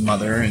woman who's a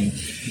mother, and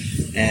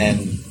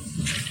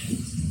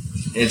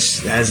it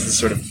has this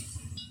sort of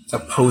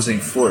opposing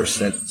force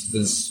that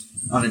is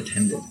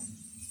unintended.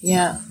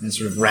 Yeah. And it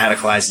sort of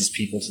radicalizes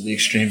people to the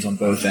extremes on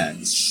both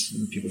ends.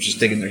 And people just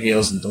dig in their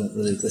heels and don't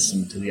really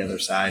listen to the other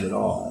side at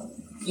all.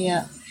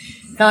 Yeah.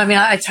 No, I mean,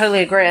 I totally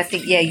agree. I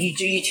think, you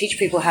teach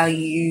people how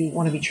you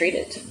want to be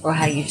treated or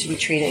how you to be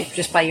treated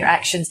just by your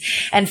actions.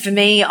 And for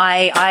me,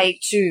 I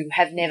too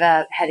have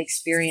never had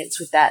experience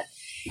with that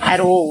at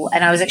all.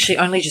 And I was actually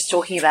only just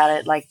talking about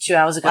it like 2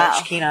 hours ago at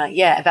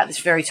Shakina, about this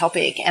very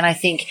topic. And I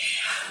think,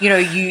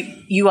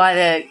 you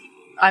either,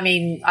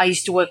 I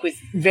used to work with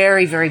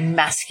very, very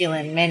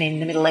masculine men in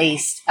the Middle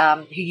East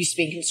who used to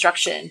be in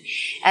construction.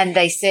 And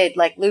they said,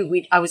 like, Lou,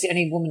 I was the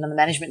only woman on the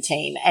management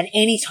team. And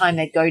any time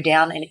they'd go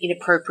down an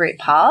inappropriate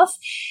path,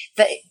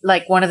 that,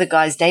 like one of the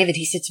guys, David,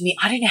 he said to me,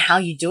 I don't know how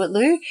you do it,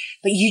 Lou,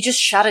 but you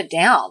just shut it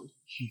down.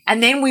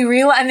 And then we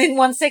realize, and then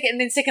 1 second,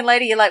 and then second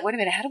later, you're like, wait a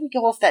minute, how do we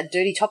go off that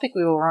dirty topic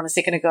we were on a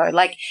second ago?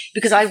 Like,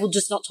 because I will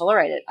just not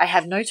tolerate it. I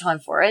have no time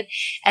for it.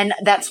 And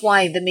that's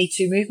why the Me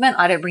Too movement,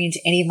 I don't bring into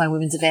any of my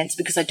women's events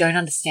because I don't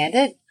understand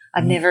it.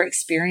 I've never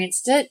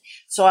experienced it.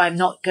 So I'm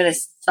not going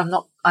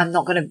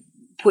to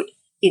put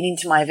it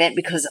into my event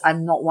because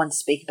I'm not one to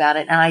speak about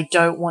it. And I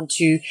don't want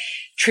to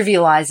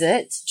trivialize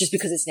it just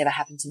because it's never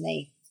happened to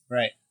me.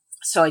 Right.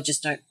 So I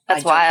just don't.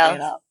 That's wild.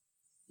 Bring it up.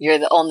 You're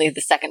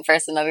the second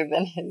person other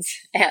than his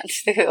aunt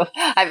who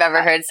I've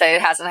ever heard say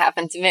it hasn't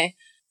happened to me.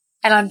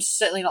 And I'm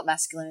certainly not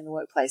masculine in the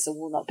workplace. I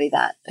will not be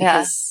that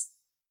because,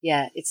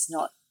 it's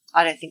not,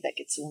 I don't think that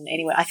gets on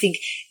anywhere. I think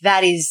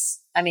that is,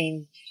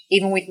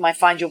 even with my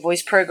Find Your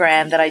Voice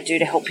program that I do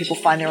to help people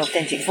find their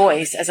authentic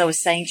voice, as I was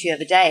saying to you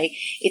the other day,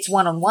 it's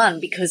one-on-one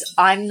because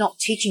I'm not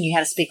teaching you how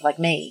to speak like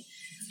me.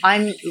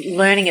 I'm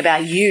learning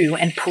about you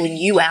and pulling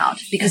you out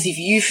because if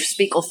you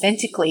speak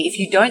authentically, if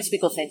you don't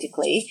speak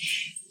authentically,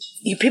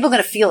 people are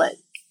going to feel it.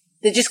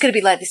 They're just going to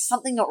be like, there's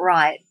something not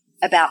right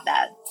about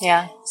that.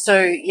 Yeah. So,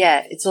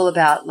 it's all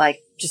about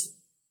just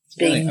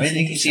being. I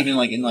think it's even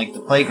in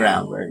the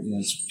playground where,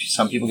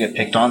 some people get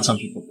picked on, some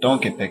people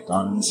don't get picked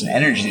on. And it's an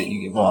energy that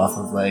you give off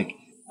of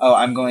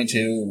I'm going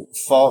to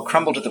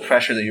crumble to the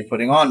pressure that you're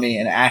putting on me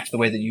and act the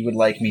way that you would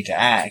like me to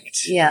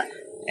act. Yeah.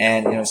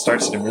 And, it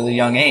starts at a really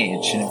young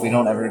age. And if we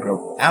don't ever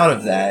grow out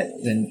of that,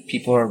 then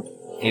people are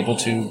able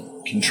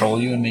to control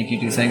you and make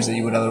you do things that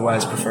you would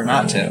otherwise prefer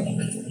not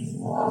to.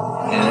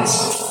 And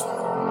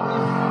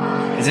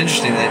it's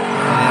interesting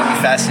that it'll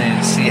be fascinating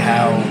to see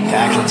how to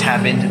actually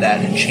tap into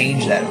that and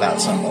change that about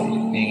somebody,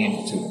 being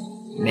able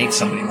to make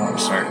somebody more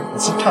assertive.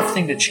 It's a tough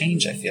thing to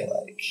change, I feel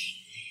like.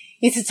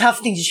 It's a tough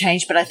thing to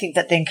change, but I think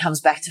that then comes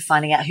back to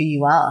finding out who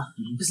you are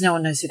because no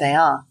one knows who they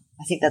are.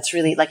 I think that's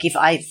really if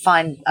I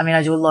find,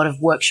 I do a lot of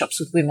workshops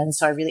with women,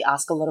 so I really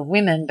ask a lot of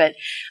women, but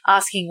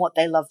asking what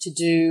they love to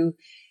do,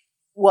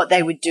 what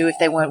they would do if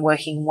they weren't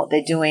working, what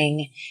they're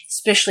doing,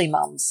 especially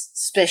mums.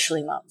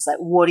 Like,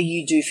 what do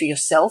you do for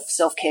yourself?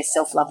 Self-care,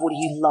 self-love. What do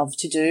you love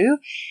to do?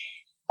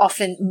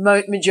 Often,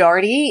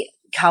 majority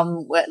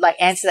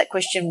answer that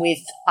question with,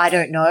 I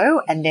don't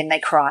know, and then they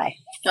cry.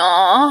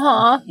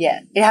 Aww. Yeah,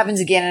 it happens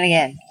again and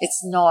again.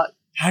 It's not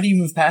how do you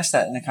move past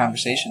that in a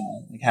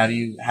conversation? Like, how do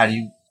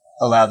you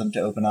allow them to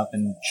open up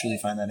and truly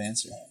find that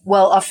answer?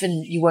 Well,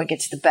 often you won't get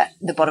to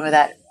the bottom of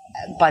that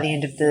by the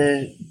end of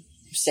the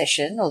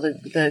session or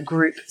the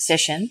group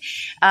session.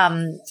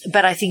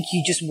 But I think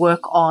you just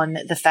work on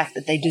the fact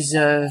that they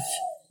deserve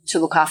to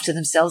look after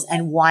themselves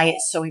and why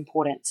it's so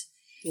important.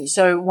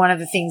 So one of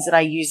the things that I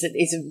use that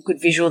is a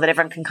good visual that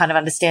everyone can kind of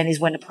understand is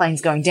when a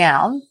plane's going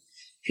down,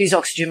 whose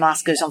oxygen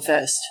mask goes on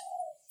first?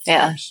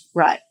 Yeah.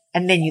 Right.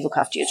 And then you look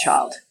after your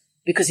child.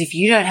 Because if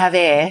you don't have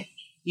air,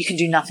 you can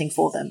do nothing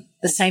for them.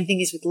 The same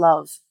thing is with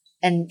love.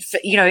 And,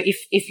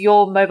 if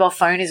your mobile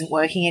phone isn't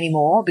working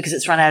anymore because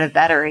it's run out of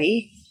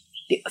battery,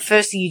 the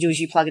first thing you do is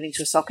you plug it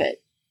into a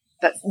socket.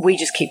 But we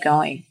just keep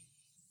going.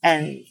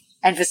 And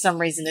for some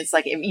reason, it's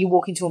like you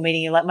walk into a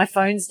meeting, you're like, my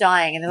phone's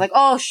dying. And they're like,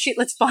 oh, shit,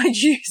 let's find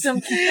you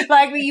some.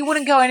 Like, you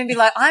wouldn't go in and be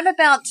like, I'm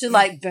about to,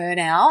 like, burn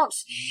out.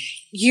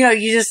 You're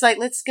just like,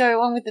 let's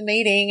go on with the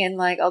meeting. And,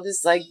 like, I'll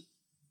just, like,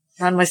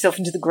 run myself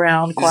into the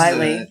ground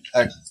quietly.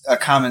 A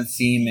common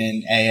theme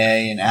in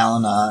AA and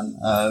Al-Anon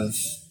of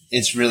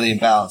it's really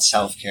about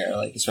self-care,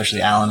 like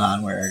especially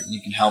Al-Anon, where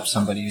you can help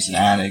somebody who's an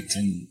addict,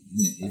 and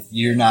if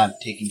you're not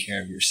taking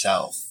care of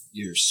yourself,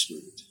 you're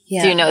screwed.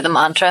 Yeah. Do you know the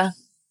mantra?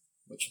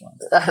 Which one?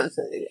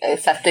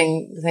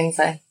 Accepting the things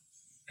I...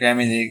 Grant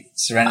me the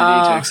serenity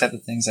to accept the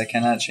things I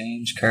cannot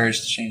change, courage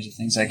to change the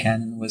things I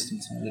can, and the wisdom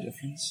to know the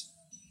difference.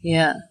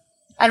 Yeah.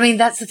 I mean,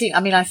 that's the thing.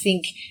 I mean, I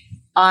think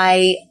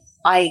I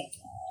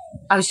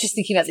was just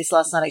thinking about this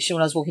last night, actually,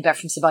 when I was walking back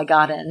from Sabai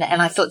Garden,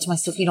 and I thought to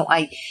myself,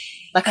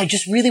 I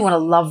just really want to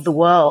love the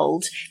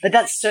world, but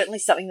that's certainly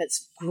something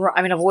that's,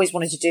 I've always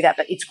wanted to do that,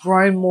 but it's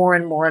grown more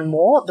and more and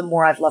more the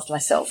more I've loved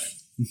myself.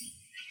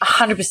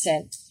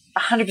 100%.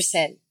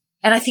 100%.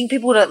 And I think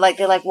people they're like,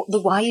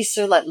 why are you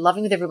so like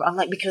loving with everyone? I'm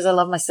like, because I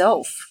love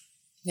myself.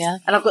 Yeah.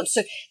 And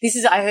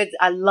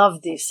I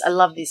love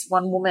this.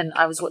 One woman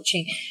I was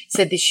watching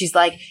said this. She's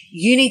like,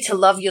 you need to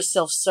love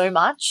yourself so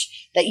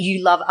much that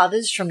you love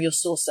others from your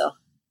saucer.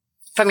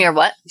 From your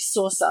what?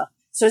 Saucer.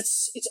 So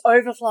it's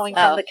overflowing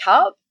from the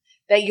cup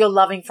that you're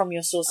loving from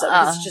your saucer.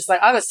 It's just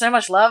like, I got so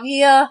much love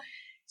here.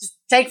 Just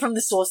take from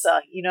the saucer,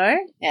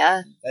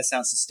 Yeah. That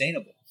sounds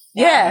sustainable.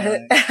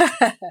 Yeah.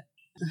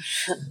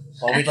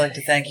 Well, we'd like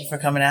to thank you for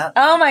coming out.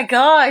 Oh my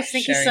gosh.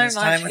 Thank you Sharing so this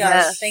much, time with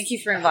guys. us. Thank you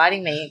for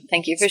inviting me.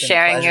 Thank you for It's been a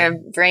sharing pleasure.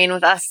 your brain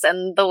with us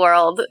and the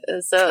world.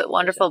 It's a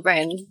wonderful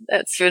brain.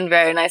 It's been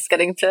very nice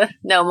getting to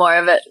know more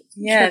of it.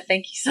 Yeah.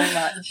 Thank you so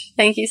much.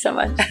 Thank you so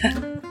much.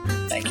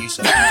 Thank you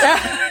so much.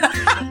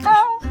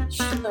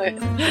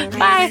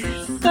 Bye.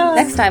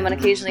 Next time on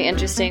Occasionally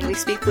Interesting, we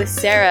speak with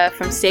Sarah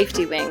from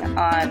Safety Wing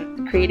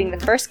on creating the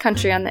first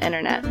country on the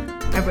internet.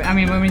 I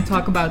mean, when we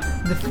talk about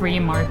the free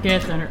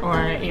market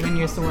or even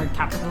use the word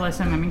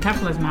capitalism,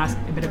 capitalism has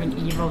a bit of an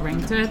evil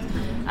ring to it.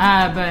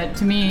 But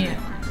to me,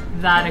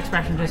 that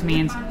expression just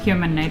means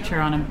human nature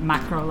on a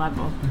macro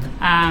level.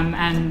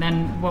 And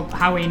then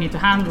how we need to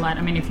handle it.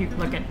 If you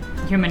look at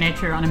human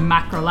nature on a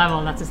macro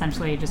level, that's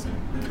essentially just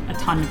a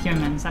ton of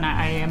humans. And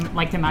I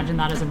like to imagine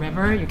that as a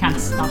river. You can't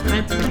stop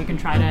it, but you can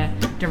try to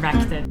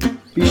direct it.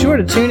 Be sure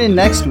to tune in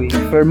next week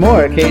for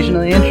more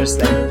Occasionally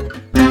Interesting.